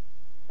mad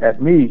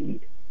at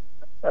me?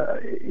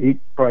 He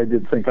probably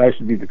didn't think I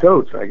should be the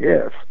coach, I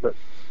guess. But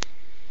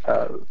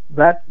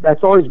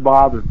that's always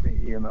bothered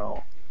me,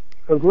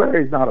 because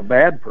Larry's not a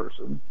bad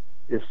person.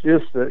 It's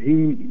just that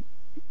he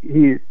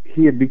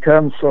had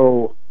become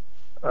so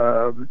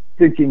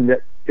thinking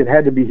that it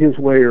had to be his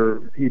way,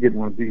 or he didn't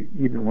want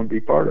to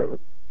be part of it.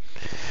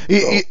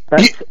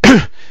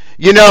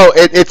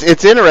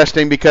 It's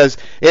interesting because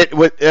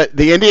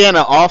the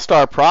Indiana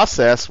All-Star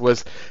process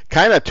was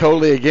kind of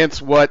totally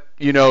against what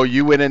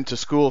you went into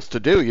schools to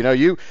do.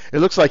 It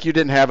looks like you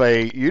didn't have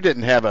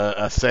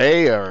a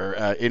say,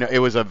 or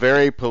it was a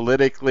very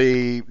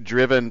politically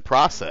driven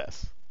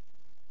process.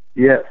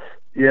 Yes,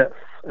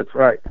 that's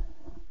right,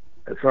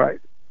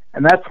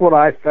 and that's what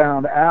I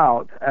found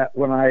out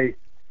when I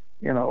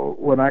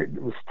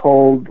was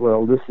told,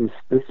 well, this is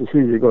who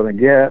you're going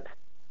to get.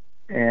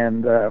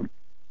 And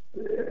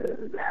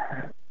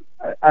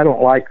I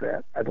don't like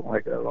that. I don't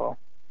like that at all.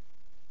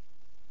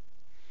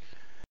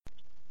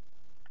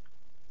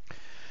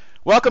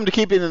 Welcome to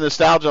Keeping the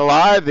Nostalgia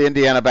Alive, the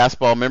Indiana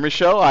Basketball Memory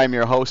Show. I'm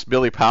your host,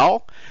 Billy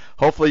Powell.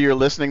 Hopefully you're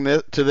listening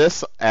to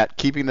this at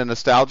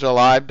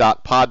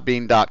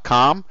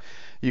keepingthenostalgiaalive.podbean.com.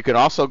 You can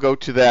also go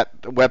to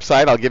that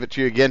website. I'll give it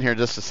to you again here in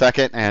just a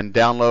second, and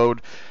download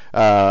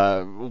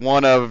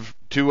one of,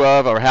 two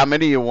of, or how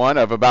many you want,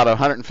 of about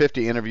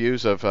 150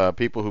 interviews of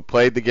people who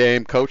played the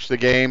game, coached the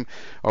game,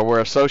 or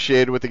were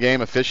associated with the game,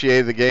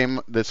 officiated the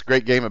game, this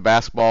great game of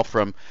basketball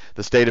from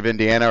the state of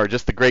Indiana, or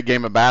just the great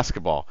game of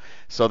basketball.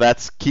 So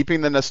that's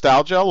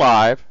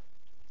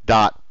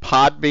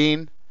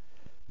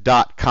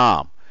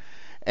keepingthenostalgiaalive.podbean.com.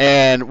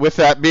 And with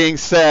that being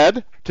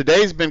said,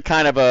 today's been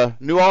kind of a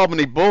New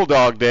Albany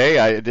Bulldog Day.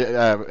 I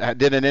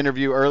did an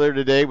interview earlier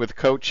today with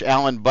Coach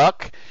Alan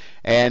Buck,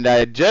 and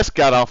I just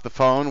got off the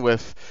phone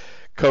with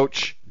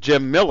Coach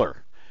Jim Miller.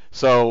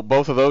 So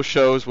both of those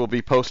shows will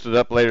be posted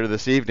up later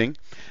this evening.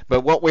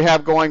 But what we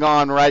have going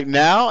on right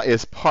now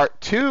is part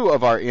 2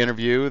 of our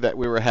interview that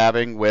we were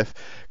having with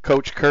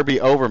Coach Kirby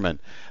Overman.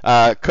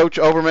 Coach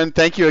Overman,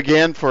 thank you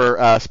again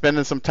for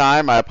spending some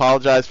time. I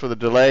apologize for the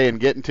delay in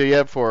getting to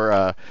you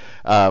for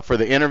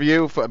the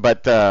interview,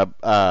 but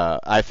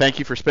I thank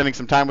you for spending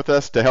some time with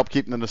us to help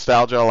keep the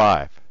nostalgia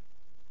alive.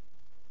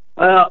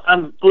 Well,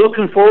 I'm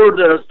looking forward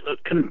to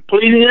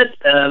completing it,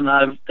 and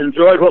I've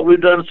enjoyed what we've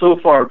done so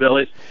far,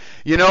 Billy.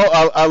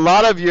 A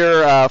lot of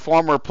your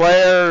former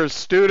players,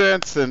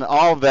 students, and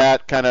all of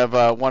that kind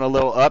of want a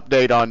little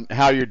update on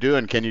how you're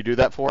doing. Can you do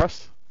that for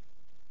us?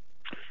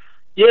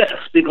 Yes,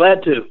 be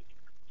glad to.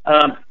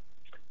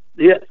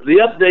 The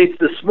update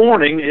this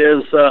morning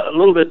is a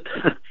little bit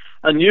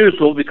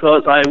unusual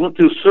because I went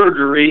through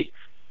surgery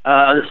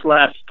this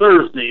last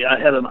Thursday. I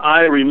had an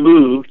eye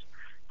removed.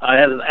 I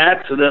had an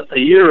accident a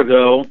year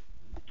ago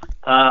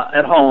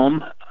at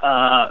home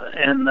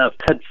and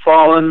had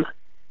fallen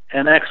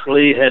and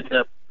actually had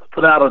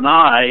put out an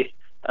eye,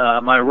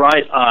 my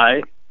right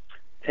eye.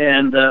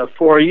 And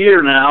for a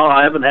year now,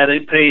 I haven't had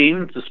any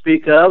pain to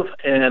speak of,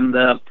 and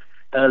the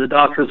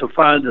doctors have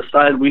finally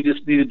decided we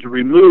just needed to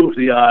remove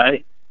the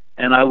eye,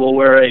 and I will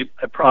wear a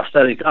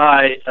prosthetic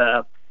eye,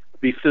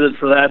 be fitted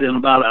for that in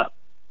about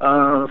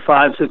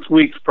 5-6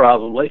 weeks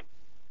probably.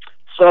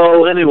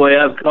 So anyway,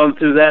 I've gone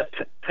through that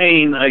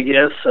pain, I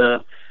guess,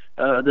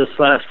 this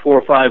last 4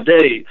 or 5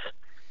 days.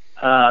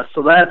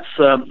 So that's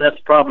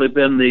probably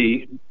been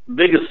the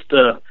biggest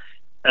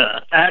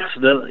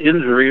accident,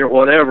 injury, or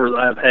whatever that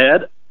I've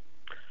had.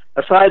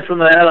 Aside from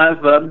that,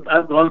 I've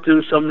gone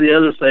through some of the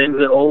other things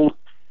that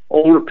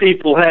older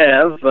people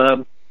have.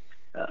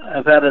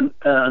 I've had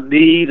a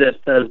knee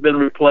that has been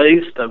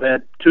replaced. I've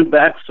had 2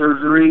 back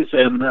surgeries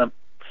and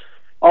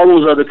all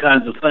those other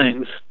kinds of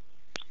things.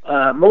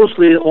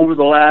 Mostly over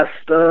the last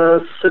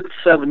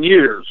 6-7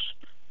 years.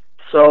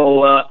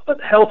 So,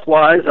 but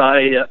health-wise,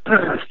 I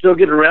still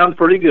get around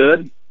pretty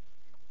good.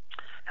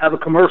 Have a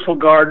commercial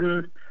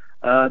garden.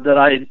 that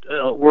I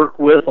work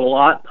with a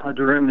lot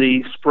during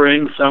the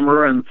spring,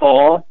 summer, and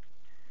fall.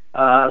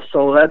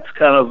 So that's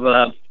kind of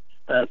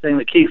a thing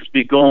that keeps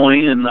me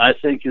going, and I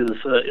think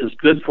is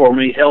good for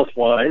me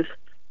health-wise.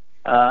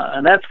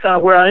 And that's kind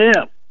of where I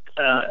am.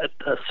 At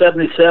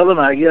 77,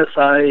 I guess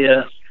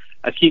I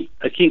keep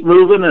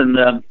moving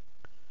and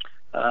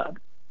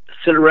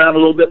sit around a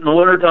little bit in the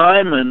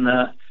wintertime,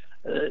 and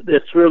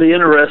it's really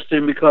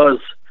interesting because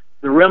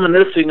the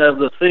reminiscing of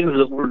the things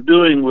that we're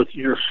doing with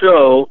your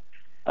show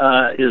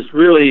is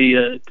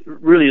really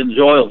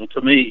enjoyable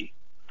to me.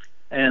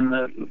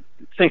 And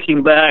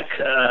thinking back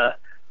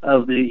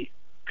of the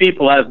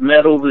people I've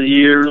met over the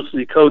years,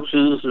 the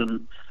coaches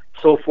and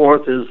so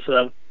forth, is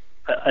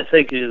I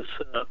think is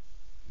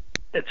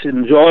it's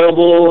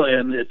enjoyable,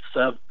 and it's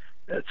a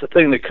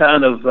thing that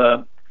kind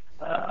of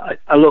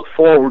I look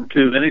forward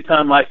to.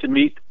 Anytime I can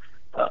meet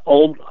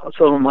some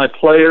of my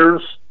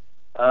players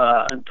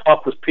and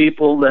talk with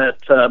people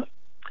that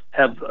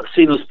have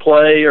seen us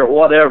play or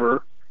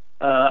whatever,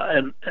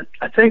 and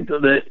I think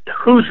that the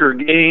Hoosier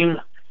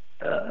game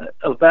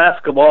of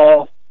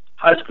basketball,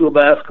 high school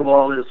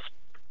basketball,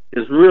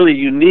 is really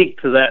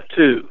unique to that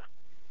too.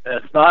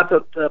 It's not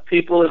that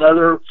people in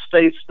other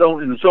states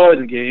don't enjoy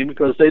the game,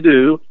 because they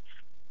do,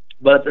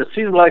 but it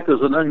seems like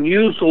there's an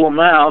unusual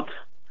amount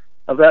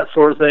of that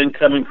sort of thing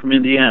coming from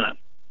Indiana.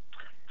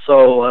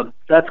 So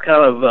that's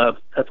kind of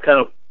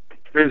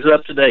brings it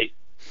up to date.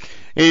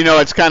 You know,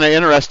 it's kind of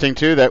interesting,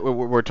 too, that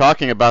we're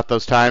talking about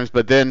those times,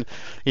 but then,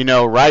 you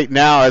know, right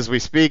now as we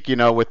speak, you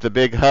know, with the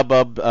big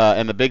hubbub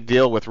and the big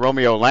deal with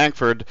Romeo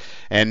Langford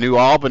and New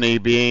Albany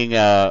being, you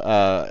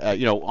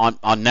know,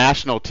 on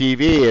national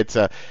TV,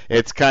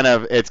 it's kind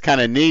of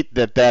neat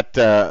that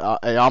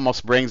it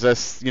almost brings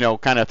us, you know,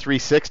 kind of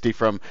 360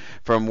 from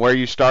where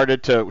you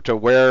started to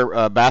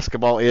where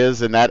basketball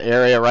is in that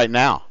area right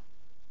now.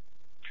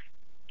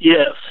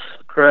 Yes,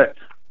 correct.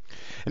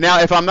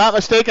 Now, if I'm not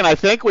mistaken, I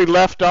think we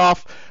left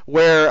off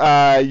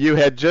where you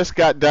had just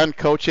got done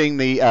coaching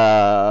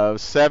the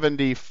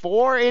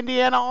 74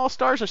 Indiana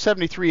All-Stars or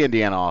 73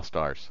 Indiana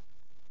All-Stars?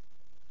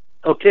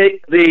 Okay,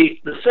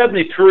 the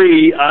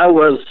 73, I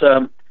was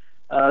the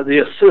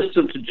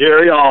assistant to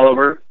Jerry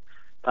Oliver.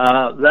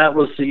 That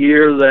was the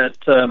year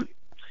that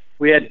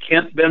we had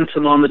Kent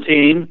Benson on the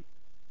team,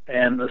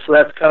 and so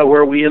that's kind of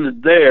where we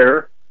ended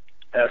there.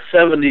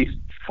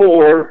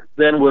 74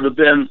 then would have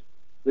been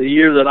the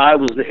year that I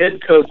was the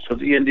head coach of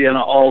the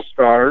Indiana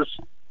All-Stars,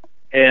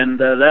 and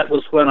that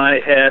was when I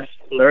had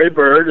Larry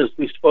Bird, as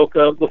we spoke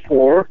of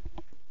before.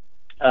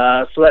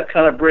 So that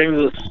kind of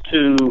brings us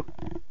to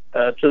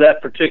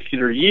that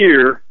particular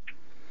year.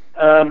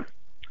 I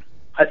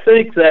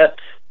think that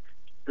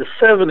the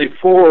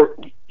 74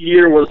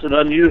 year was an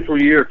unusual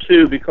year,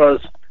 too,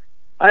 because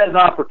I had an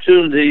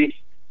opportunity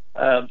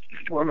to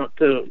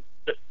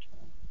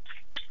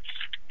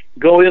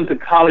go into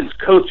college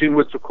coaching,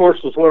 which, of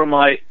course, was one of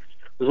my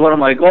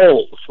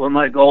goals. One of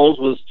my goals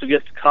was to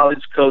get to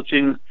college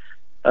coaching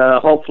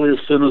hopefully as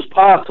soon as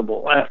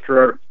possible.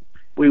 After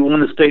we won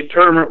the state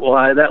tournament,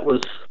 that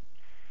was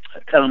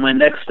kind of my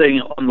next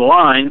thing on the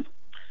line.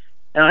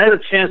 And I had a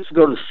chance to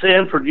go to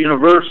Sanford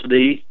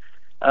University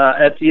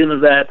at the end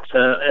of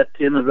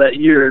that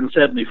year in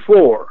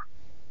 74.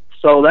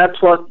 So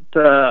that's what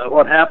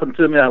happened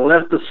to me. I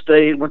left the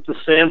state, went to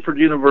Sanford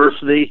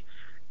University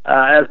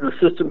as an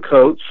assistant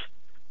coach.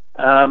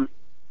 Again,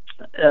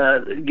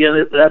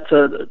 that's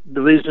a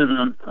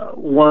Division I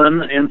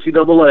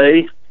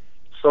NCAA,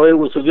 so it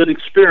was a good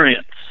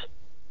experience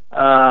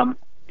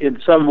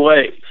in some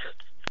ways.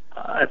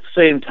 At the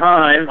same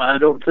time, I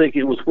don't think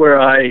it was where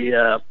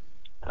I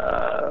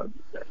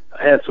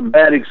had some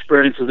bad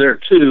experiences there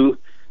too.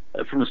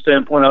 From the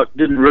standpoint, I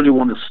didn't really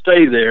want to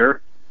stay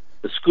there.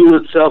 The school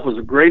itself was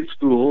a great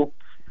school,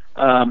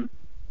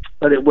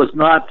 but it was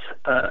not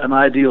an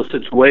ideal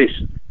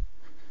situation.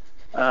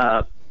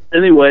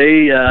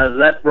 Anyway,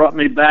 that brought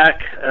me back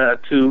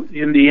to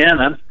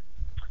Indiana,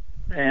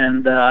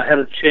 and I had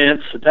a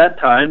chance at that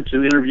time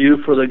to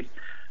interview for the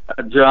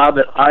job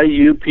at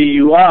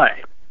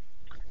IUPUI.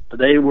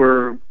 They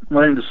were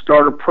wanting to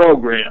start a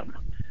program.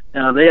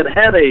 Now, they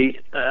had a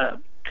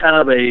kind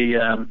of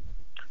a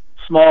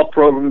small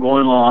program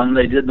going on.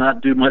 They did not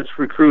do much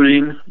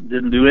recruiting,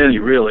 didn't do any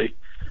really.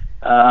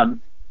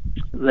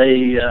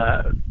 They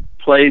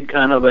played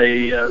kind of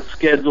a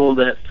schedule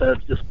that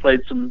just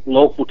played some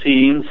local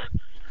teams.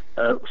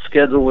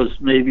 Schedule was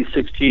maybe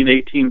 16,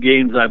 18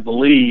 games, I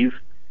believe.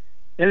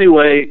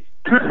 Anyway,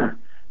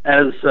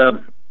 as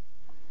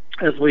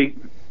we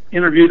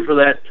interviewed for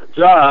that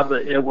job,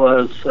 it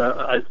was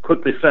I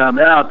quickly found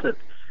out that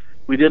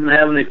we didn't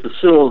have any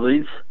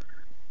facilities.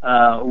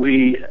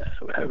 We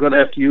are going to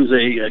have to use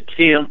a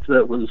camp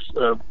that was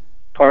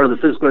part of the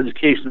physical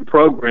education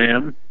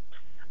program.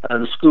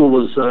 The school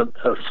was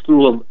a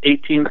school of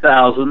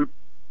 18,000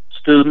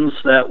 students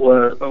that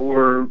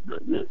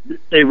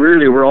they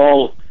really were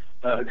all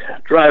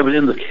driving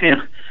in the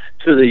camp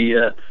to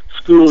the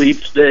school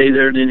each day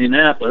there in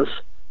Indianapolis,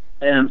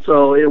 and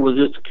so it was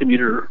just a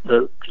commuter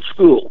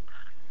school.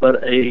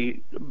 But a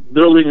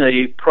building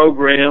a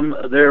program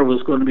there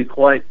was going to be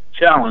quite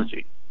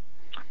challenging.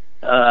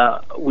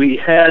 We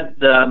had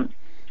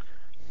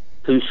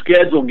to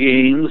schedule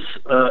games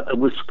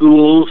with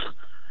schools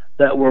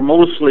that were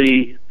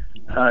mostly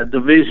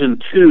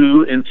Division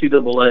II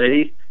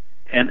NCAA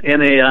and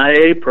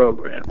NAIA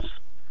programs.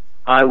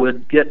 I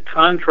would get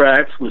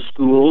contracts with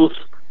schools.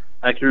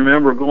 I can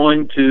remember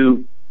going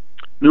to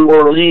New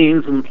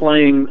Orleans and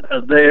playing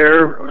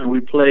there, and we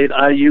played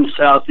IU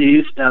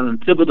Southeast down in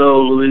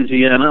Thibodaux,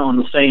 Louisiana on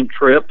the same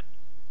trip.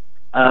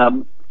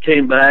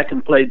 Came back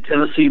and played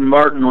Tennessee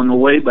Martin on the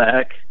way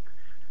back.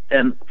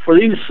 And for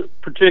these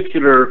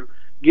particular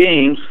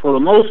games, for the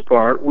most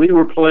part, we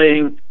were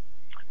playing,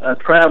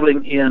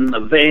 traveling in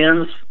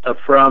vans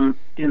from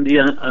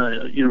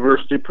Indiana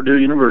University, Purdue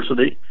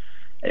University,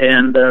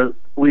 and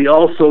we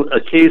also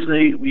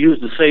occasionally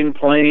used the same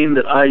plane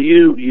that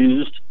IU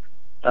used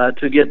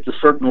to get to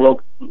certain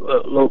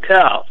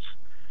locales.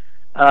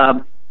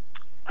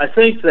 I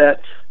think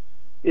that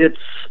it's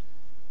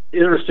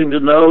interesting to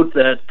note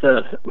that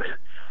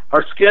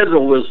our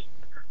schedule was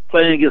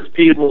playing against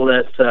people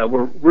that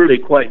were really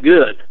quite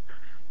good.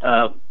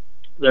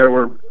 There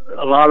were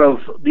a lot of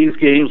these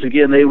games.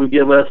 Again, they would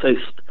give us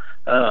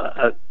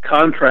a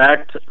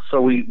contract,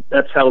 so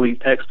that's how we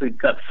actually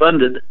got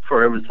funded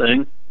for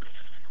everything.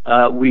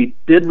 We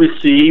did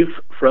receive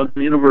from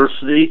the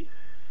university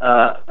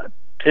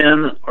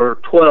 10 or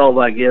 12,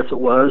 I guess it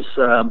was,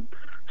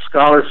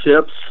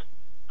 scholarships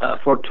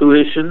for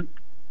tuition,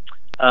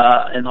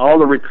 and all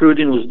the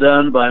recruiting was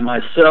done by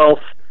myself.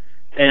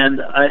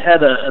 And I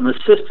had an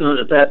assistant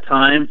at that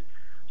time,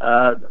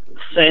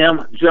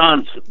 Sam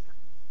Johnson.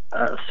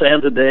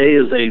 Sam today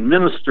is a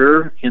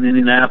minister in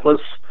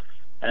Indianapolis,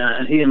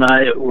 and he and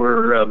I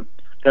were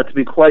got to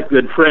be quite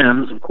good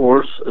friends, of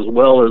course, as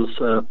well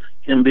as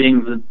him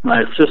being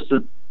my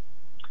assistant.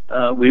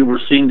 We were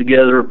seen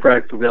together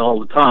practically all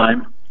the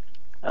time.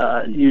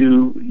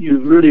 You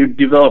really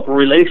develop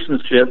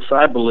relationships,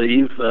 I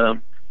believe,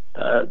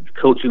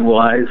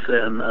 coaching-wise,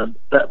 and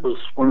that was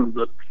one of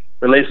the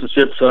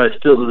relationships that I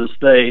still to this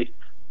day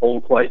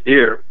hold quite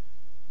dear.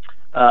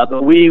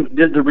 But we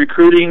did the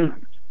recruiting.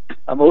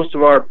 Most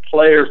of our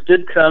players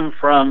did come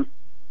from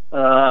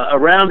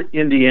around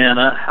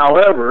Indiana.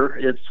 However,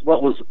 it's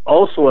what was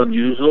also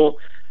unusual.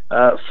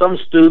 Some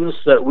students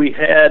that we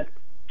had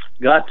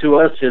got to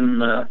us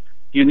in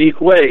unique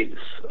ways.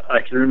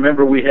 I can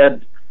remember we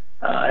had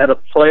a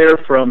player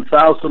from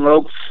Thousand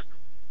Oaks,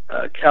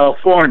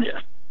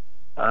 California.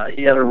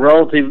 He had a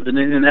relative in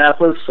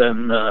Indianapolis,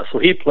 and so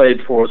he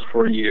played for us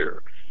for a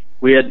year.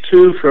 We had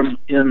two from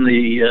in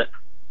the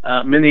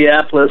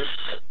Minneapolis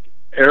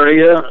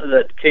area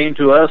that came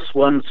to us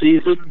one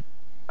season.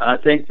 I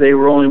think they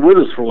were only with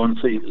us for one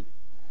season.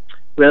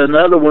 We had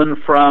another one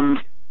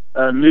from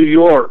New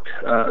York,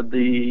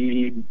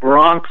 the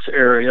Bronx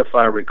area, if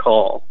I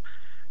recall.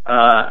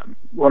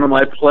 One of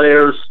my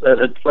players that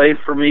had played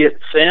for me at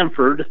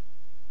Samford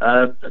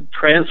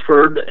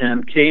transferred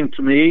and came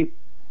to me.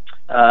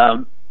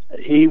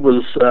 He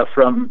was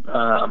from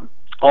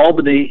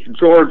Albany,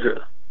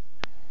 Georgia.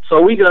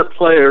 So we got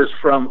players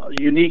from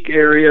unique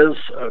areas,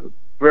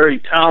 very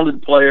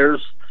talented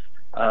players,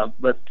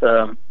 but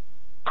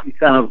we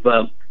kind of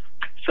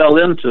fell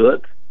into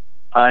it.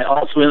 I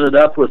also ended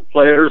up with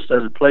players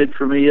that had played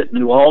for me at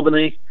New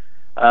Albany,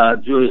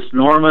 Julius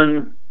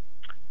Norman,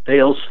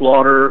 Dale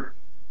Slaughter,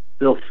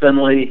 Bill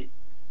Finley,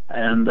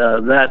 and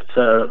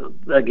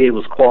that gave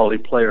us quality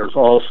players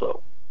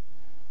also.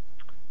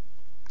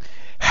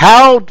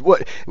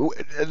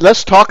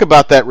 Let's talk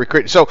about that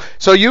recruiting.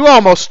 So you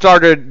almost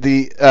started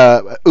the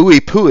Ooey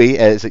Pooey,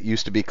 as it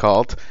used to be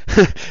called,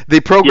 the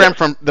program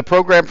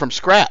from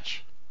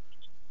scratch.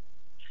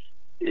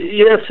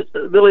 Yes,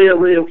 Billy,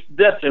 it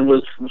definitely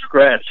was from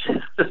scratch.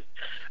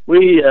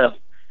 We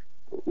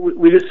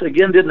just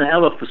again didn't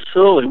have a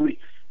facility.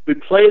 We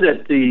played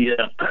at the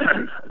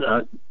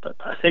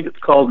I think it's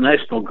called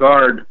National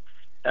Guard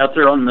out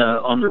there on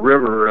the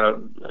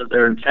river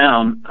there in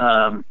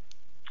town.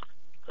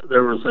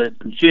 There was a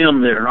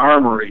gym there, an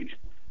armory,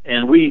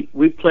 and we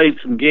played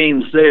some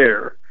games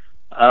there.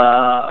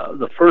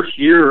 The first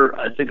year,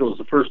 I think it was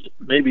the first,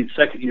 maybe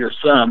second year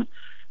some,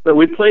 but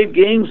we played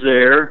games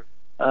there.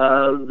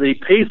 The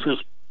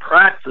Pacers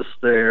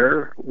practiced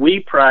there. We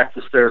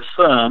practiced there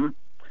some,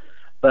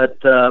 but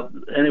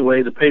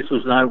anyway, the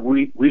Pacers and I,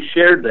 we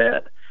shared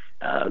that.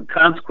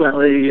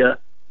 Consequently,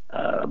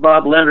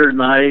 Bob Leonard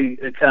and I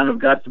kind of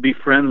got to be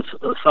friends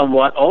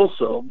somewhat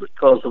also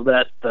because of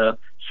that,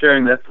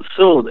 sharing that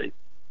facility.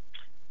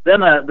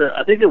 Then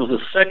I think it was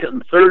the second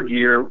and third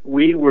year,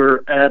 we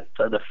were at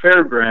the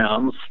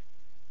fairgrounds.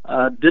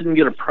 Didn't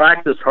get a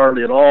practice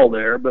hardly at all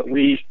there, but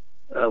we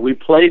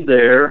played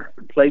there,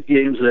 played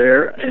games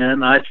there,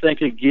 and I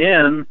think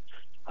again,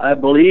 I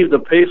believe the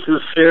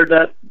Pacers shared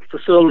that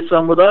facility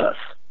some with us.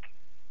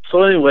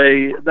 So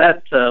anyway,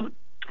 that's kind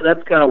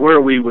of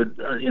where we would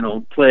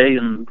play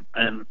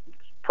and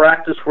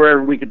practice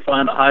wherever we could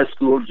find a high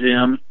school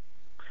gym.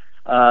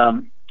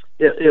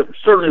 It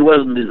certainly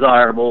wasn't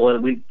desirable,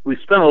 and we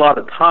spent a lot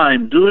of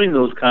time doing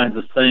those kinds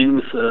of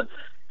things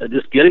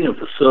just getting a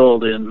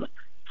facility, and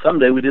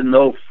someday we didn't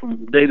know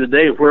from day to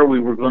day where we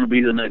were going to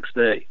be the next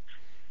day.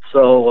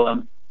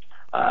 So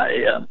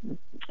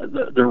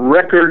the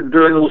record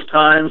during those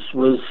times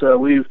was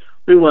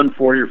we won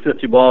 40 or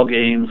 50 ball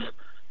games,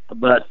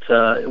 but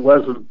it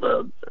wasn't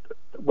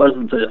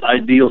the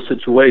ideal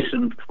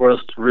situation for us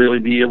to really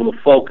be able to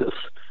focus.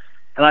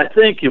 And I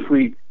think if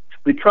we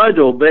tried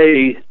to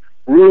obey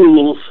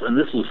rules, and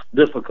this was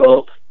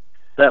difficult,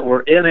 that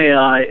were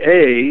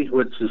NAIA,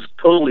 which is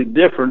totally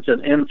different than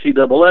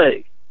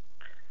NCAA.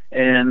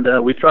 And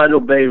we tried to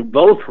obey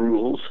both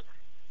rules.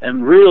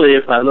 And really,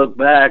 if I look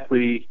back,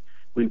 we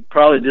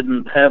probably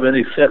didn't have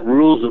any set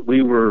rules that we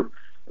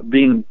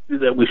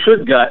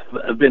should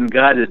have been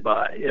guided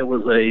by. It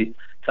was a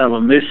kind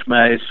of a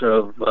mishmash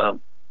of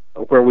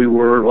where we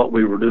were and what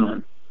we were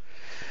doing.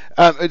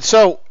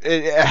 So,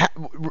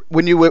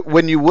 when you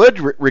would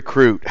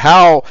recruit,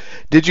 how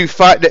did you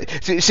find?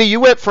 See, you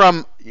went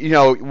from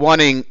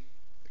wanting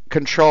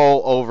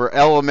control over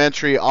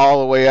elementary all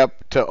the way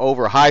up to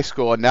over high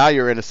school, and now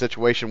you're in a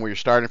situation where you're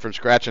starting from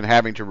scratch and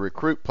having to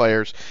recruit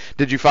players.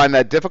 Did you find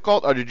that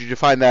difficult, or did you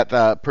find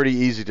that pretty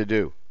easy to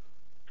do?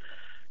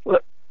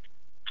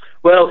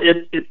 Well,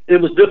 it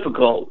was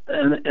difficult,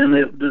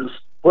 and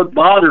what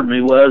bothered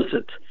me was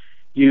that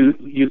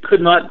you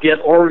could not get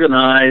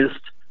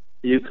organized.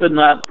 You could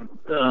not,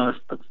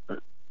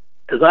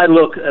 as I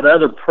look at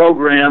other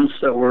programs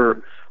that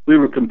we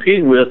were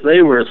competing with,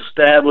 they were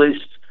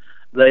established,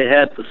 they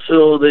had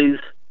facilities,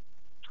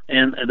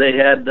 and they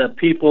had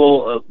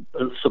people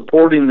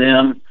supporting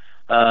them,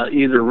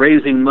 either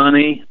raising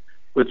money,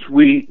 which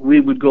we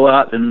would go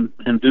out and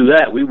do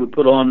that. We would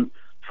put on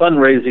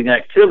fundraising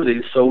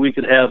activities so we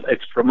could have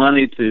extra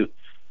money to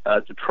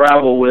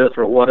travel with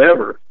or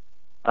whatever.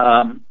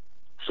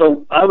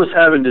 So I was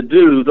having to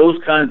do those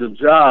kinds of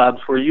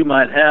jobs where you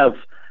might have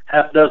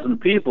half dozen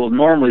people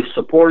normally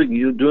supporting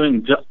you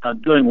doing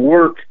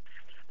work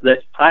that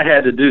I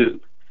had to do.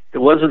 It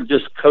wasn't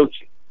just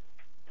coaching.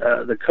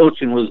 The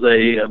coaching was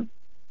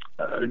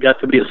got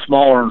to be a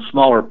smaller and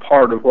smaller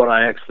part of what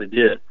I actually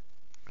did.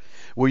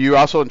 Were you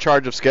also in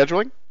charge of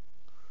scheduling?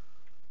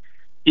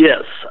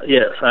 Yes,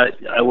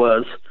 I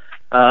was,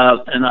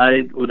 and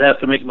I would have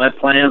to make my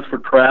plans for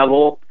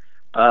travel.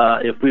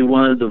 If we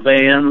wanted the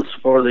vans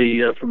from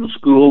the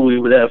school, we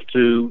would have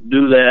to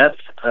do that.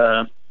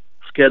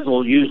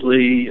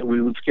 Usually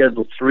we would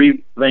schedule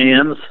 3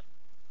 vans.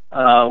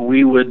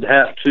 We would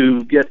have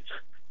to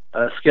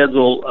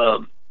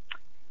schedule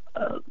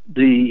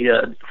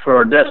for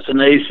our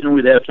destination.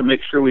 We'd have to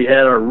make sure we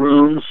had our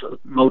rooms,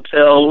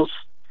 motels.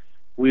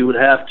 We would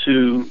have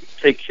to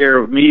take care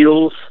of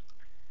meals.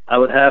 I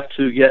would have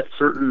to get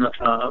certain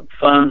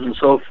funds and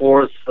so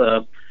forth.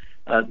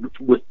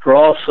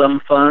 Withdraw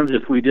some funds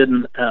if we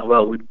didn't.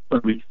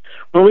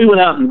 When we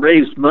went out and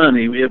raised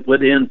money, it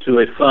went into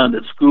a fund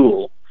at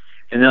school,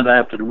 and then I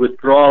have to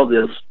withdraw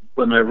this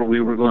whenever we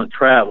were going to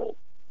travel.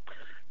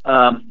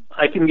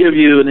 I can give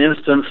you an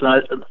instance,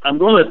 and I'm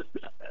going to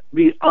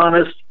be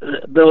honest,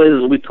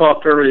 Billy, as we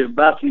talked earlier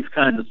about these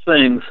kinds of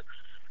things.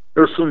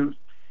 There's some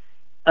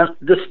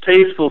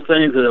distasteful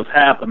things that have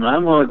happened.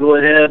 I'm going to go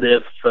ahead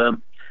if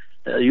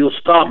you'll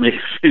stop me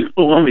if you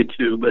want me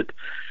to, but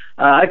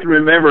I can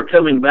remember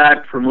coming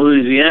back from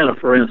Louisiana,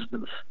 for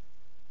instance.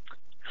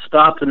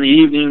 Stopped in the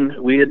evening.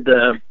 We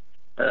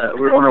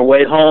were on our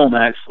way home,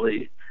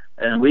 actually,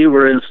 and we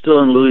were still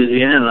in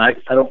Louisiana.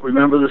 I don't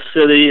remember the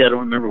city. I don't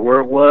remember where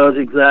it was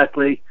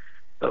exactly,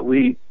 but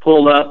we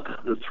pulled up,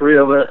 the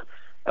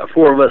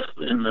 4 of us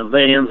in the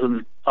vans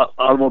and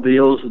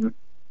automobiles, and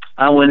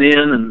I went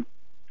in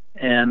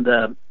and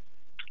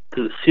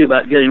to see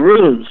about getting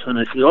rooms. And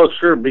they said, "Oh,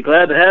 sure, be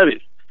glad to have you."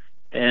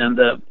 And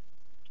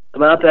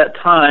about that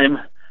time,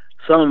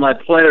 some of my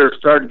players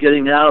started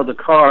getting out of the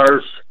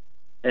cars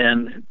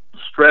and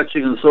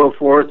stretching and so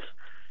forth,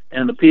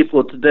 and the people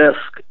at the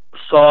desk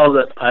saw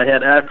that I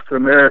had African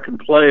American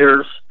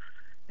players,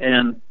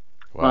 and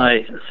wow.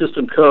 My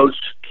assistant coach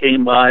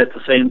came by at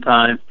the same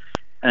time,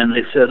 and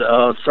they said,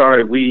 "Oh,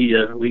 sorry, we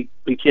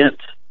can't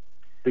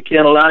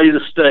allow you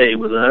to stay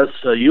with us.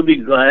 You'll be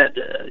glad,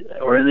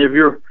 or any of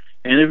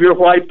your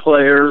white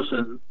players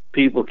and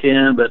people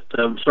can, but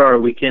I'm sorry,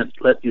 we can't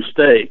let you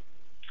stay."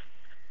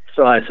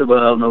 So I said,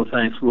 "Well, no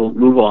thanks, we'll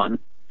move on."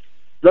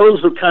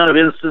 Those are kind of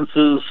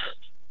instances.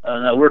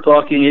 Now we're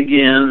talking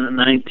again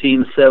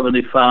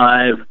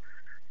 1975,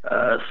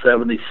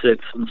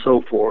 76, and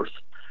so forth.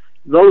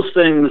 Those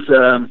things,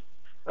 that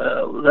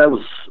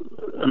was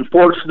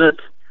unfortunate,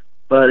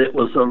 but it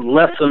was a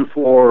lesson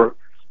for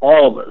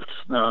all of us.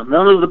 Now,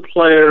 none of the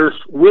players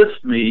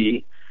with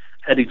me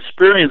had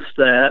experienced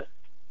that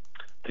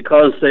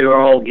because they were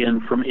all,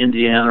 again, from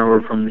Indiana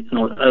or from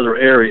other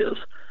areas.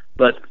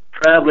 But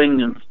traveling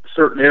in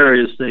certain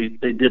areas, they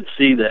did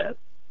see that.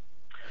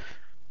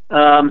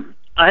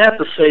 I have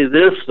to say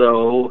this,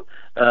 though,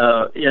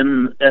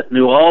 at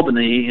New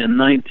Albany in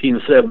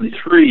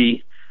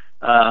 1973,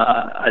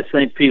 I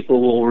think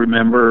people will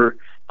remember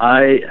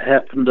I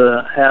happened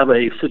to have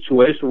a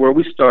situation where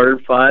we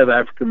started 5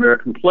 African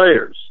American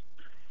players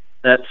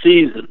that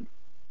season.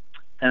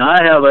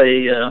 I have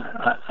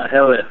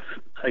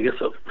I guess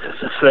a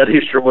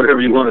fetish or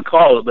whatever you want to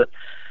call it, but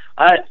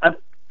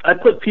I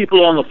put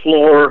people on the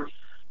floor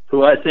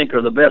who I think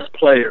are the best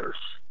players.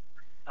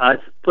 I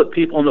put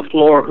people on the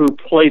floor who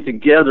play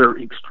together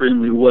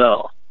extremely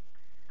well,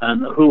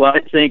 and who I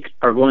think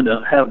are going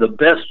to have the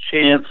best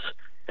chance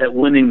at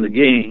winning the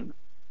game.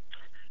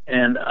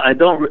 And I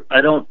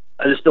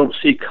just don't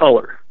see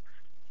color.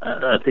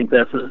 I think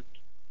that's a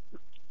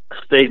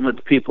statement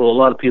a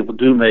lot of people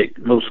do make.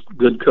 Most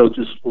good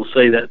coaches will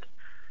say that.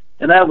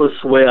 And that was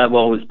the way I've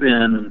always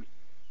been.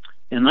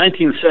 In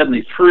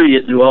 1973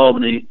 at New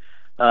Albany,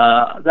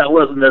 that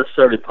wasn't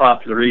necessarily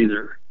popular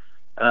either.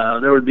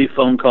 There would be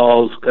phone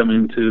calls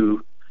coming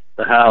to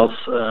the house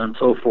and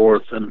so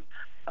forth, and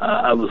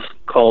I was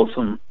called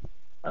some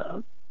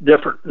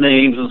different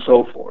names and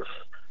so forth.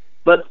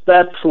 But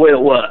that's the way it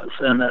was,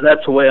 and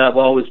that's the way I've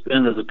always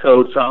been as a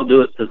coach. I'll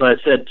do it, as I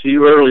said to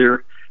you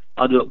earlier,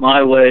 I'll do it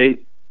my way,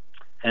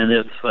 and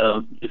if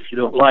you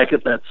don't like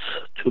it, that's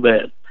too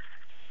bad.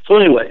 So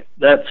anyway,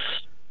 that's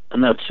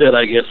it,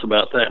 I guess,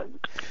 about that.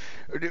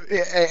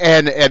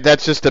 And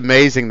that's just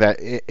amazing that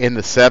in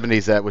the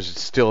 70s that was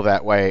still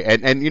that way,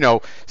 and you know,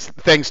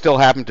 things still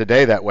happen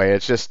today that way.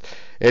 It's just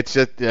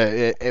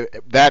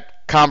that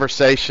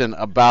conversation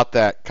about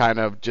that kind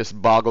of just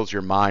boggles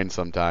your mind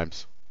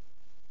sometimes.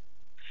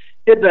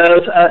 It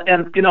does,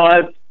 and you know,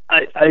 I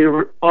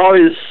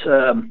always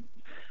I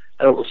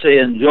don't say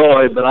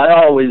enjoy, but I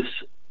always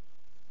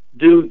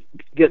do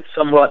get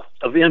somewhat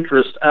of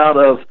interest out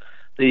of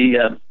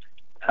the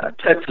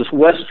Texas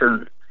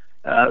Western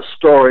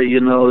story, you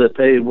know, that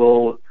they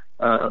will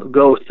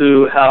go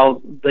through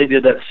how they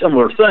did that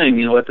similar thing,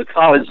 you know, at the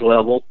college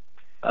level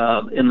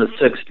in the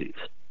 60s.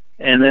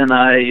 And then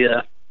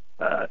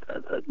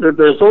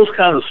there's those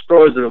kind of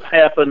stories that have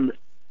happened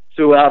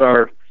throughout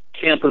our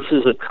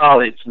campuses at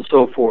college and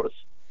so forth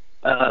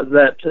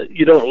that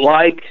you don't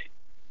like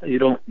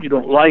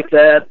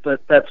that,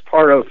 but that's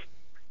part of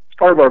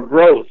our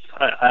growth.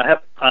 I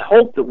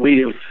hope that we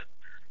have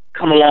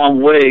come a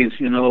long ways,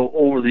 you know,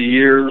 over the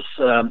years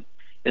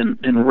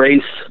in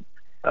race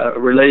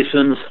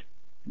relations,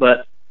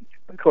 but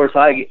of course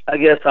I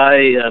guess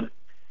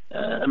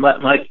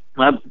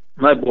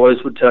my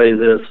boys would tell you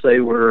this. They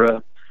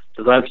were,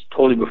 as I've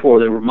told you before,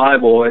 they were my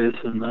boys,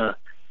 and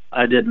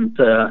I didn't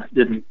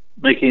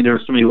make any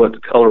difference to me what the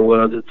color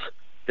was.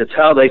 It's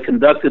how they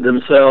conducted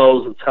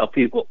themselves. It's how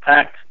people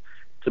act.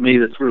 To me,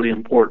 that's really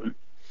important.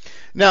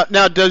 Now,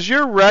 does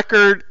your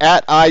record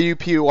at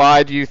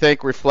IUPUI, do you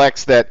think,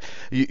 reflects that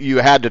you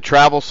had to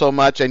travel so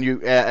much, and you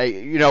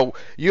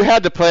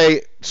had to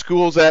play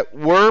schools that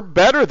were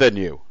better than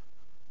you?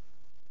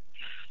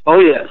 Oh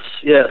yes.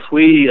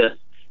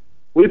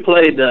 We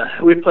played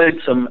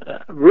some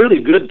really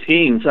good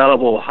teams out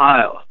of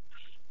Ohio.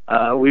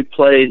 We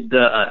played,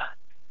 and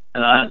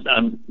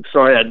I'm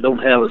sorry I don't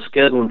have a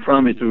schedule in front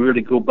of me to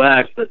really go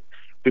back, but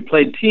we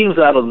played teams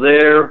out of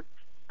there.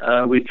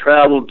 We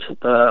traveled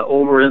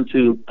over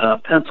into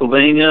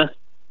Pennsylvania.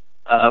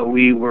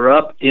 We were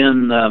up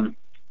in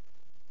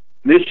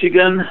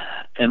Michigan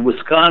and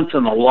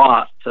Wisconsin a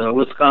lot.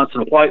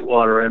 Wisconsin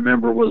Whitewater, I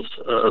remember, was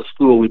a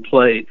school we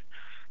played.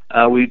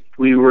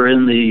 We were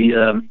in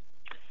the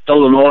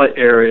Illinois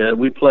area.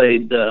 We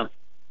played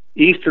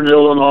Eastern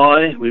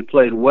Illinois. We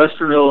played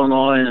Western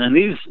Illinois, and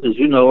these, as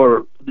you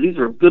know, these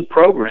are good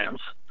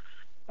programs.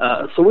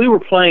 So we were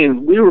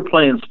playing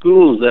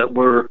schools that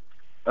were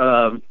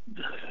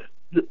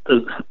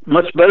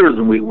much better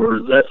than we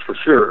were, that's for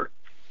sure.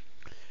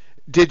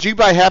 Did you,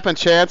 by happen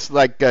chance,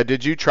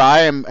 did you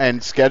try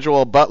and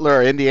schedule Butler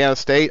or Indiana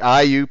State,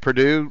 IU,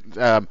 Purdue,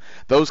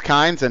 those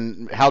kinds,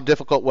 and how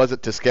difficult was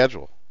it to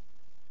schedule?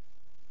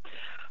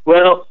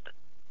 Well,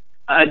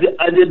 I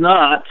did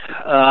not.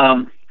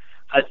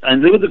 I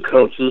knew the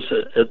coaches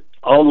at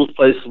all those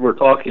places we're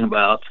talking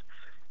about.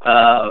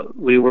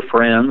 We were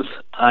friends.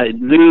 I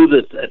knew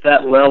that at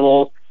that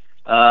level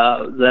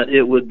that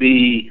it would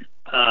be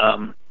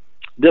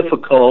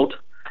difficult.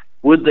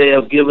 Would they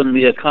have given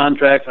me a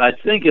contract? I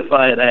think if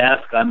I had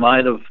asked, I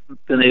might have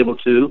been able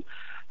to.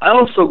 I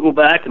also go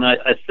back and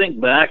I think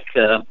back.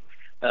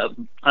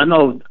 I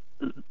know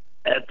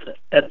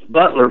at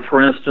Butler,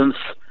 for instance,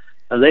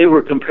 they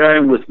were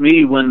comparing with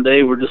me when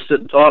they were just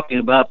sitting talking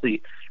about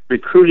the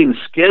recruiting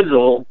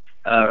schedule,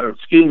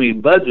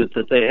 budget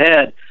that they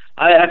had.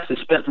 I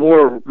actually spent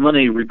more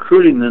money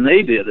recruiting than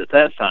they did at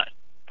that time.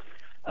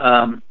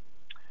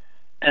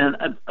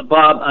 And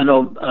Bob, I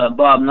know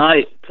Bob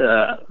Knight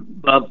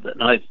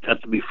and I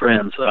got to be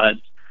friends. So I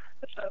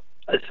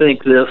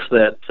think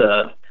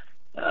that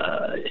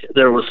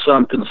there was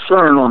some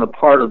concern on the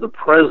part of the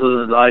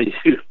president of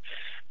IU,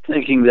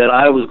 thinking that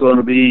I was going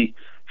to be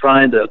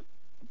trying to,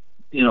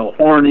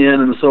 horn in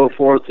and so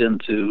forth,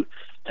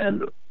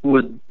 and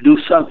would do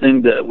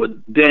something that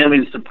would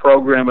damage the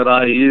program at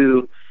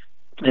IU.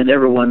 And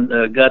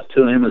everyone got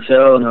to him and said,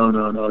 "Oh,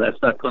 no,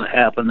 that's not going to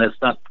happen. That's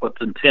not what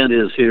the intent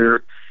is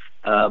here."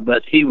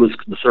 But he was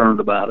concerned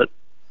about it.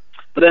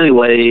 But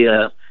anyway,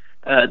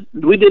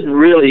 we didn't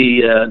really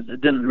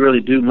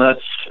do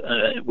much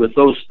with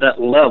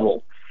that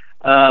level.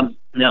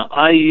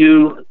 Now,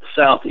 IU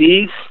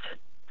Southeast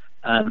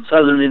and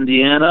Southern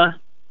Indiana,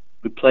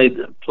 we played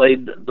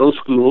those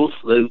schools.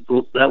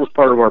 That was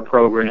part of our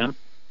program.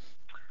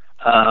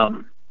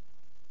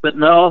 But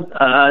no,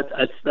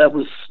 that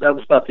was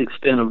about the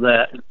extent of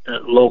that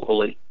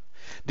locally.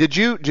 Did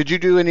you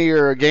do any of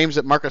your games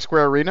at Market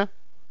Square Arena?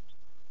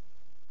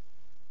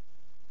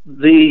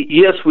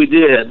 Yes, we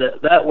did.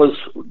 That was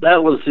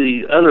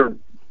the other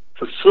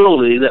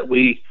facility that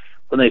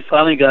when they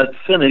finally got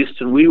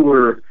finished, and we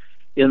were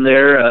in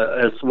there,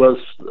 as was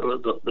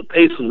the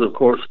Pacers, of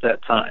course, at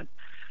that time.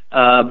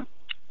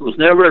 It was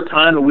never a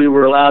time that we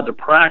were allowed to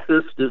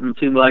practice. Didn't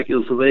seem like it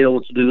was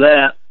available to do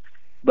that,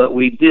 but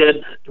we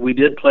did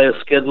play a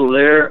schedule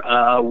there.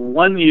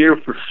 1 year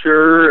for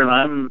sure,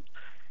 and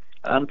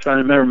I'm trying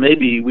to remember.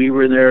 Maybe we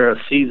were in there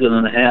a season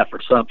and a half or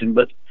something.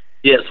 But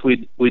yes,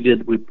 we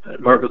did. We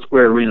at Market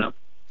Square Arena.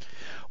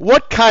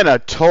 What kind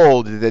of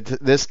toll did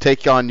this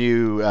take on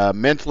you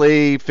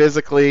mentally,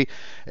 physically,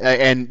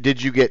 and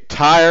did you get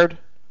tired?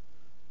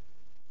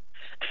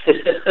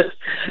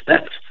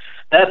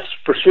 That's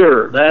for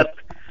sure.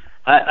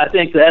 I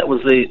think that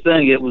was the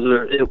thing. It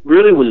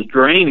really was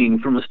draining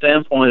from the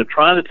standpoint of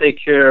trying to take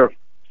care of,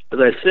 as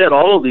I said,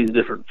 all of these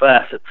different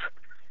facets.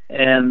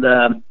 And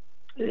I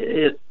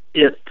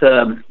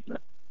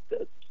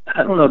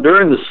don't know.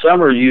 During the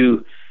summer,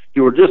 you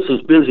were just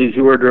as busy as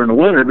you were during the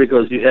winter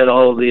because you had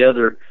all of the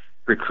other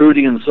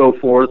recruiting and so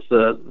forth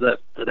that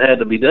had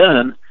to be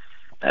done.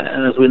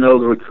 And as we know,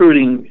 the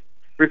recruiting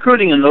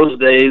in those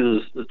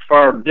days is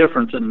far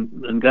different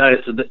than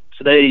guys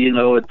today. You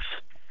know, it's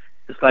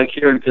like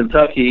here in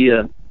Kentucky,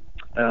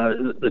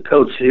 the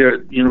coach here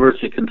at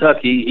University of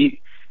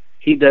Kentucky,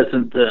 he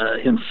doesn't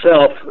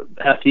himself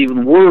have to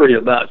even worry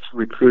about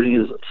recruiting.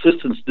 His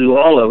assistants do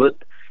all of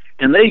it,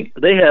 and they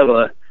have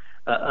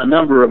a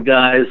number of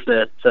guys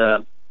that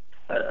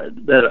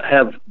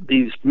have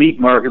these meat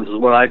markets, is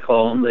what I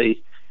call them.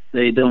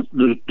 They don't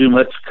do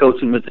much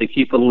coaching, but they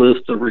keep a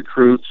list of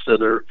recruits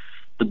that are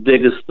the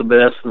biggest, the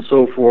best, and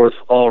so forth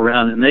all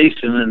around the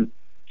nation, and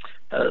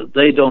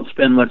they don't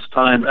spend much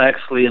time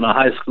actually in a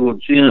high school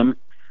gym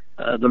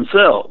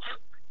themselves.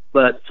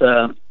 But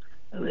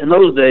in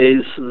those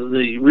days,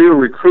 the real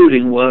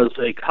recruiting was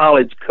a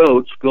college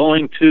coach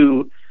going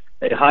to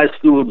a high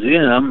school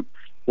gym,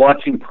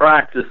 watching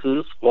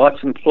practices,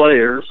 watching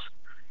players.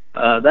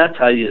 That's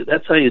how you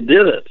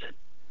did it,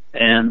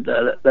 and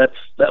that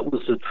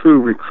was the true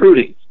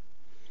recruiting.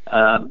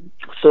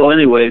 So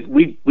anyway,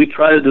 we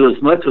try to do as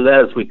much of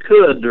that as we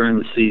could during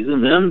the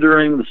season. Then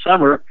during the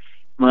summer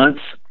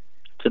months,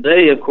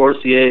 today, of course,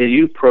 the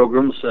AAU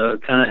programs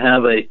kind of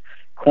have a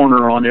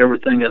corner on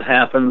everything that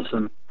happens,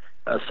 and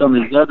some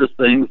of these other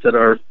things that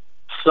are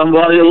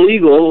somewhat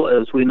illegal,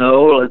 as we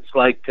know. It's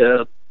like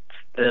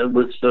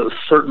with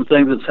certain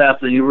things that's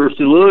happened at the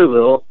University of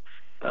Louisville.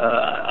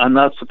 I'm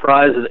not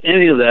surprised at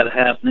any of that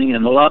happening,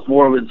 and a lot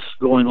more of it's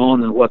going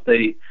on than what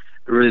they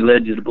really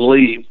led you to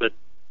believe. But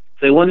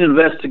if they want to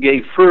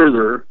investigate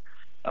further,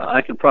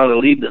 I could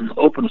probably lead them,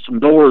 open some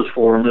doors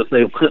for them if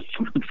they want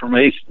some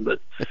information. But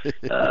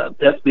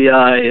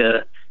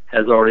FBI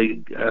has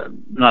already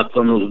knocked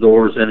on those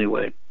doors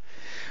anyway.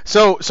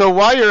 So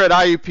while you're at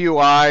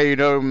IUPUI, you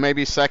know,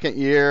 maybe second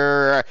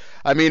year,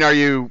 I mean,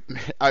 do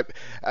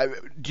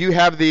you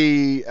have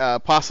the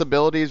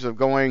possibilities of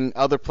going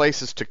other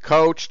places to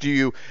coach? Do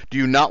you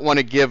not want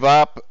to give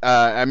up?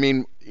 I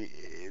mean,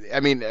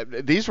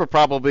 these were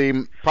probably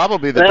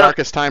the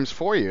darkest times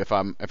for you, if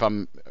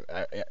I'm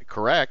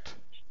correct.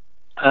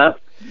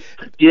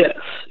 Yes.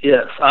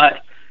 As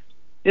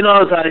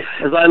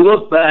I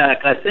look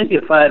back, I think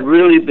if I had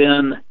really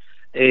been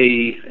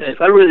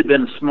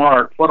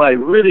smart, what I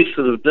really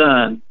should have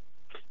done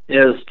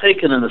is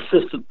taken an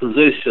assistant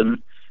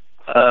position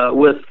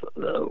with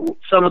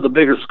some of the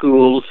bigger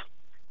schools,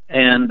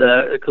 and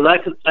because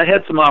I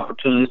had some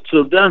opportunities to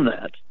have done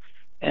that,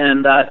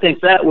 and I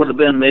think that would have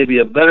been maybe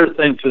a better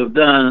thing to have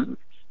done,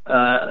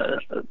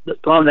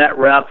 gone that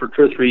route for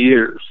 2 or 3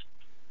 years.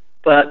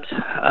 But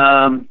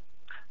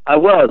I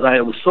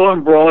was so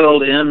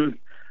embroiled in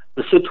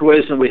the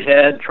situation we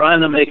had, trying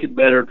to make it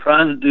better,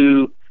 trying to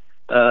do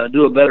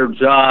a better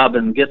job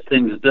and get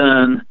things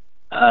done,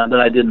 that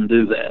I didn't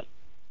do that.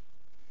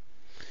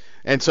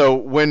 And so,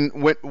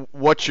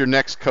 what's your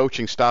next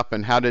coaching stop,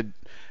 and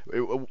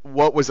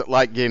what was it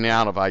like getting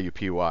out of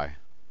IUPUI?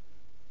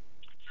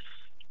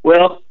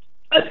 Well,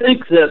 I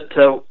think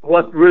that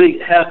what really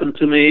happened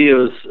to me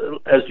was,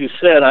 as you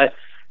said, I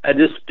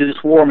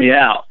just wore me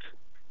out.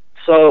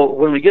 So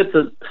when we get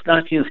to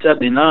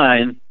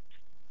 1979,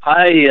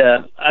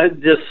 I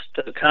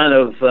just kind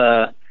of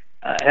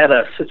had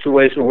a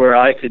situation where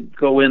I could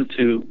go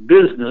into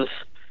business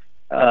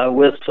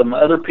with some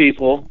other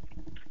people,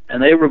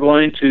 and they were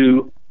going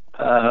to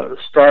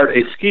start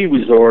a ski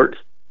resort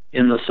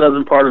in the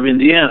southern part of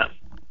Indiana.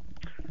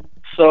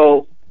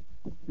 So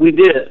we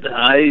did.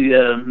 I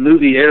knew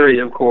the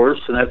area, of course,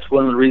 and that's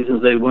one of the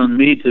reasons they wanted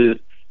me to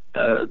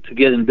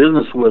get in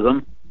business with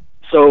them.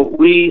 So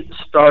we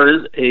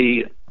started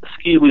a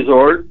ski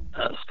resort,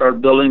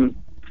 started building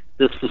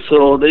this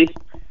facility,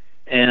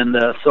 And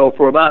so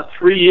for about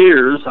 3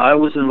 years, I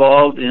was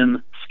involved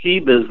in ski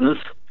business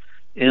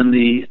in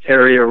the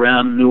area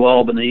around New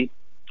Albany,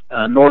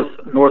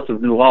 north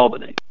of New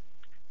Albany,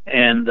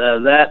 and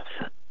that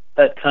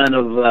kind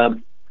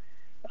of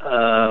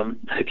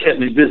kept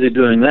me busy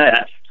doing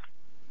that.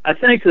 I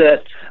think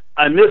that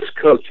I missed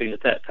coaching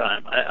at that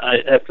time.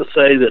 I have to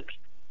say that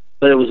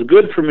it was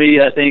good for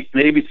me, I think,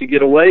 maybe to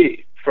get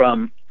away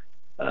from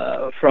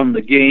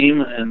the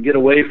game and get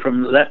away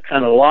from that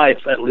kind of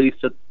life, at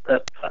least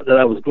that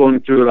I was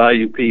going through at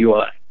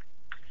IUPUI.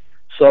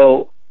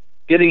 So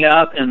getting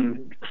out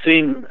and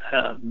seeing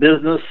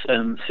business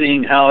and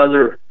seeing how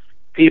other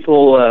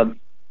people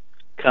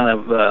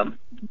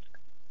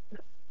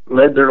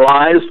led their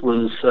lives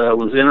was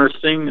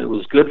interesting. It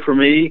was good for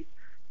me,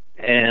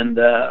 and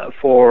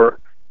for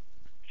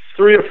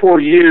 3 or 4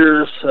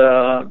 years,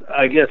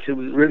 I guess it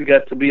really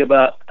got to be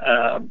about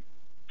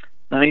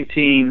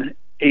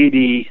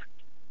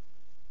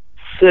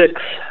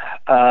 1986.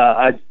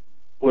 I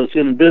was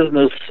in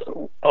business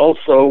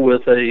also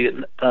with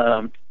in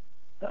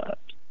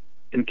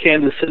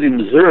Kansas City,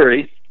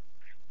 Missouri.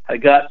 I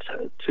got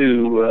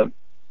to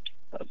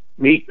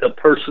meet a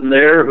person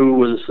there who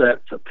was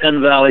at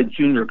Penn Valley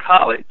Junior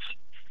College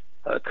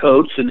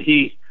coach, and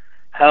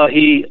how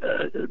he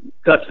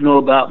got to know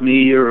about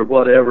me or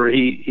whatever.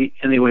 He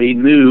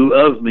knew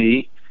of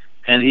me,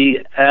 and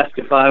he asked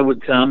if I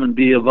would come and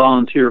be a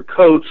volunteer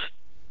coach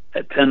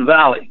at Penn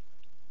Valley.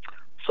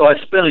 So I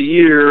spent a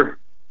year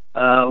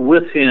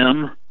with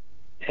him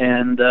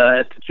and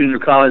at the junior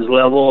college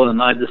level,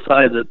 and I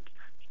decided that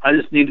I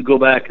just need to go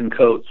back and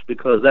coach,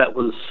 because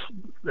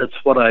that's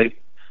what I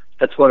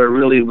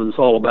really was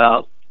all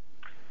about.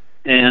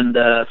 And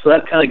so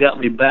that kind of got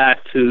me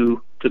back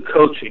to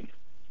coaching.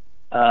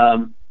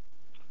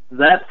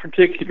 That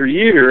particular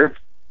year,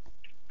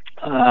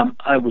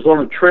 I was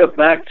on a trip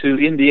back to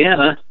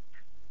Indiana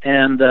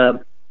and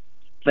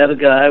met a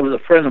guy with a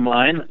friend of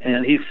mine,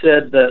 and he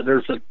said that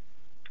there's a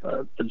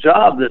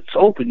job that's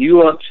open.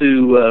 You ought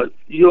to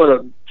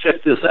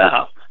check this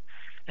out.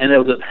 And it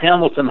was at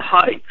Hamilton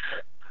Heights,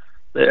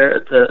 there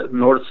at the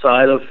north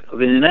side of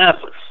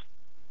Indianapolis.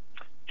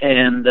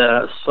 And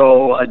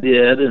so I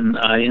did, and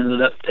I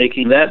ended up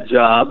taking that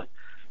job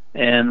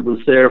and was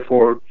there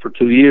for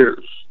 2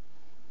 years.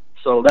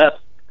 So that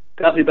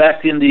got me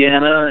back to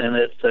Indiana, and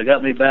it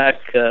got me back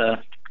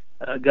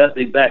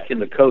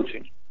into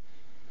coaching.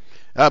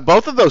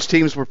 Both of those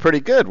teams were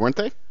pretty good, weren't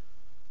they?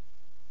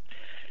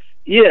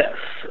 Yes,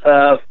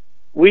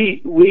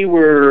 we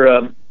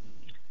were.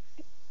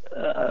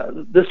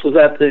 This was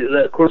at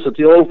of course, at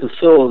the old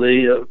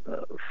facility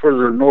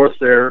further north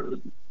there.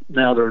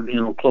 Now they're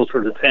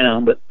closer to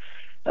town, but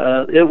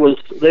they were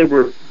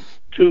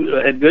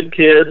had good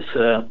kids.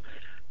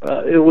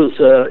 It was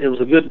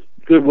a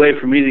good way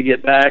for me to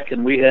get back,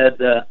 and we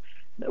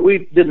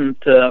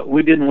didn't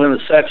win a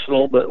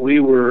sectional, but we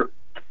were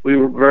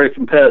very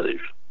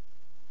competitive.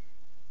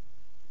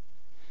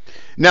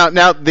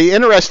 Now the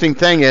interesting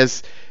thing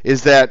is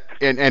that,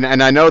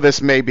 and I know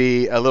this may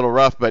be a little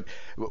rough, but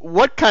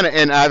what kind of,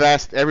 and I've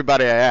asked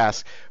everybody I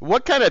ask,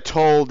 what kind of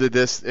toll did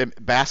this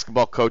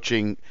basketball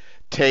coaching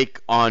take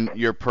on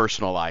your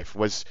personal life?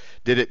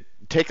 Did it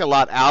take a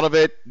lot out of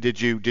it? Did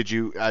you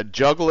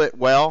juggle it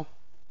well?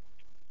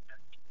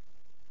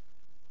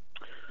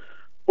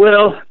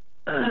 Well,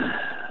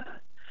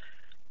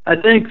 I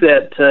think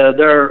that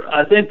there's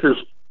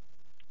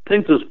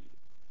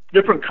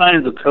different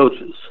kinds of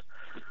coaches.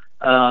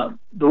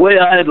 The way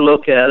I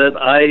look at it,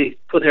 I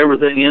put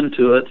everything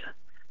into it,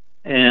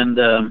 and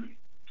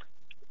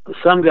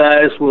some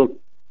guys will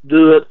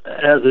do it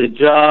as a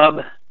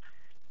job,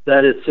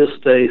 that it's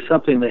just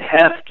something they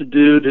have to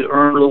do to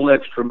earn a little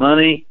extra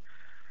money.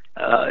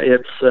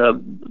 I'm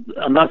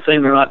not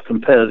saying they're not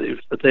competitive,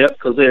 but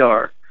because they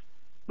are.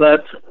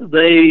 But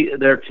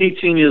their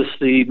teaching is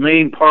the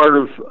main part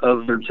of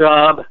their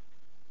job,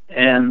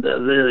 and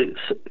the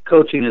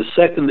coaching is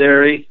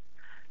secondary.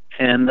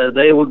 And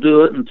they will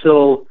do it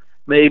until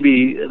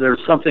maybe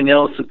there's something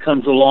else that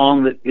comes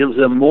along that gives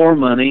them more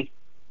money,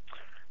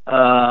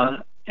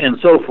 and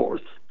so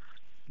forth.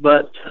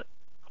 But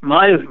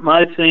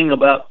my thing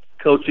about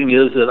coaching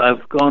is that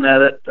I've gone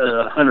at it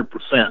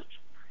 100%.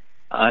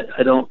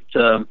 I don't.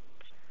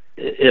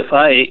 If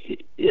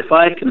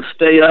I can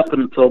stay up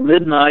until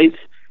midnight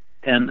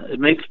and it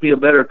makes me a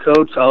better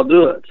coach, I'll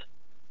do it.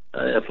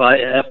 If I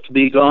have to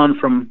be gone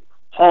from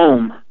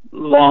home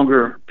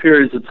longer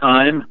periods of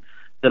time,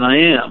 than I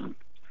am.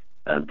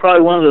 And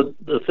probably one of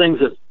the things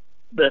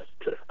that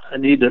I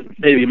need to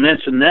maybe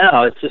mention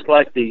now, it's just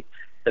like the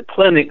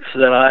clinics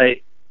that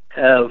I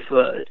have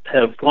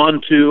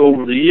gone to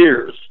over the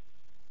years.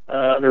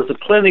 There's a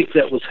clinic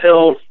that was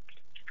held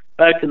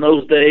back in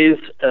those days,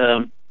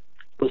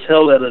 was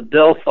held at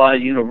Adelphi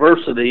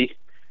University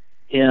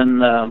in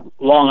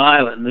Long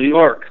Island, New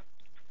York.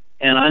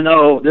 And I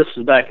know this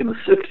was back in the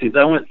 60s.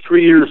 I went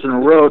 3 years in a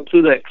row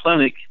to that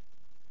clinic,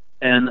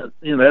 and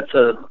that's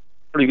a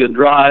pretty good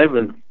drive,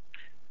 and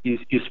you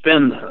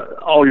spend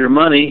all your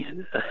money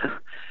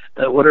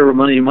whatever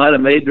money you might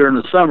have made during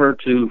the summer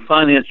to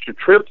finance your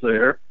trip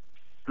there.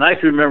 And I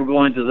can remember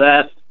going to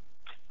that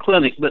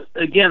clinic. But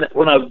again,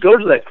 when I would go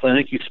to that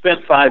clinic, you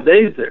spent 5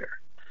 days there.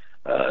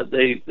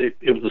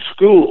 It was a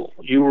school.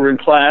 You were in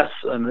class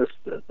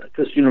at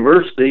this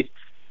university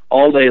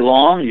all day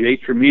long. You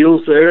ate your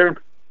meals there,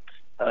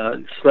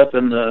 slept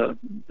in the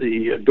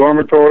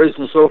dormitories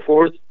and so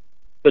forth.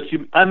 But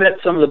I met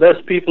some of the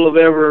best people I've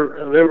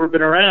ever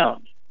been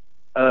around.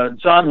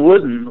 John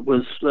Wooden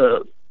was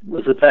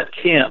at that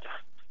camp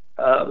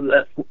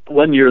that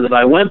one year that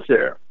I went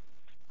there.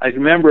 I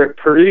remember at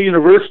Purdue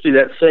University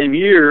that same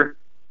year,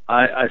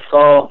 I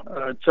saw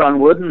John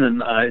Wooden,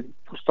 and I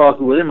was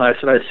talking with him. I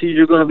said, "I see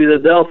you're going to be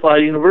at Delphi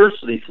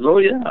University." He said, "Oh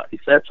yeah." He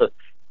said,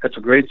 "That's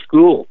a great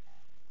school."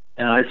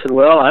 And I said,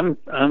 "Well, I'm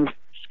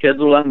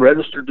scheduled. I'm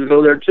registered to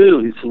go there too."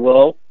 He said,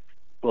 "Well,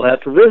 we'll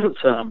have to visit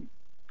some."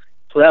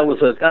 So that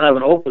was a kind of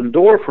an open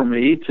door for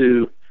me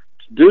to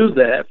do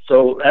that.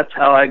 So that's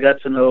how I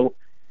got to know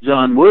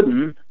John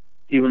Wooden,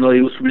 even though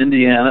he was from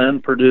Indiana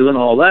and Purdue and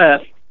all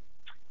that.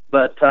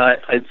 But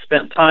I'd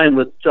spent time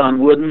with John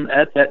Wooden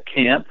at that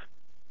camp.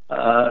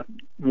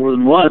 More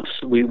than once,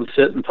 we would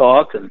sit and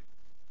talk, and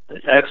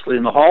actually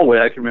in the hallway,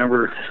 I can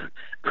remember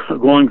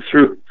going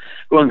through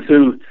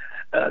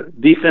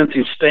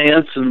defensive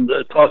stance and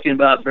talking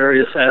about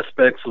various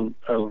aspects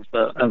of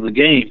the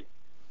game.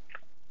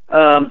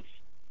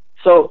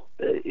 So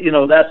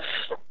that's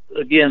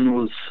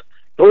again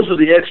those are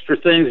the extra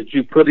things that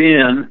you put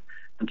in,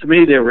 and to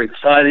me they were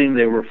exciting,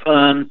 they were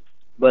fun,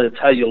 but it's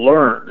how you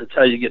learn, it's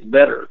how you get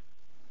better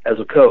as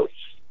a coach.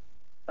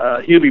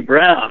 Hubie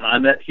Brown, I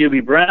met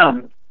Hubie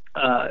Brown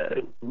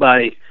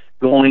by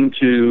going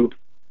to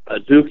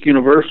Duke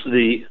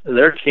University,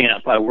 their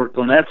camp. I worked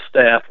on that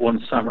staff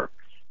one summer,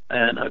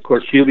 and of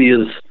course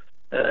Hubie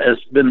has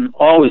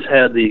always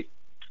had the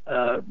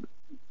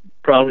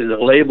probably the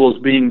label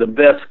as being the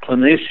best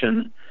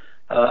clinician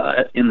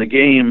in the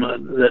game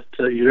that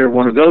you ever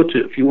want to go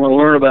to. If you want to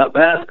learn about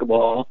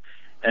basketball,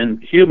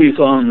 and Hubie's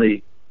on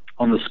the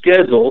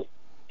schedule,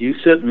 you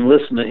sit and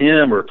listen to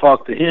him or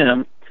talk to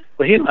him.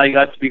 Well, he and I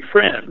got to be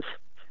friends,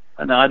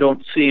 and I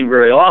don't see him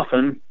very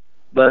often,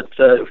 but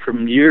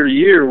from year to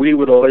year, we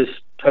would always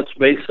touch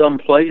base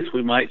someplace.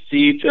 We might see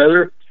each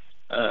other,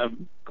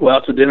 go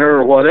out to dinner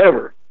or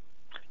whatever.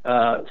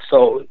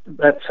 So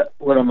that's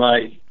one of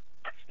my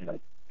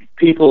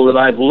people that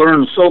I've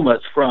learned so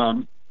much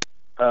from.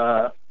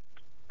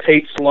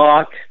 Tates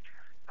Locke.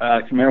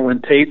 I can remember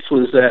when Tates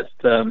was at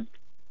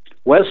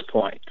West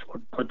Point.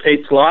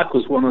 Tates Locke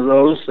was one of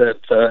those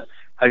that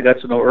I got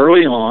to know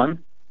early on.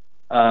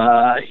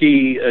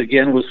 He,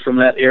 again, was from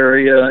that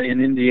area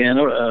in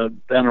Indiana,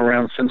 down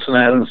around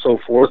Cincinnati and so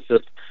forth,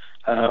 that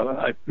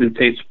I knew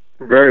Tates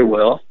very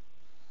well.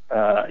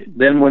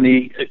 Then when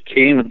he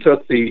came and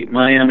took the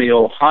Miami,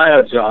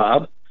 Ohio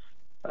job,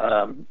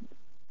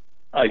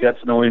 I got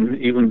to know him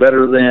even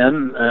better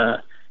then.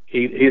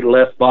 He'd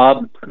left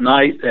Bob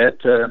Knight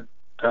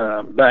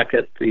back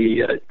at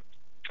the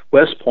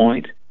West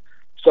Point.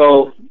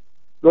 So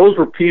those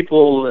were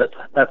people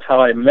that's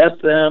how I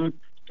met them,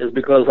 is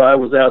because I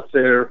was out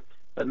there,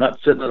 not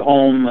sitting at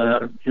home.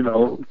 I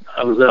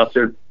was out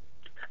there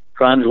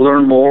trying to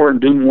learn more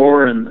and do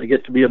more and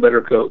get to be a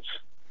better coach.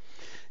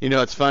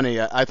 It's funny.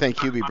 I think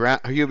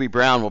Hubie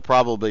Brown will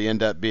probably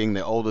end up being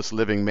the oldest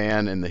living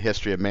man in the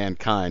history of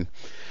mankind.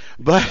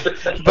 But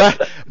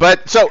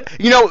so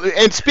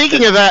and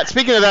speaking of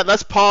that,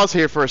 let's pause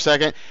here for a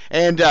second.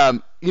 And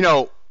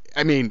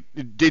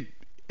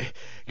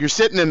you're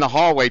sitting in the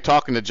hallway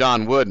talking to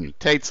John Wooden,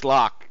 Tates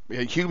Locke,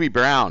 Hubie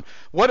Brown.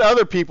 What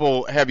other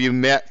people have you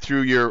met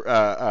through your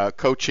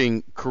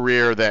coaching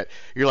career that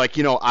you're like,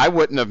 I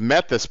wouldn't have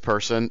met this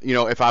person,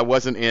 if I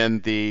wasn't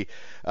in the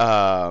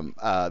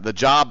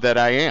job that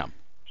I am?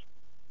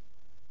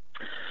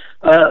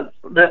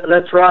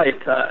 That's right.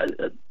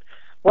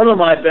 One of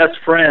my best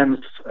friends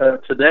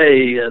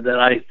today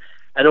that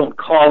I don't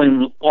call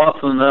him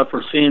often enough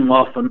or see him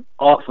often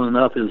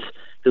enough is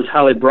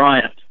Hallie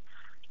Bryant.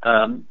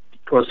 Of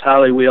course,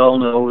 Hallie, we all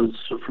know, is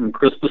from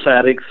Crispus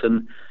Attucks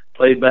and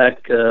played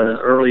back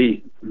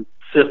early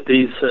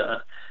 50s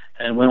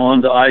and went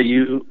on to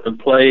IU and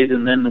played,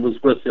 and then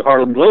was with the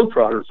Harlem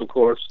Globetrotters, of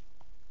course.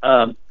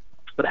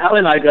 But Hallie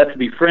and I got to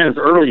be friends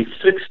early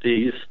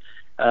 60s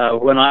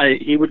when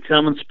he would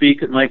come and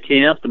speak at my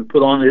camp and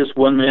put on his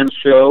one-man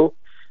show.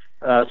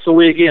 So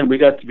we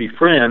got to be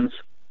friends.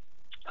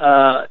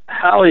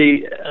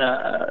 Hallie,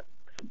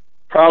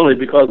 probably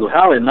because of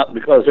Hallie, not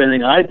because of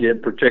anything I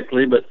did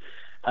particularly, but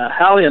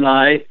Hallie and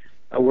I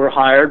were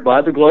hired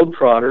by the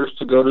Globetrotters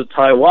to go to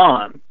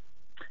Taiwan.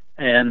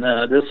 And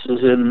this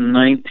was in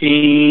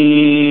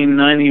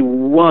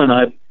 1991,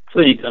 I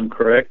think I'm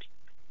correct.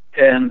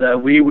 And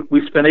we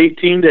spent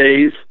 18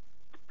 days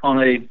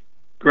on a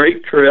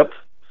great trip.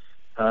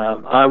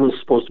 I was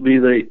supposed to be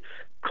the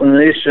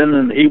clinician,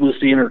 and he was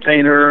the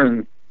entertainer,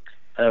 and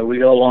we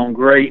got along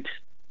great.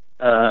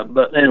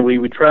 But anyway,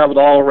 we traveled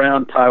all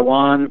around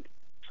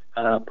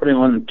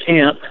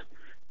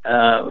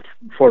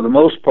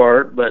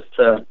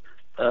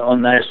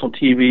on national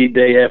TV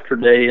day after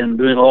day and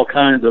doing all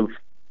kinds of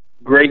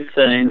great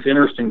things,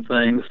 interesting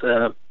things.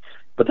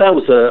 But that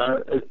was,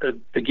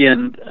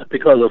 again,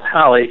 because of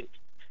Howie,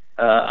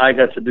 I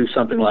got to do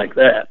something like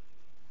that.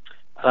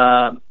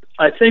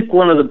 I think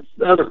one of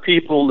the other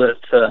people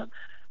that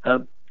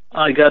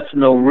I got to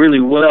know really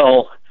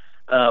well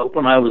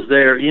when I was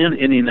there in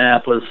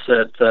Indianapolis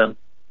at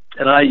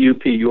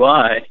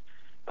IUPUI,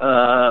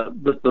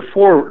 but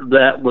before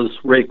that was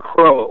Ray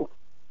Crow,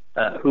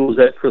 who was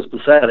at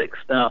Crispus Attucks.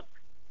 Now,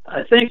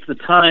 I think the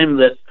time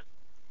that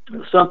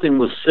something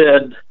was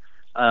said,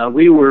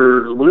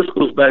 this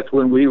goes back to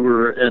when we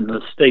were in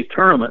the state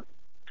tournament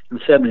in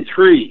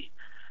 '73,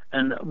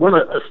 and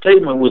a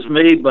statement was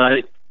made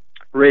by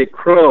Ray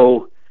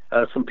Crow.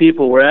 Some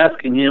people were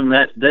asking him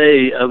that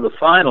day of the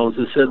finals.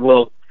 He said,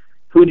 well,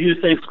 who do you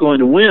think is going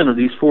to win of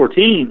these 4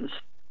 teams?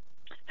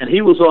 And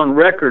he was on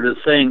record as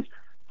saying,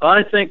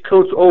 I think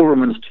Coach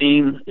Overman's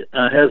team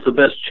has the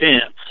best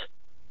chance.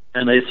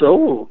 And they said,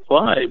 oh,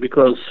 why?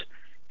 Because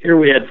here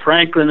we had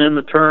Franklin in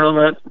the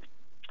tournament,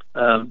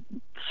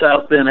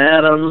 South Bend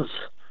Adams,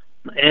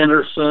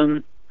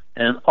 Anderson,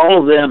 and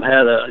all of them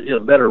had a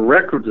better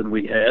record than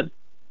we had.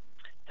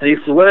 And he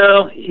said,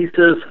 well, he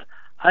says,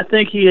 I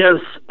think he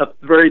has a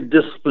very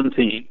disciplined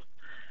team.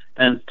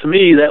 And to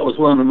me, that was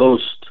one of the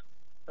most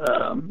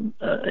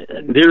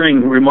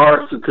endearing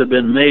remarks that could have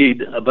been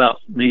made about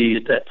me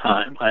at that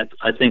time. I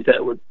think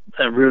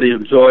I really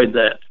enjoyed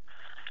that.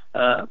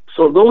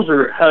 So those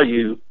are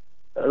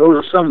those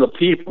are some of the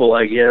people,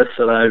 I guess,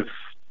 that I've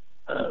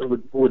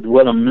would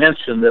want to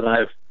mention that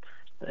I've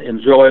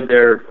enjoyed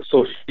their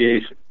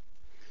association.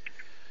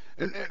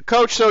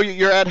 Coach, so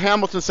you're at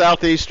Hamilton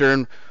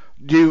Southeastern.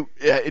 Do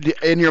you,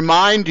 in your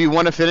mind, do you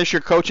want to finish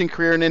your coaching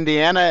career in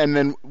Indiana, and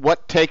then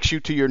what takes you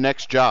to your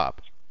next job?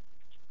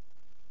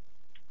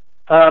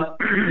 Well,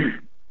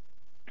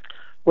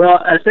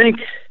 I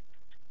think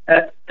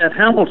at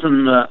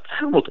Hamilton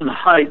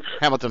Heights.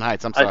 Hamilton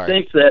Heights. I'm sorry. I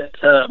think that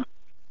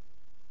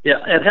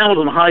at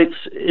Hamilton Heights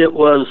it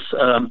was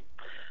a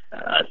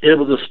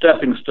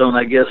stepping stone,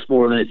 I guess,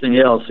 more than anything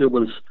else. It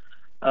was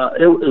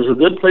a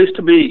good place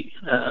to be,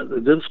 a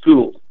good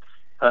school.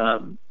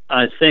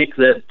 I think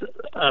that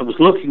I was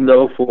looking,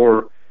 though,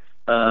 for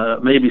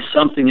maybe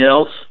something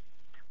else.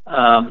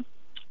 A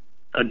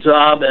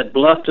job at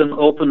Bluffton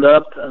opened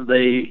up.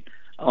 They,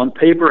 on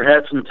paper,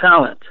 had some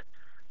talent,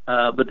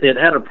 but they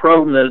had a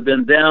program that had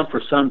been down for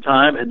some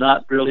time, had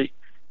not really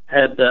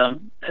had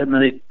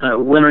many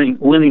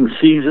winning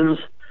seasons.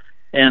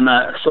 And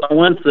so I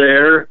went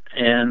there,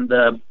 and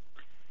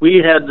we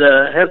had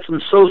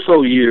some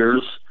so-so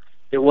years.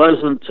 It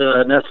wasn't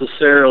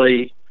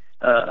necessarily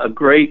a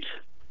great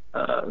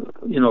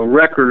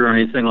record or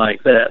anything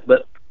like that.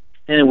 But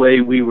anyway,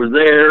 we were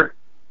there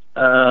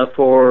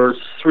for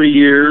 3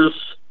 years.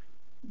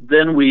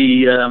 Then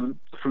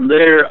from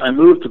there, I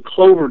moved to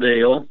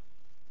Cloverdale.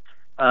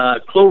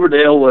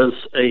 Cloverdale was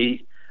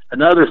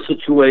another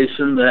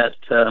situation that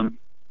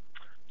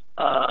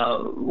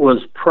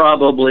was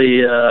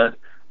probably a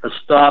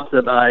stop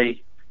that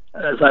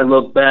as I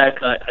look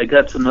back, I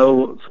got to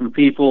know some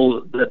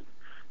people that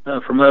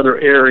from other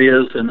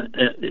areas, and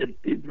it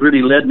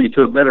really led me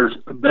to a better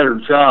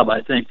job,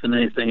 I think, than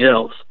anything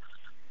else.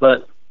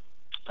 But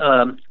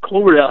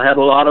Cloverdale had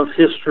a lot of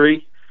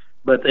history,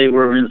 but they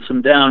were in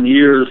some down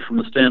years from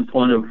the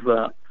standpoint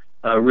of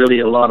really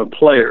a lot of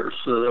players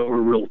that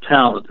were real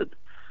talented.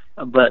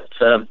 But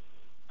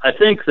I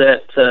think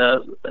that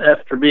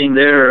after being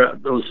there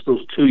those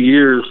 2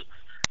 years,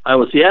 I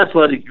was the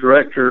athletic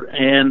director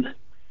and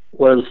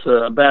was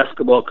a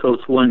basketball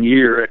coach 1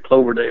 year at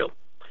Cloverdale.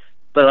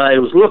 But I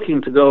was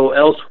looking to go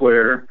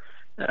elsewhere,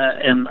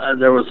 and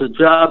there was a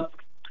job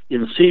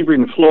in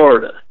Sebring,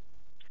 Florida,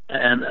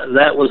 and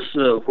that was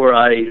where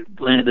I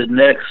landed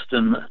next.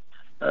 And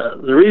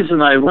the reason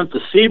I went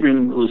to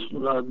Sebring was,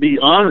 be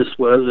honest,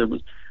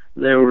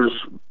 there was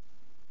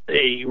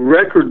a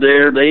record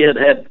there. They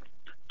had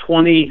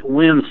 20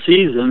 win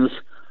seasons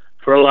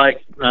for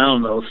 6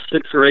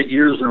 or 8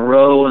 years in a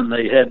row, and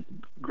they had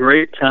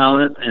great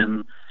talent.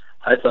 And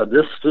I thought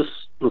this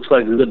looks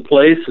like a good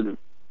place. And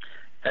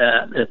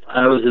if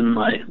I was in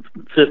my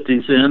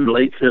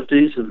late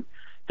 50s, and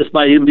this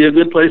might even be a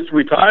good place to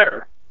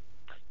retire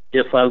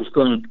if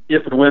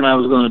and when I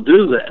was going to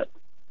do that.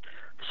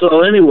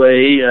 So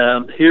anyway,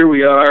 here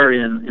we are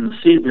in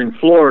Sebring,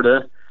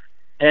 Florida,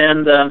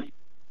 and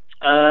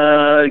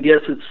I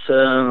guess it's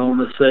I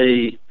want to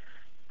say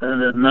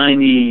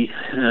 90.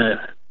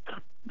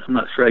 I'm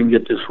not sure I can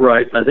get this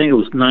right. I think it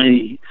was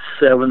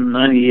 97,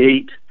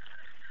 98,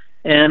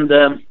 and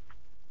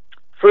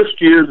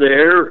first year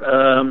there.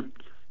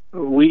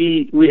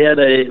 We had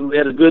a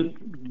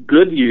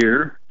good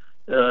year.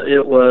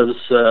 It was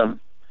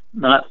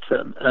not.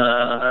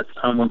 I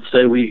want to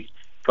say we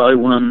probably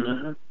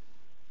won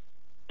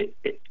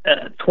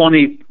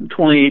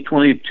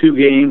 22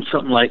 games,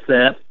 something like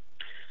that.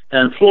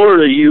 And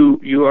Florida,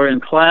 you are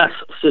in class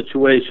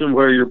situation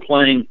where you're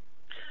playing.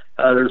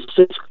 There's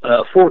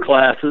 5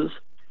 classes,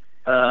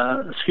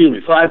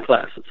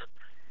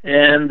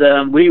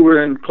 And we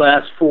were in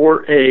Class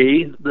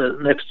 4A, the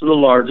next to the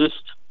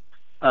largest.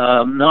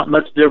 Not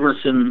much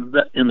difference in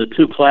the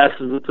two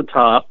classes at the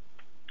top,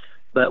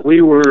 but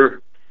we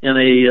were in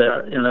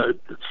a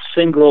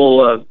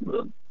single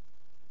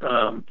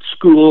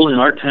school in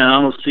our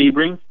town of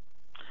Sebring,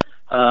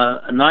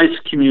 a nice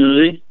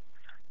community.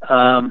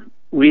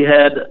 We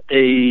had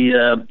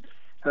a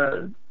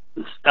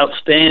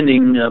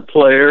outstanding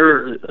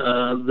player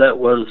that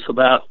was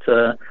about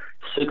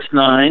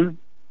 6'9".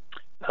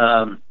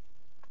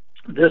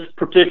 This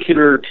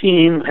particular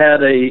team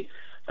had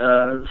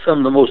some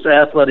of the most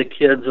athletic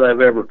kids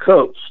I've ever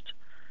coached,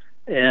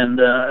 and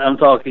I'm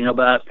talking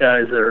about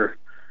guys that are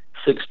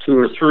 6'2"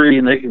 or 3,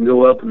 and they can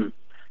go up and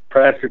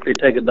practically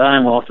take a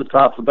dime off the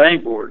top of the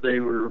bankboard. They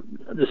were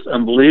just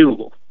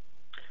unbelievable,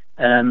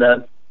 and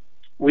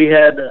we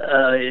had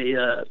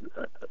a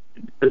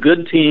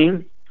good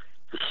team.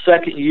 The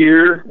second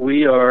year,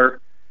 we are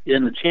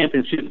in the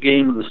championship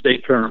game of the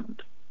state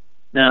tournament.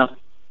 Now,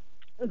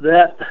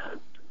 that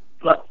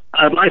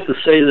I'd like to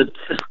say that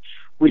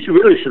we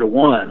really should have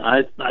won.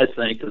 I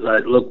think, as I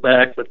look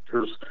back, but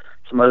there's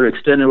some other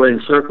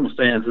extenuating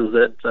circumstances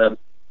that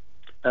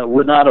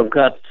would not have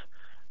got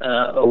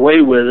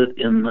away with it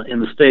in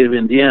the state of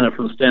Indiana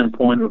from the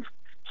standpoint of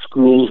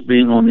schools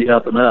being on the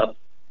up and up.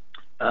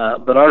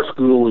 But our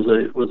school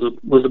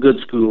was a good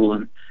school,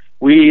 and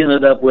we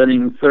ended up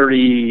winning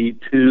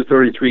 32,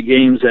 33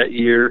 games that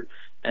year,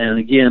 and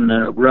again,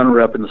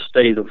 runner-up in the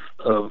state of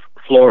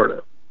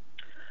Florida.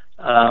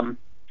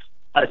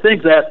 I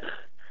think that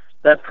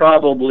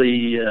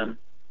probably,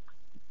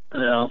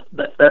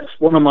 that's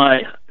one of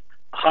my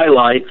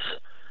highlights,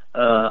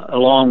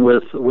 along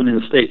with winning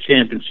the state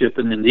championship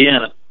in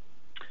Indiana.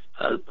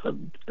 As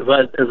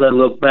I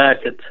look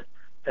back at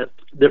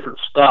different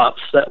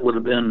stops, that would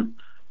have been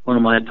one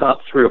of my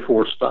top 3 or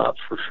 4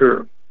 stops for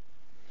sure.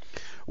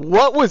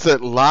 What was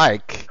it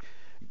like,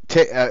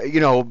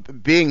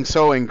 being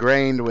so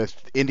ingrained with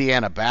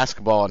Indiana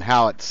basketball and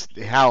how it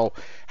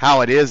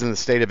is in the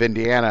state of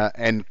Indiana,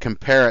 and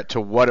compare it to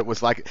what it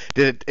was like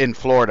in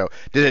Florida?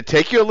 Did it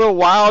take you a little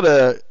while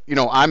to,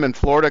 I'm in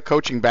Florida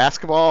coaching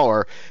basketball,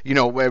 or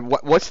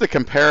what's the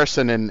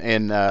comparison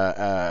in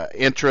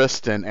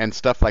interest and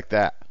stuff like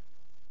that?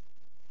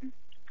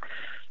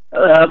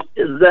 It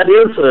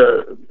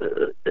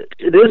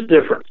is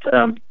different.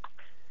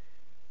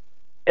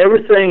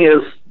 Everything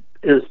is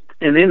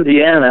in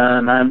Indiana,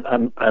 and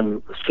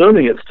I'm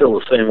assuming it's still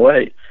the same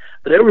way,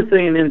 but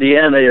everything in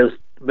Indiana is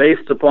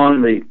based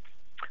upon the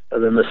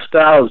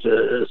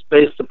nostalgia. It's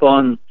based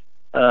upon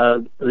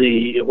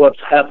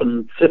what's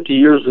happened 50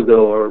 years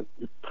ago or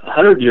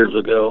 100 years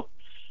ago,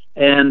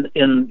 and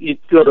you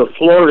go to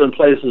Florida and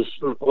places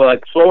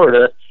like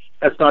Florida,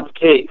 that's not the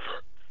case.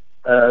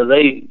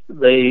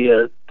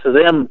 To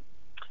them,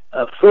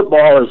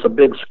 football is a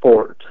big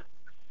sport,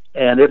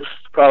 and it's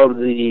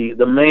probably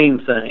the main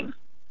thing.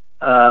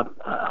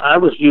 I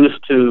was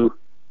used to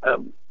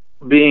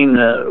being,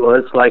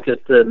 it's like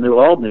at New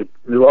Albany.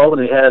 New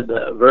Albany had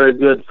very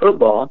good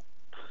football,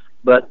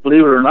 but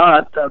believe it or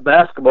not,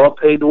 basketball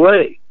paid the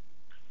way.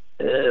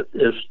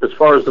 As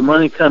far as the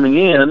money coming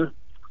in,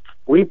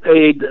 we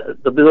paid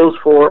the bills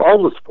for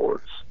all the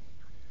sports.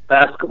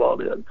 Basketball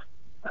did.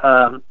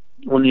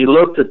 When you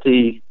looked at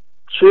the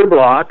cheer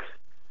block,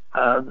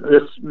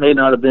 this may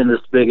not have been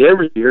this big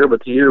every year,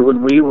 but the year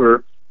when we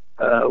were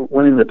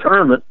winning the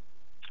tournament,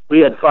 we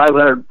had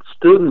 500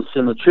 students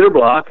in the cheer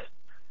block.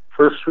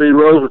 First 3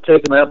 rows were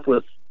taken up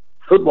with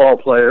football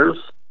players,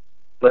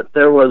 but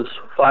there was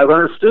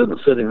 500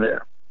 students sitting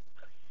there.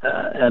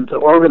 And to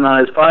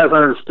organize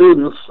 500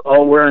 students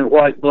all wearing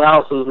white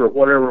blouses or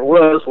whatever it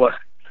was, well,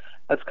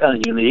 that's kind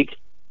of unique.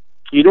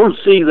 You don't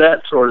see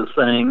that sort of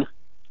thing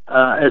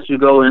as you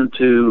go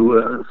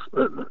into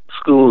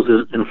schools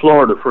in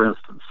Florida, for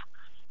instance.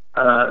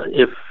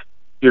 If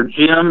your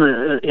gym,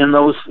 in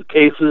those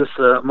cases,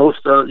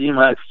 most of you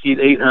might exceed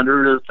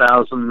 800 or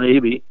 1,000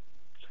 maybe.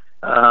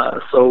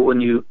 So when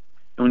you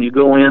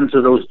go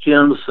into those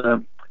gyms,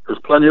 there's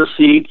plenty of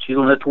seats. You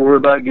don't have to worry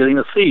about getting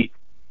a seat.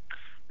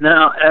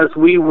 Now, as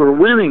we were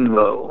winning,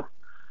 though,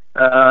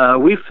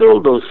 we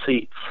filled those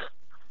seats,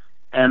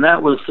 and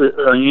that was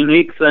a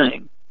unique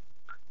thing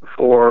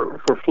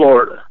for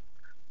Florida.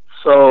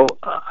 So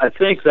I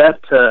think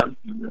that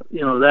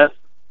that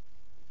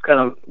kind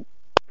of,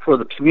 for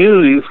the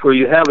communities where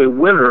you have a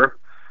winner,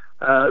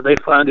 they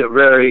find it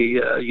very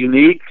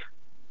unique,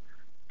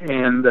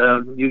 and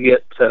you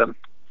get a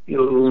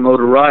little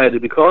notoriety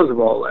because of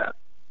all that.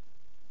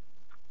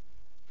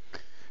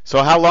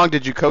 So how long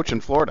did you coach in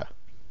Florida?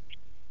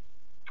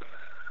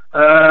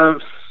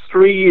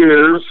 3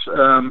 years.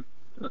 Let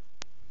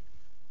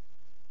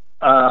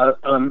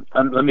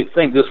me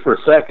think just for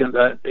a second.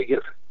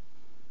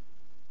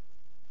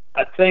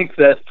 I think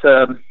that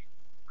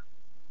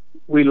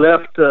we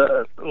left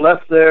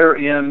there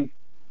in.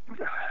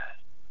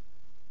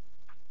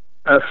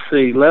 Let's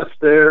see, left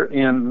there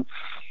in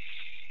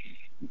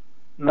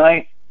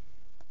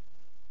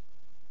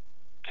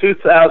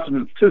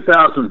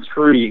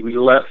 2003. We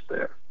left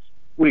there.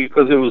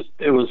 because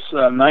it was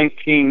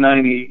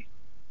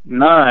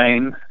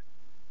 1999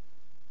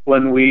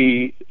 when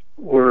we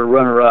were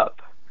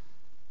runner-up,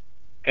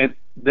 and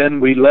then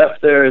we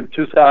left there in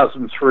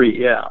 2003.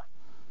 Yeah.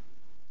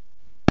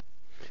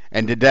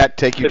 And did that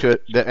take you to?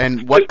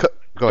 And what?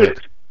 Go ahead.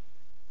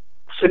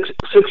 6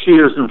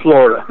 years in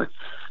Florida.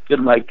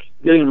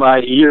 Getting my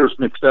years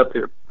mixed up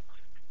here.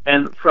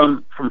 And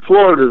from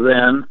Florida,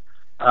 then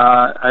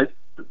I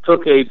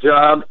took a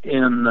job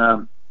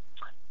in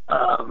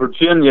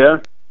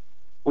Virginia.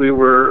 We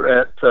were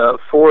at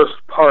Forest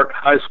Park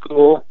High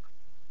School.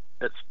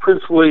 It's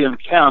Prince William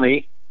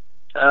County.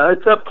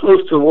 It's up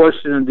close to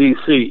Washington,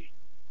 D.C.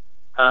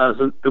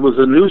 It was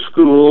a new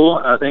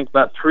school, I think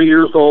about 3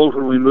 years old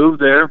when we moved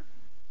there.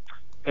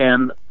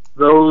 And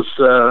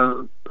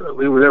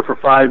we were there for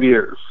 5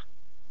 years.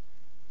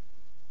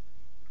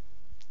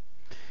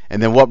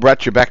 And then what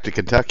brought you back to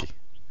Kentucky?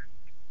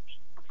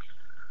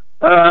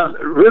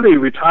 Really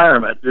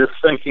retirement. Just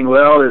thinking,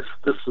 well, this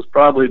has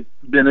probably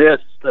been it.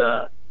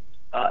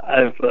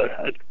 I've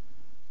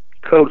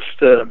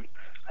coached.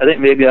 I think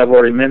maybe I've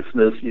already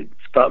mentioned this. You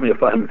stop me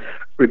if I'm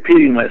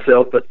repeating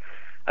myself, but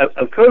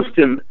I've coached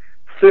in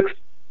 6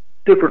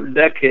 different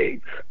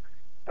decades,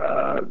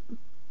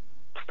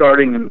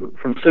 starting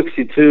from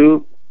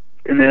 '62,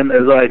 and then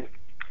as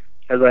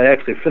I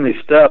actually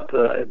finished up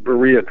at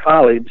Berea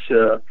College,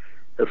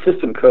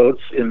 assistant coach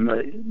in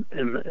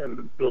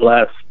the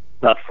last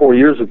about 4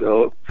 years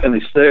ago,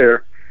 finished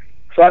there.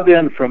 So I've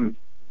been from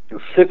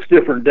 6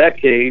 different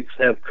decades,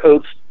 have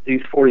coached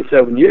these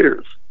 47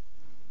 years,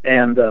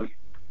 and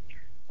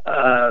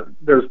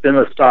there's been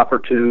a stop or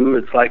two.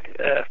 It's like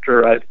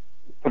after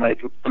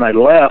when I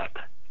left,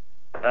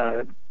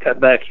 got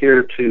back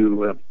here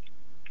to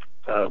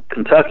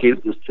Kentucky,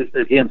 just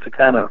again to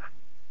kind of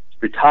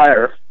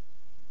retire.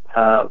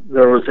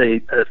 There was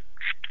a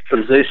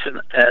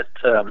position at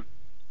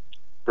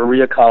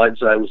Berea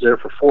College. I was there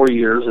for 4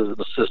 years as an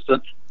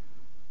assistant,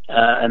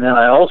 and then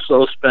I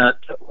also spent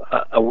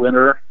a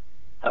winter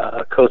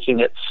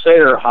coaching at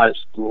Sayre High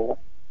School,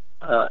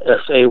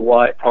 Sayre,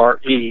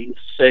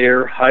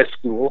 Sayre High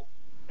School.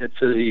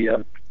 It's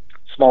a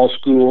small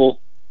school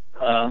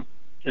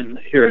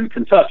here in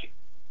Kentucky.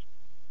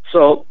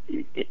 So,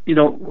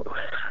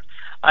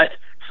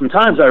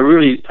 sometimes I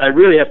really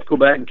have to go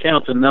back and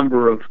count the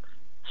number of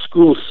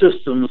school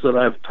systems that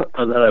I've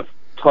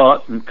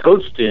taught and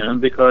coached in,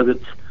 because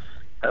it's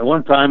at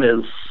one time it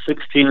was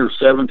 16 or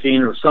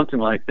 17 or something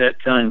like that,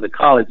 counting the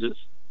colleges.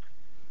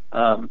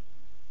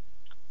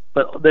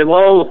 But they've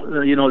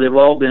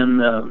all been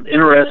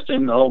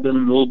interesting. They've all been a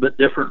little bit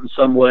different in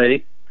some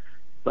way.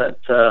 But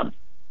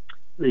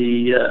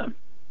the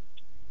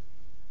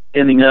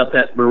ending up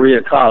at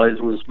Berea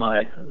College was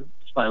my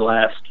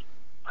last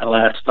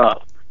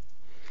stop.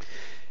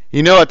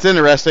 It's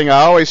interesting.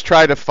 I always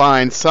try to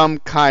find some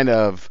kind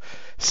of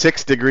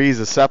 6 degrees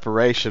of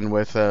separation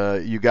with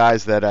you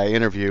guys that I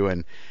interview,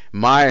 and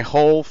my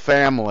whole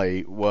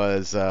family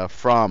was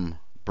from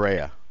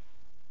Brea.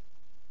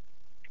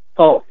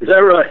 Oh, is that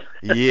right?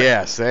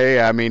 Yes.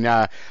 I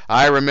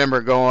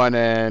remember going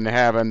and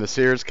having the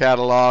Sears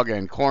catalog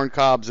and corn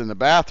cobs in the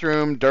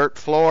bathroom, dirt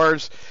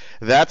floors.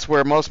 That's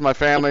where most of my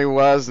family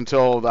was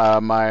until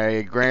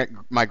my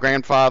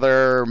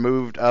grandfather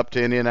moved up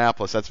to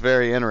Indianapolis. That's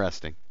very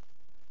interesting.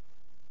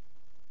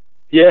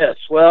 Yes,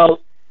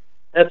 well,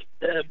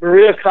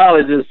 Berea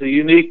College is a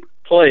unique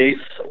place,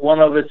 one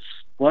of its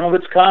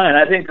kind.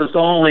 I think there's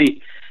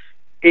only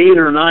 8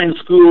 or 9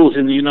 schools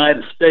in the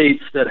United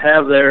States that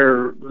have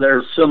their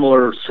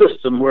similar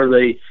system, where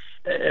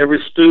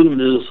every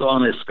student is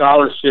on a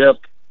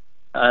scholarship.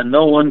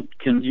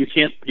 You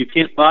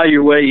can't buy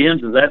your way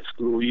into that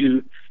school.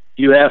 You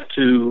have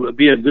to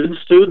be a good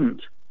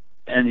student,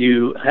 and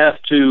you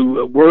have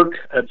to work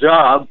a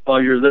job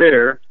while you're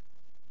there.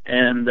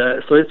 And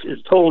so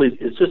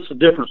it's just a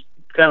different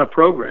kind of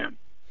program.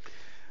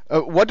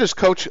 What does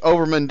Coach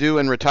Overman do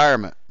in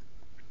retirement?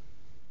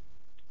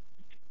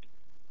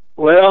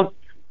 Well,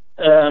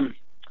 I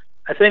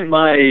think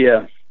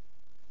my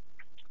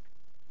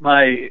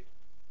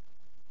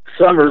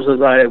summers,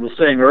 as I was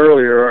saying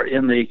earlier, are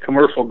in the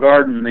commercial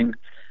gardening.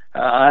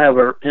 I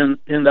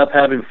end up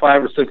having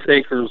 5 or 6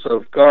 acres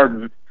of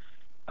garden,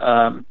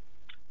 so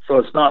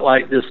it's not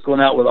like just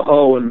going out with a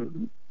hoe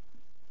and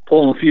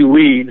pulling a few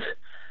weeds.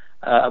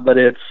 But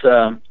it's,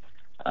 for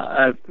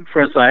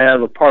instance, I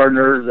have a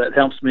partner that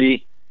helps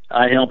me.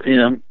 I help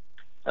him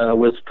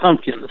with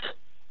pumpkins.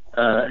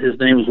 His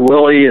name is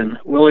Willie, and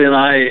Willie and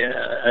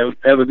I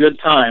have a good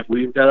time.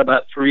 We've got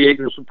about 3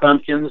 acres of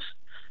pumpkins,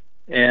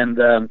 and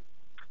then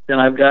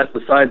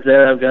besides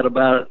that, I've got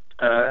about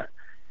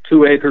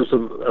 2 acres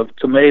of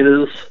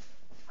tomatoes,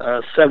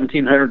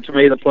 1,700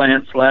 tomato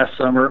plants last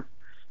summer.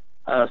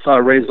 So I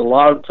raised a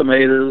lot of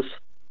tomatoes,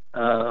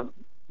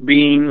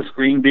 beans,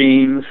 green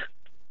beans.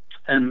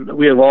 And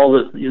we have all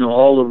the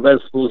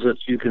vegetables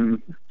that you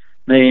can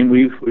name.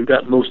 We've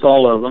got most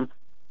all of them.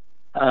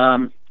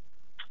 I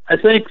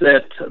think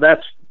that's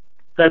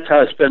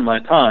how I spend my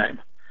time.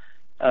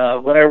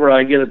 Whenever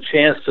I get a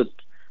chance to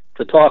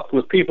to talk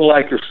with people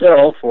like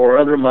yourself or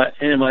any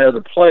of my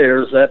other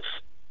players,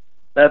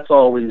 that's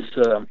always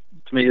to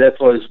me, that's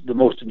always the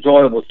most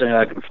enjoyable thing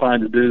I can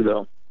find to do,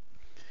 though.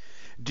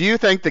 Do you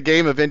think the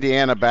game of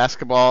Indiana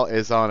basketball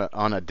is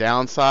on a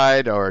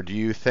downside, or do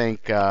you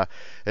think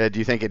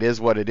it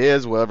is what it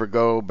is? Will it ever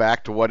go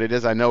back to what it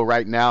is? I know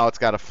right now it's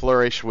got a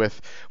flourish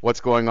with what's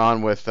going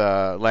on with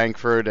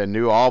Langford and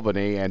New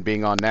Albany and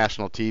being on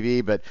national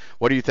TV. But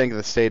what do you think of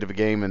the state of the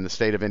game in the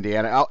state of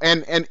Indiana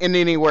and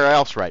anywhere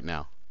else right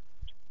now?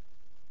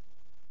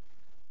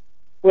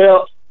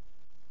 Well,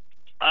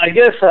 I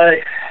guess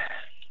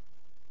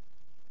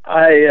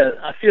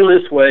I feel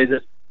this way,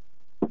 that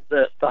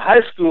the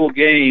high school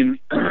game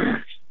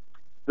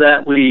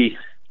that we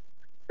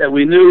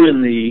knew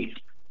in the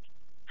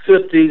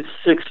 50s,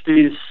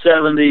 60s,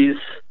 70s,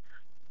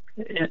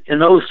 in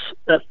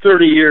that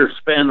 30-year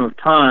span of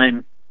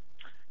time,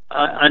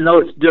 I know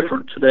it's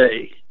different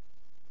today.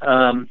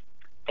 A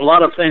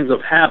lot of things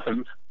have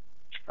happened.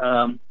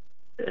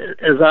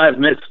 As I've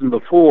mentioned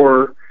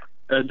before,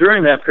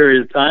 during that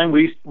period of time,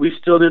 we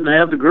still didn't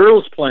have the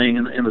girls playing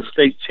in the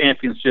state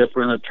championship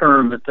or in a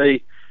tournament.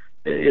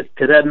 It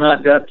had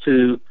not got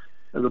to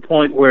the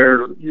point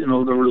where there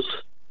was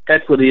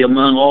equity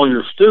among all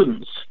your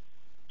students.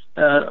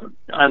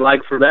 I'd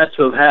like for that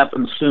to have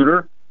happened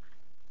sooner.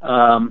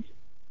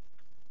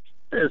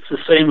 It's the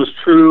same as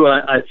true,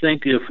 I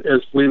think,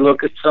 as we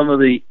look at some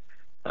of the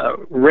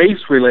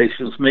race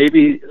relations.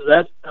 Maybe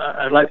that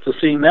I'd like to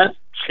see that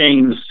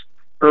changed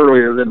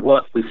earlier than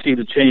what we see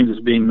the changes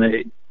being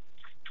made.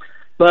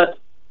 But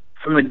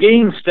from the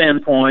game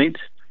standpoint,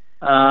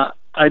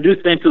 I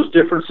do think there's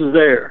differences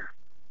there.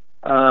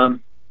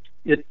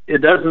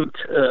 It doesn't,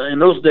 in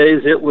those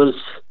days, it was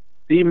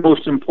the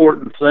most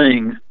important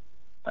thing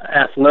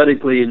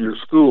athletically in your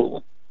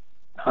school,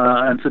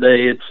 and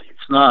today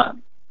it's not.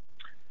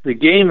 The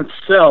game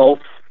itself,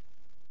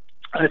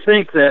 I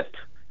think that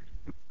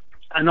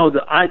I know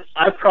that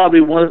I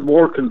probably wanted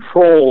more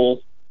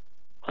control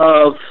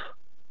of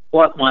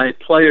what my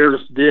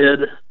players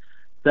did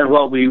than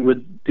what we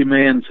would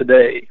demand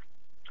today.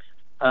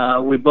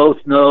 We both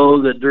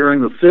know that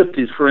during the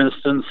 50s, for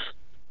instance,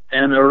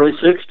 and the early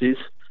 60s,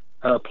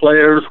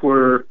 players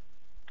were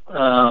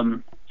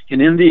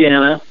in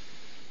Indiana.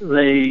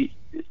 They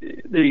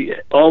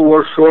all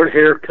wore short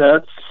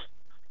haircuts.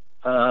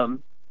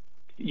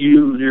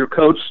 Your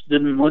coach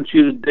didn't want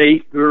you to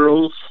date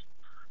girls.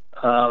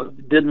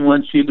 Didn't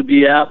want you to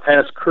be out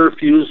past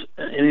curfews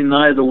any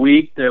night of the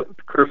week. The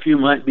curfew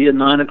might be at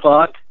 9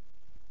 o'clock,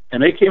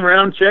 and they came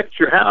around and checked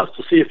your house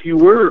to see if you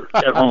were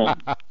at home.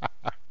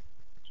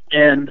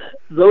 And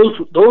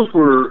those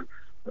were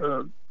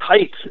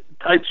tight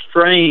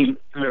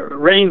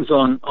reins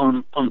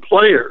on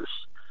players.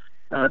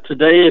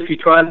 Today, if you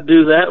try to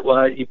do that,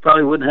 well, you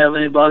probably wouldn't have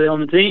anybody on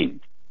the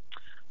team.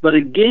 But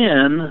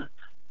again,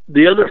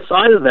 the other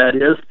side of that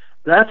is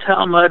that's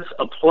how much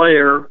a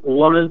player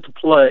wanted to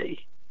play.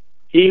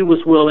 He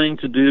was willing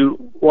to do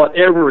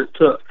whatever it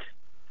took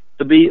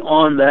to be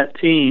on that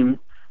team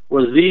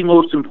was the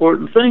most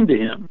important thing to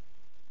him.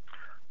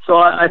 So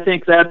I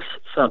think that's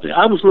something.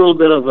 I was a little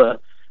bit of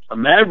a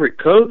maverick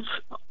coach,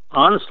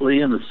 honestly,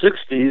 in the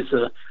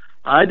 60s.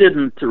 I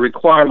didn't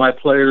require my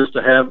players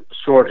to have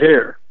short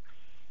hair.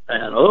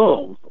 And,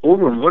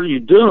 Overman, what are you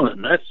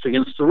doing? That's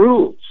against the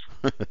rules.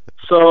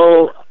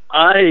 So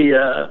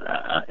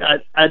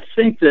I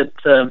think that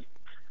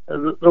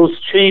those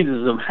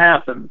changes have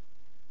happened.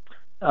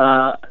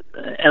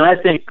 And I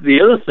think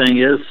the other thing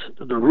is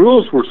the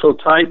rules were so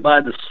tight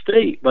by the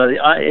state, by the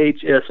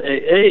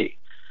IHSAA.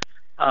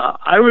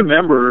 I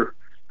remember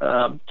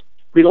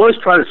we'd always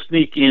try to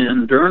sneak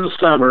in during the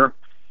summer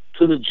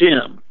to the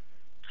gym.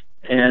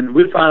 And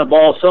we'd find a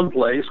ball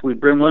someplace. We'd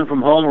bring one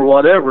from home or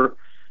whatever.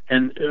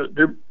 And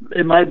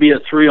it might be a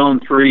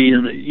 3-on-3,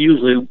 and it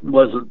usually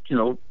wasn't,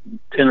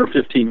 10 or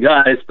 15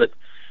 guys, but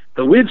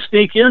we'd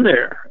sneak in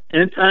there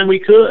anytime we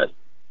could.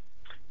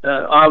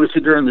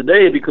 Obviously during the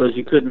day because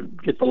you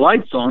couldn't get the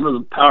lights on or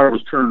the power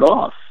was turned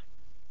off.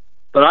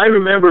 But I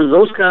remember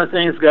those kind of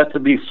things got to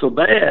be so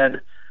bad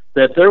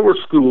that there were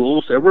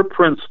schools, there were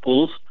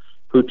principals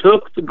who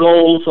took the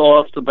goals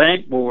off the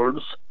bank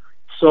boards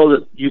so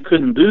that you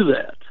couldn't do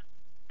that.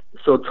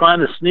 So trying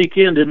to sneak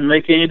in didn't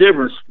make any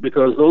difference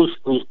because those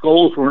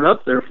goals weren't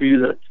up there for you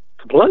to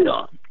play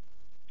on.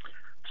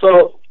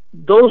 So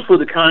those were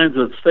the kinds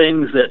of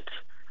things that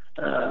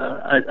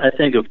I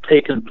think have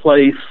taken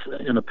place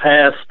in the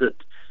past that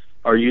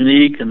are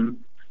unique, and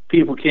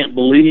people can't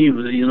believe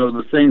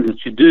the things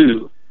that you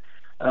do.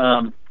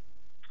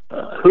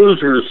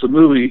 Hoosiers, the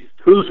movie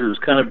Hoosiers,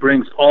 kind of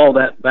brings all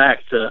that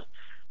back to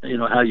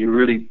how you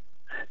really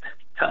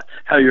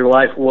how your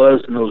life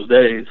was in those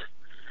days.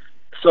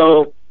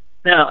 So.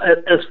 Now,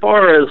 as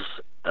far as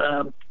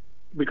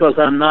because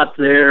I'm not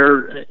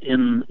there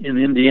in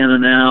Indiana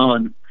now,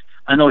 and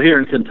I know here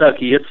in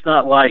Kentucky, it's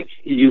not like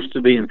it used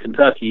to be in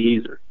Kentucky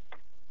either.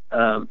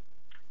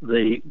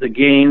 The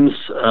games,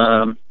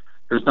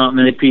 there's not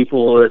many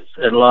people at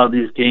a lot of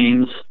these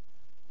games.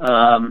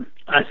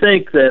 I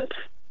think that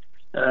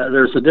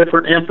there's a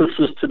different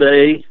emphasis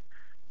today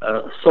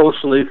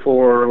socially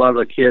for a lot of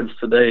the kids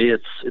today,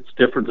 it's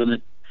different than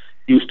it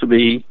used to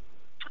be.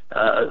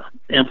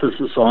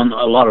 Emphasis on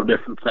a lot of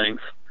different things.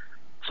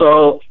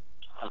 So,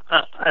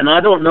 and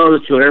I don't know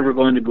that you're ever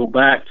going to go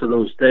back to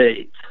those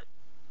days.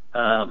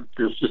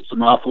 There's just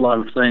an awful lot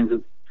of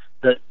things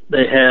that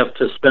they have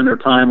to spend their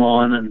time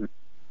on, and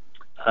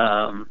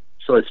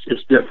so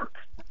it's different.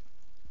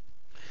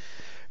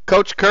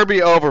 Coach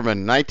Kirby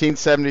Overman,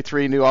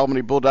 1973 New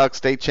Albany Bulldog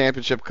State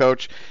Championship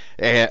coach,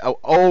 and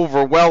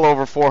well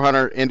over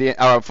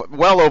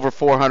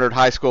 400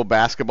 high school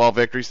basketball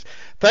victories.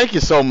 Thank you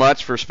so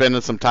much for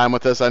spending some time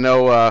with us. I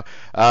know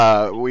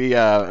we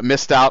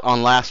missed out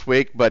on last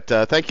week, but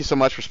thank you so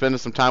much for spending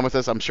some time with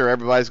us. I'm sure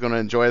everybody's going to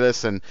enjoy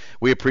this, and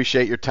we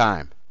appreciate your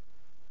time.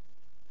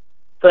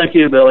 Thank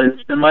you, Billy.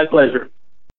 It's been my pleasure.